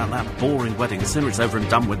again about that boring wedding. The sooner it's over and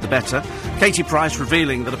done with, the better. Katie Price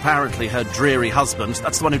revealing that apparently her dreary husband,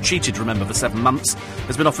 that's the one who cheated, remember, for 7 months,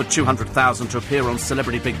 has been offered $200,000 to appear on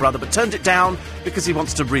Celebrity Big Brother, but turned it down because he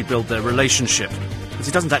wants to rebuild their relationship. Because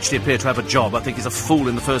he doesn't actually appear to have a job. I think he's a fool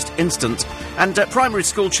in the first instance. And primary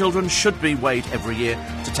school children should be weighed every year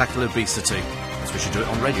to tackle obesity. We should do it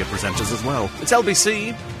on radio presenters as well. It's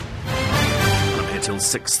LBC. I'm here till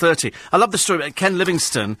 6:30. I love the story about Ken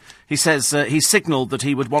Livingstone. He says he signalled that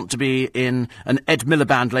he would want to be in an Ed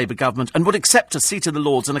Miliband Labour government and would accept a seat in the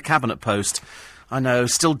Lords and a cabinet post. I know,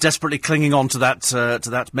 still desperately clinging on to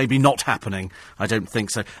that maybe not happening. I don't think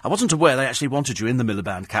so. I wasn't aware they actually wanted you in the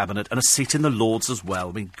Miliband cabinet and a seat in the Lords as well.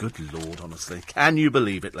 I mean, good Lord, honestly. Can you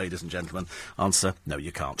believe it, ladies and gentlemen? Answer, no,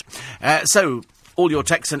 you can't. All your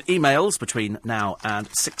texts and emails between now and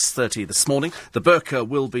 6:30 this morning. The burqa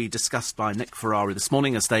will be discussed by Nick Ferrari this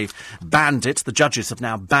morning as they've banned it. The judges have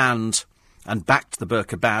now banned and backed the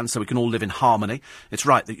burqa ban so we can all live in harmony. It's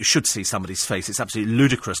right that you should see somebody's face. It's absolutely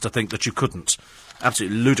ludicrous to think that you couldn't.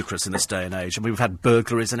 Absolutely ludicrous in this day and age. And we've had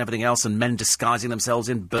burglaries and everything else and men disguising themselves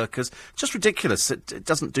in burqas. It's just ridiculous. It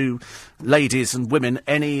doesn't do ladies and women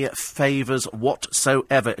any favours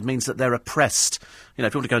whatsoever. It means that they're oppressed. You know,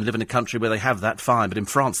 if you want to go and live in a country where they have that, fine. But in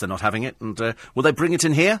France, they're not having it. And will they bring it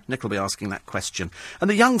in here? Nick will be asking that question. And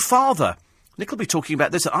the young father. Nick will be talking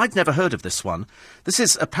about this. I'd never heard of this one. This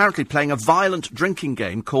is apparently playing a violent drinking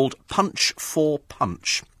game called Punch for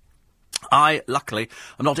Punch. I, luckily,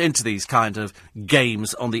 am not into these kind of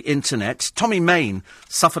games on the internet. Tommy Main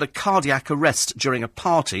suffered a cardiac arrest during a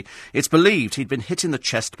party. It's believed he'd been hit in the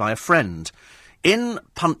chest by a friend. In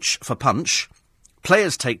Punch for Punch,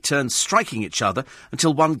 players take turns striking each other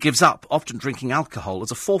until one gives up, often drinking alcohol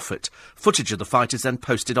as a forfeit. Footage of the fight is then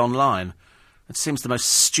posted online. It seems the most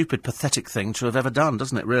stupid, pathetic thing to have ever done,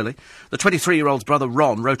 doesn't it, really? The 23-year-old's brother,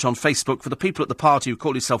 Ron, wrote on Facebook, "For the people at the party who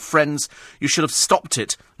call yourself friends, you should have stopped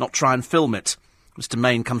it, not try and film it." Mr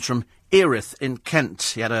Main comes from Erith in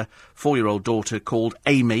Kent. He had a 4-year-old daughter called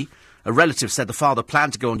Amy. A relative said the father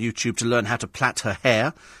planned to go on YouTube to learn how to plait her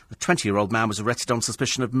hair. The 20-year-old man was arrested on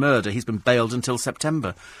suspicion of murder. He's been bailed until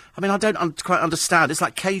September. I mean, I don't quite understand. It's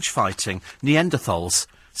like cage fighting. Neanderthals.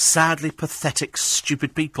 Sadly pathetic,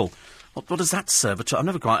 stupid people. What does that serve? I've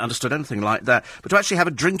never quite understood anything like that. But to actually have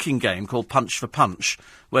a drinking game called Punch for Punch,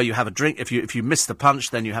 where you have a drink, if you miss the punch,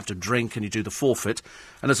 then you have to drink and you do the forfeit.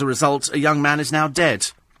 And as a result, a young man is now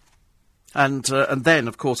dead. And then,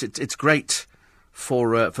 of course, it's great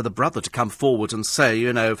for the brother to come forward and say,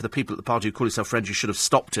 you know, for the people at the party who call yourself friends, you should have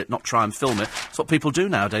stopped it, not try and film it. That's what people do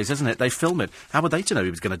nowadays, isn't it? They film it. How were they to know he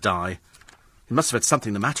was going to die? He must have had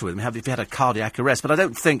something the matter with him if he had a cardiac arrest. But I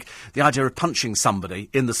don't think the idea of punching somebody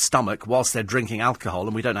in the stomach whilst they're drinking alcohol,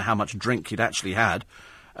 and we don't know how much drink he'd actually had,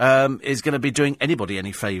 is going to be doing anybody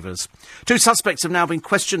any favours. 2 suspects have now been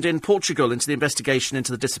questioned in Portugal into the investigation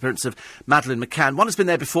into the disappearance of Madeleine McCann. One has been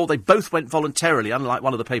there before. They both went voluntarily, unlike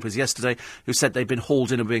one of the papers yesterday who said they'd been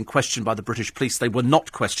hauled in and being questioned by the British police. They were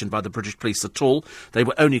not questioned by the British police at all. They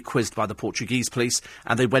were only quizzed by the Portuguese police,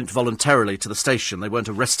 and they went voluntarily to the station. They weren't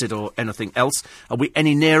arrested or anything else. Are we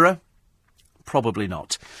any nearer? Probably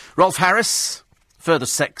not. Rolf Harris. Further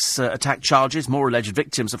sex attack charges. More alleged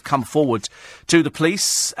victims have come forward to the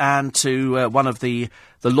police and to one of the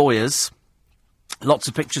lawyers. Lots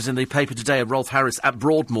of pictures in the paper today of Rolf Harris at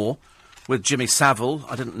Broadmoor with Jimmy Savile.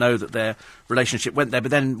 I didn't know that their relationship went there,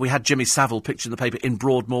 but then we had Jimmy Savile pictured in the paper in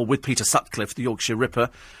Broadmoor with Peter Sutcliffe, the Yorkshire Ripper,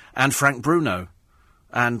 and Frank Bruno.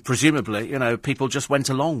 And presumably, you know, people just went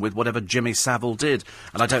along with whatever Jimmy Savile did.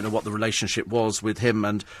 And I don't know what the relationship was with him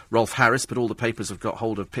and Rolf Harris, but all the papers have got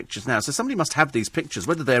hold of pictures now. So somebody must have these pictures.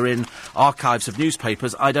 Whether they're in archives of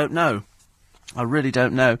newspapers, I don't know. I really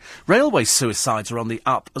don't know. Railway suicides are on the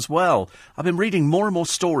up as well. I've been reading more and more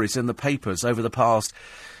stories in the papers over the past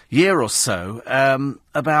year or so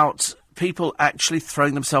about people actually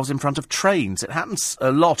throwing themselves in front of trains. It happens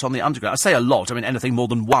a lot on the Underground. I say a lot, I mean anything more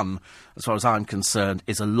than one, as far as I'm concerned,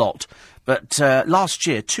 is a lot. But last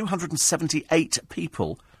year, 278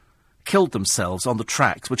 people killed themselves on the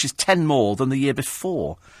tracks, which is 10 more than the year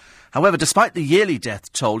before. However, despite the yearly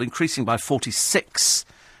death toll increasing by 46,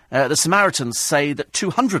 the Samaritans say that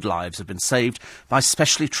 200 lives have been saved by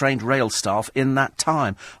specially trained rail staff in that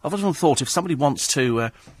time. I've often thought if somebody wants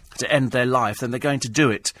to end their life, then they're going to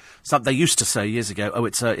do it. They used to say years ago, oh,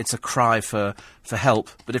 it's a cry for help.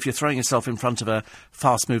 But if you're throwing yourself in front of a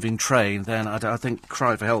fast-moving train, then I think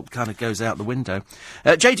cry for help kind of goes out the window.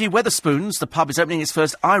 J.D. Wetherspoons, the pub, is opening its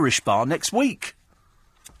first Irish bar next week.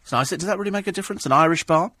 So I said, does that really make a difference, an Irish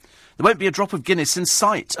bar? There won't be a drop of Guinness in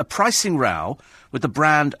sight. A pricing row with the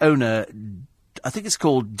brand owner, I think it's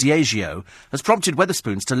called Diageo, has prompted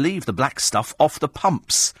Wetherspoons to leave the black stuff off the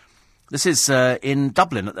pumps. This is in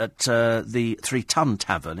Dublin at the 3 Ton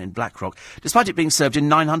Tavern in Blackrock, despite it being served in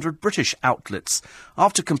 900 British outlets.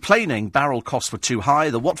 After complaining barrel costs were too high,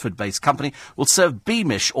 the Watford-based company will serve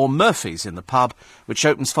Beamish or Murphy's in the pub, which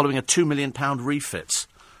opens following a £2 million refit.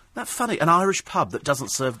 Isn't that funny? An Irish pub that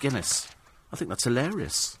doesn't serve Guinness. I think that's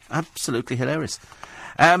hilarious. Absolutely hilarious.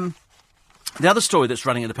 The other story that's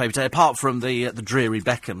running in the paper today, apart from the dreary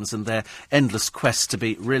Beckhams and their endless quest to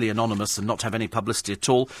be really anonymous and not have any publicity at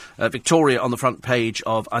all, Victoria on the front page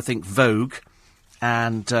of, I think, Vogue,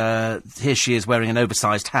 and here she is wearing an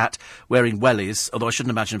oversized hat, wearing wellies, although I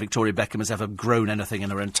shouldn't imagine Victoria Beckham has ever grown anything in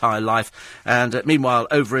her entire life. And meanwhile,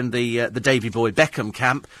 over in the Davy Boy Beckham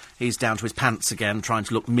camp, he's down to his pants again, trying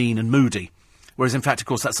to look mean and moody. Whereas, in fact, of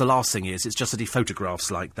course, that's the last thing he is. It's just that he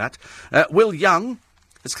photographs like that. Will Young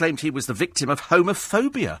has claimed he was the victim of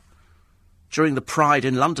homophobia during the Pride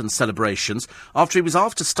in London celebrations after he was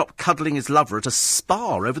asked to stop cuddling his lover at a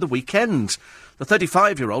spa over the weekend. The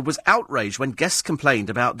 35-year-old was outraged when guests complained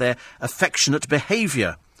about their affectionate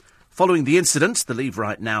behaviour. Following the incident, the Leave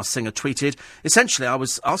Right Now singer tweeted, "Essentially, I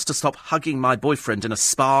was asked to stop hugging my boyfriend in a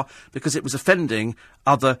spa because it was offending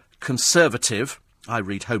other conservative, I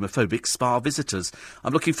read homophobic, spa visitors.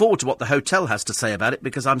 I'm looking forward to what the hotel has to say about it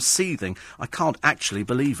because I'm seething. I can't actually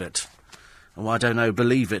believe it." Oh, I don't know,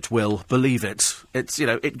 believe it, Will, believe it. It's, you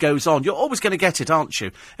know, it goes on. You're always going to get it, aren't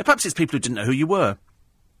you? And perhaps it's people who didn't know who you were.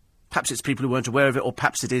 Perhaps it's people who weren't aware of it, or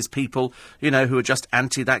perhaps it is people, you know, who are just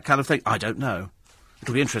anti that kind of thing. I don't know.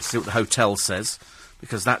 It'll be interesting to see what the hotel says,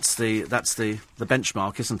 because that's the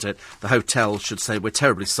benchmark, isn't it? The hotel should say, we're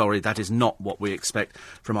terribly sorry, that is not what we expect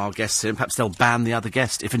from our guests here. And perhaps they'll ban the other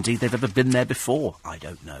guest, if indeed they've ever been there before. I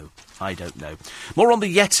don't know. More on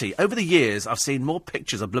the Yeti. Over the years, I've seen more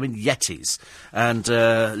pictures of blooming Yetis and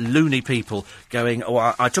loony people going,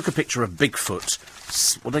 oh, I took a picture of Bigfoot.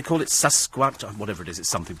 What do they call it? Sasquatch? Whatever it is, it's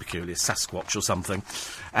something peculiar. Sasquatch or something.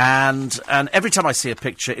 And every time I see a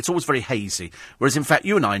picture, it's always very hazy. Whereas, in fact,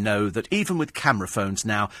 you and I know that even with camera phones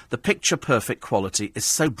now, the picture-perfect quality is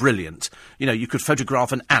so brilliant. You know, you could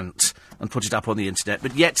photograph an ant and put it up on the internet,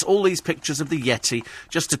 but yet all these pictures of the Yeti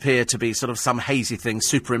just appear to be sort of some hazy thing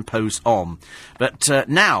superimposed on. But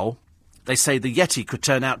now, they say the Yeti could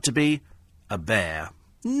turn out to be a bear.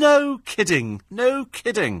 No kidding.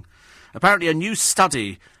 Apparently a new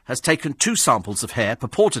study has taken 2 samples of hair,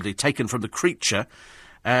 purportedly taken from the creature,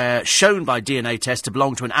 shown by DNA test to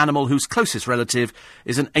belong to an animal whose closest relative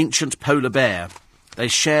is an ancient polar bear. They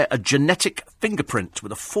share a genetic fingerprint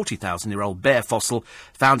with a 40,000-year-old bear fossil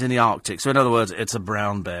found in the Arctic. So in other words, it's a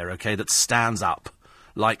brown bear, OK, that stands up.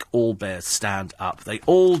 Like all bears stand up. They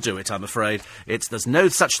all do it, I'm afraid. There's no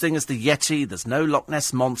such thing as the Yeti, there's no Loch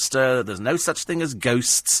Ness Monster, there's no such thing as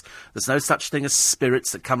ghosts, there's no such thing as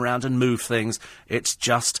spirits that come around and move things. It's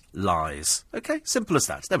just lies. OK, simple as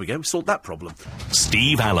that. There we go, we solved that problem.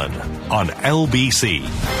 Steve Allen on LBC.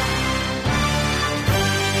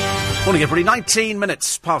 Morning, everybody. 19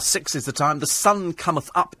 minutes past 6 is the time. The sun cometh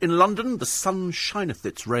up in London. The sun shineth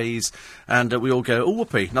its rays. And we all go, oh,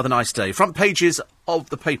 whoopee, another nice day. Front pages of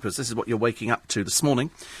the papers. This is what you're waking up to this morning.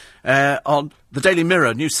 On the Daily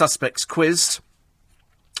Mirror, new suspects quizzed.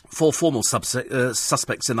 4 formal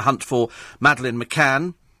suspects in the hunt for Madeleine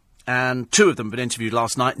McCann. And 2 of them have been interviewed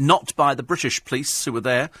last night, not by the British police who were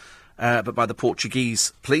there. but by the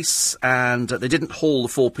Portuguese police, and they didn't haul the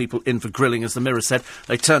 4 people in for grilling, as the Mirror said.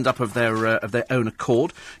 They turned up of their own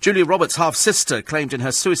accord. Julia Roberts' half-sister claimed in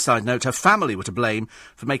her suicide note her family were to blame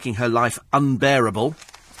for making her life unbearable.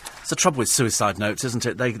 It's the trouble with suicide notes, isn't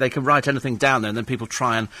it? They can write anything down there, and then people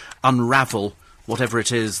try and unravel whatever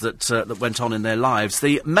it is that went on in their lives.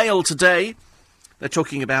 The Mail today, they're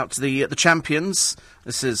talking about the champions.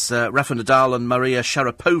 This is Rafa Nadal and Maria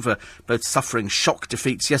Sharapova, both suffering shock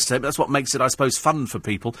defeats yesterday. But that's what makes it, I suppose, fun for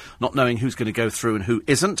people, not knowing who's going to go through and who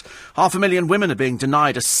isn't. 500,000 women are being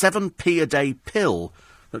denied a 7p a day pill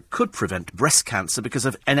that could prevent breast cancer because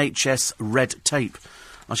of NHS red tape.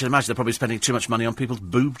 I should imagine they're probably spending too much money on people's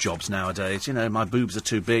boob jobs nowadays. You know, my boobs are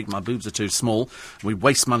too big, my boobs are too small. We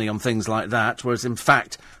waste money on things like that, whereas, in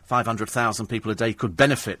fact, 500,000 people a day could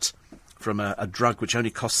benefit from a drug which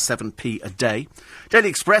only costs 7p a day. Daily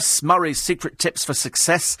Express, Murray's secret tips for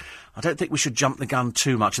success. I don't think we should jump the gun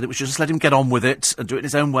too much. I think we should just let him get on with it and do it in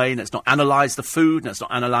his own way. And let's not analyse the food, and let's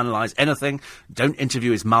not analyse anything. Don't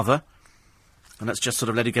interview his mother. And let's just sort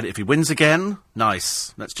of let him get it. If he wins again,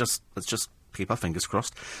 nice. Let's just keep our fingers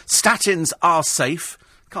crossed. Statins are safe.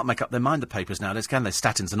 Can't make up their mind, the papers nowadays, can they?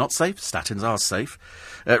 Statins are not safe. Statins are safe.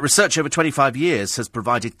 Research over 25 years has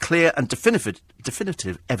provided clear and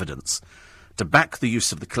definitive evidence to back the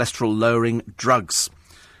use of the cholesterol-lowering drugs.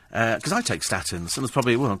 Because I take statins, and there's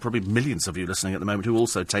probably millions of you listening at the moment who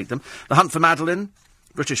also take them. The hunt for Madeleine.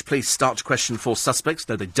 British police start to question 4 suspects.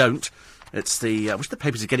 No, they don't. It's the... I wish the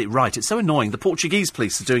papers would get it right. It's so annoying. The Portuguese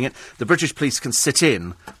police are doing it. The British police can sit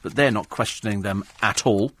in, but they're not questioning them at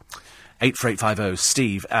all. 84850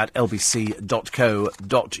 steve at lbc.co.uk.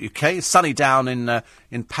 Sunny down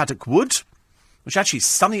in Paddock Wood, which actually is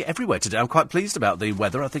sunny everywhere today. I'm quite pleased about the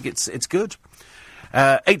weather. I think it's good.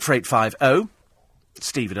 84850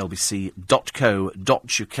 steve at lbc.co.uk.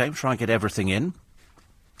 Try and get everything in.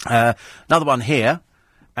 Another one here,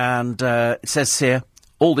 and it says here,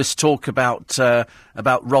 all this talk about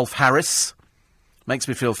Rolf Harris makes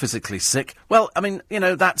me feel physically sick. Well, I mean, you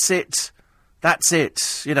know, that's it. That's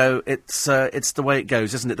it. You know, it's the way it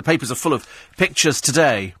goes, isn't it? The papers are full of pictures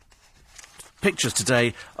today. Pictures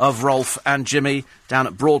today of Rolf and Jimmy down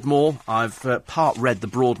at Broadmoor. I've part read the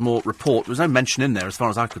Broadmoor report. There was no mention in there, as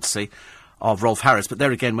far as I could see, of Rolf Harris. But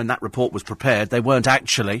there again, when that report was prepared, they weren't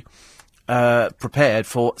actually prepared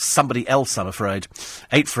for somebody else, I'm afraid.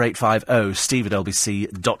 84850 steve at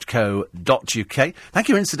lbc.co.uk. Thank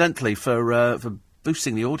you, incidentally, for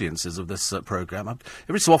boosting the audiences of this programme.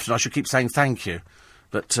 Every so often I should keep saying thank you,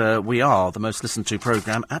 but we are the most listened to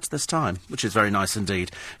programme at this time, which is very nice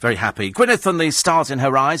indeed. Very happy. Gwyneth and the stars in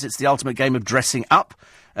her eyes. It's the ultimate game of dressing up.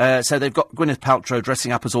 So they've got Gwyneth Paltrow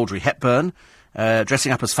dressing up as Audrey Hepburn,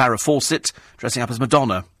 dressing up as Farrah Fawcett, dressing up as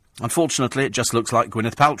Madonna. Unfortunately, it just looks like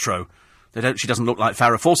Gwyneth Paltrow. She doesn't look like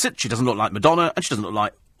Farrah Fawcett, she doesn't look like Madonna, and she doesn't look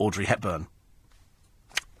like Audrey Hepburn.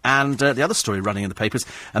 And the other story running in the papers,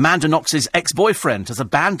 Amanda Knox's ex-boyfriend has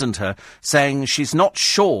abandoned her, saying she's not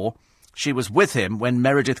sure she was with him when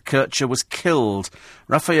Meredith Kircher was killed.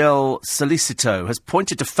 Raphael Solicito has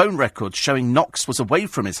pointed to phone records showing Knox was away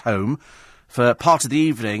from his home for part of the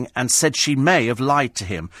evening and said she may have lied to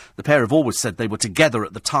him. The pair have always said they were together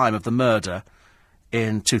at the time of the murder.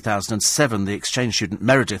 In 2007, the exchange student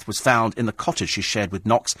Meredith was found in the cottage she shared with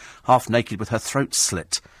Knox, half naked with her throat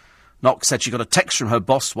slit. Knox said she got a text from her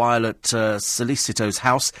boss while at Solicito's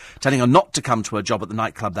house, telling her not to come to her job at the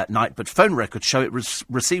nightclub that night, but phone records show it was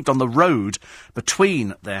received on the road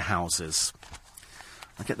between their houses.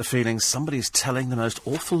 I get the feeling somebody's telling the most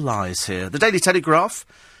awful lies here. The Daily Telegraph,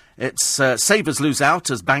 it's savers lose out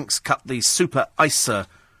as banks cut the super ISA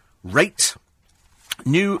rate.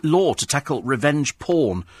 New law to tackle revenge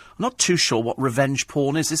porn. I'm not too sure what revenge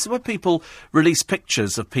porn is. This is where people release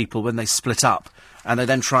pictures of people when they split up, and they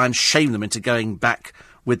then try and shame them into going back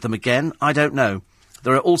with them again. I don't know.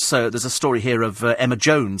 There's a story here of Emma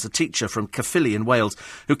Jones, a teacher from Caerphilly in Wales,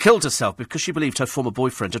 who killed herself because she believed her former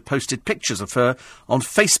boyfriend had posted pictures of her on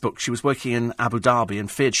Facebook. She was working in Abu Dhabi and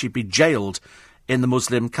feared she'd be jailed in the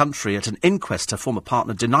Muslim country. At an inquest, her former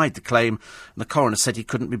partner denied the claim, and the coroner said he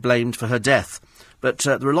couldn't be blamed for her death. But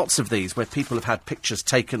there are lots of these where people have had pictures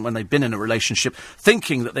taken when they've been in a relationship,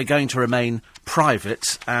 thinking that they're going to remain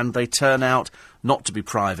private, and they turn out not to be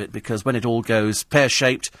private, because when it all goes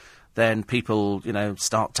pear-shaped, then people,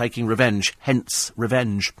 start taking revenge. Hence,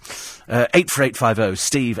 revenge. 84850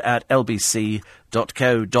 steve at lbc.co.uk.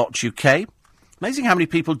 Amazing how many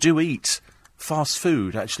people do eat fast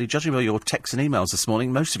food, actually. Judging by your texts and emails this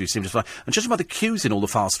morning, most of you seem to find... And judging by the queues in all the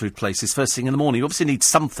fast food places first thing in the morning, you obviously need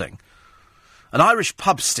something. An Irish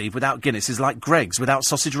pub, Steve, without Guinness is like Greggs without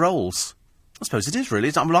sausage rolls. I suppose it is,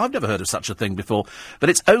 really. Well, I've never heard of such a thing before. But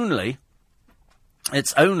it's only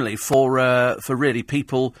for really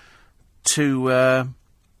people to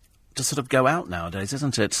sort of go out nowadays,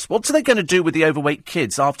 isn't it? What are they going to do with the overweight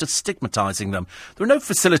kids after stigmatising them? There are no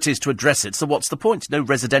facilities to address it, so what's the point? No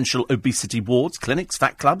residential obesity wards, clinics,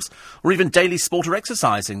 fat clubs, or even daily sport or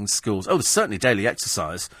exercising schools. Oh, there's certainly daily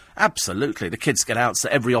exercise. Absolutely. The kids get out, so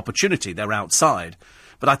every opportunity they're outside.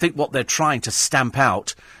 But I think what they're trying to stamp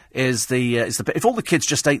out is if all the kids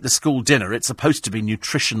just ate the school dinner, it's supposed to be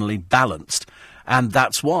nutritionally balanced, and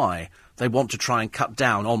that's why they want to try and cut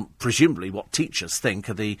down on, presumably, what teachers think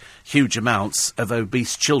are the huge amounts of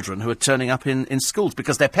obese children who are turning up in schools,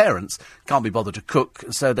 because their parents can't be bothered to cook,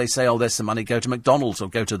 so they say, oh, there's some money, go to McDonald's, or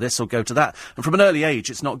go to this, or go to that. And from an early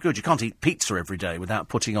age, it's not good. You can't eat pizza every day without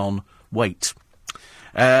putting on weight.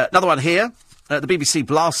 Another one here. The BBC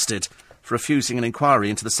blasted for refusing an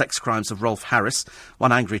inquiry into the sex crimes of Rolf Harris.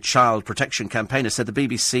 One angry child protection campaigner said the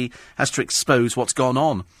BBC has to expose what's gone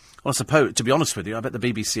on. Well, I suppose, to be honest with you, I bet the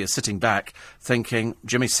BBC is sitting back thinking,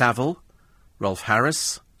 Jimmy Savile, Rolf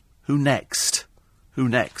Harris, who next? Who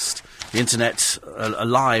next? The internet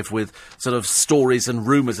alive with sort of stories and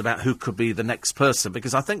rumours about who could be the next person,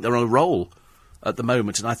 because I think they're on a roll at the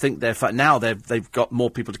moment, and I think they've got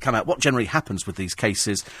more people to come out. What generally happens with these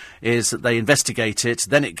cases is that they investigate it,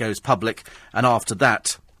 then it goes public, and after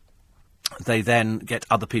that they then get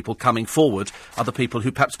other people coming forward, other people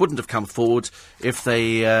who perhaps wouldn't have come forward if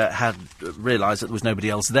they had realised that there was nobody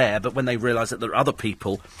else there. But when they realise that there are other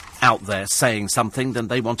people out there saying something, then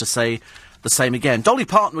they want to say the same again. Dolly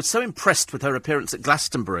Parton was so impressed with her appearance at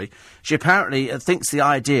Glastonbury, she apparently thinks the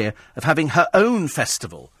idea of having her own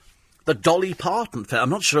festival, the Dolly Parton Festival. I'm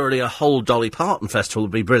not sure really a whole Dolly Parton Festival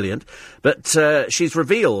would be brilliant, but she's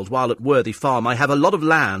revealed while at Worthy Farm, I have a lot of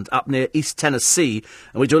land up near East Tennessee,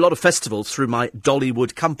 and we do a lot of festivals through my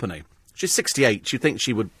Dollywood company. She's 68. You'd think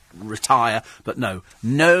she would retire, but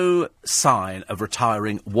no sign of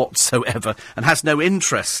retiring whatsoever, and has no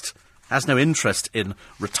interest in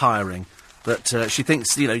retiring. But she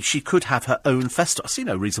thinks, she could have her own festival. I see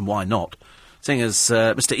no reason why not. Seeing as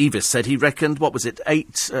Mr. Eavis said he reckoned,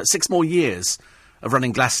 6 more years of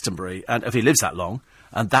running Glastonbury, and if he lives that long,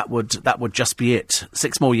 and that would just be it.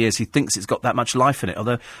 6 more years, he thinks it's got that much life in it,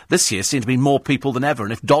 although this year seemed to be more people than ever,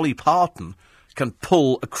 and if Dolly Parton can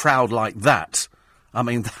pull a crowd like that, I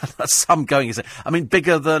mean, that's some going, isn't it? I mean,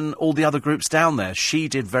 bigger than all the other groups down there. She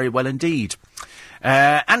did very well indeed.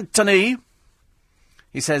 Anthony,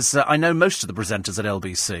 he says, I know most of the presenters at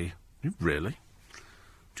LBC. Really?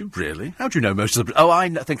 Do you really? How do you know most of the... Oh, I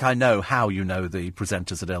think I know how you know the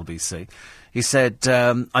presenters at LBC. He said,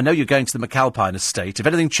 I know you're going to the McAlpine estate. If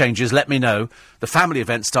anything changes, let me know. The family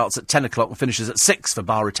event starts at 10 o'clock and finishes at 6 for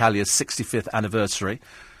Bar Italia's 65th anniversary.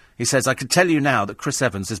 He says, I can tell you now that Chris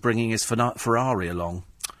Evans is bringing his Ferrari along.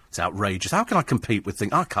 It's outrageous. How can I compete with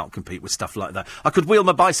things? I can't compete with stuff like that. I could wheel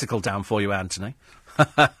my bicycle down for you, Anthony.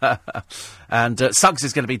 And Suggs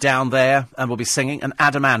is going to be down there and we'll be singing. And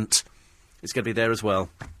Adamant is going to be there as well.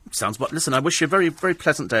 Sounds what? Listen, I wish you a very, very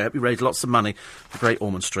pleasant day. I hope you raise lots of money for Great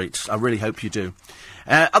Ormond Street. I really hope you do.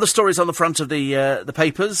 Other stories on the front of the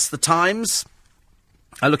papers. The Times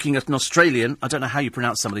are looking at an Australian. I don't know how you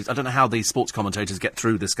pronounce some of these. I don't know how these sports commentators get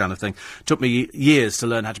through this kind of thing. Took me years to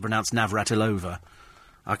learn how to pronounce Navratilova.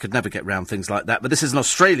 I could never get round things like that. But this is an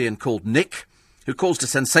Australian called Nick, who caused a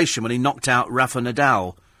sensation when he knocked out Rafa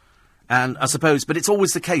Nadal. And I suppose, but it's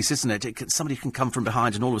always the case, isn't it? Somebody can come from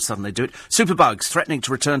behind and all of a sudden they do it. Superbugs threatening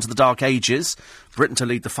to return to the Dark Ages. Britain to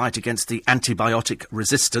lead the fight against the antibiotic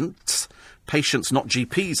resistance. Patients, not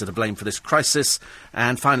GPs, are to blame for this crisis.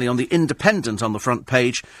 And finally, on the Independent on the front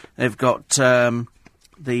page, they've got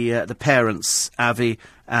the parents, Avi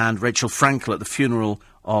and Rachel Frankel, at the funeral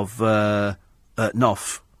of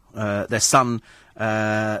Nof, their son,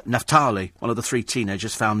 Naftali, one of the 3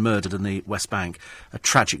 teenagers found murdered in the West Bank. A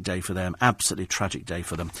tragic day for them, absolutely tragic day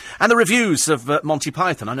for them. And the reviews of Monty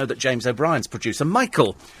Python. I know that James O'Brien's producer,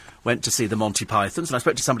 Michael, went to see the Monty Pythons, and I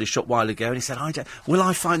spoke to somebody a short while ago, and he said, will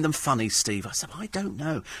I find them funny, Steve? I said, I don't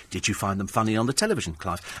know. Did you find them funny on the television,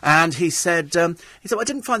 Clive? And he said, I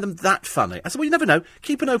didn't find them that funny. I said, well, you never know.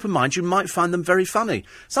 Keep an open mind. You might find them very funny.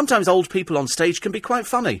 Sometimes old people on stage can be quite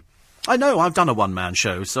funny. I know, I've done a one-man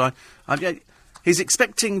show, so he's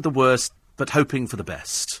expecting the worst, but hoping for the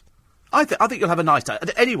best. I think you'll have a nice day.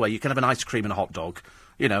 Anyway, you can have an ice cream and a hot dog,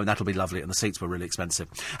 and that'll be lovely, and the seats were really expensive.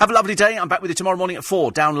 Have a lovely day. I'm back with you tomorrow morning at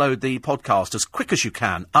 4. Download the podcast as quick as you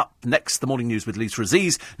can. Up next, the morning news with Lisa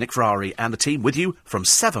Aziz, Nick Ferrari and the team with you from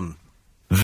 7.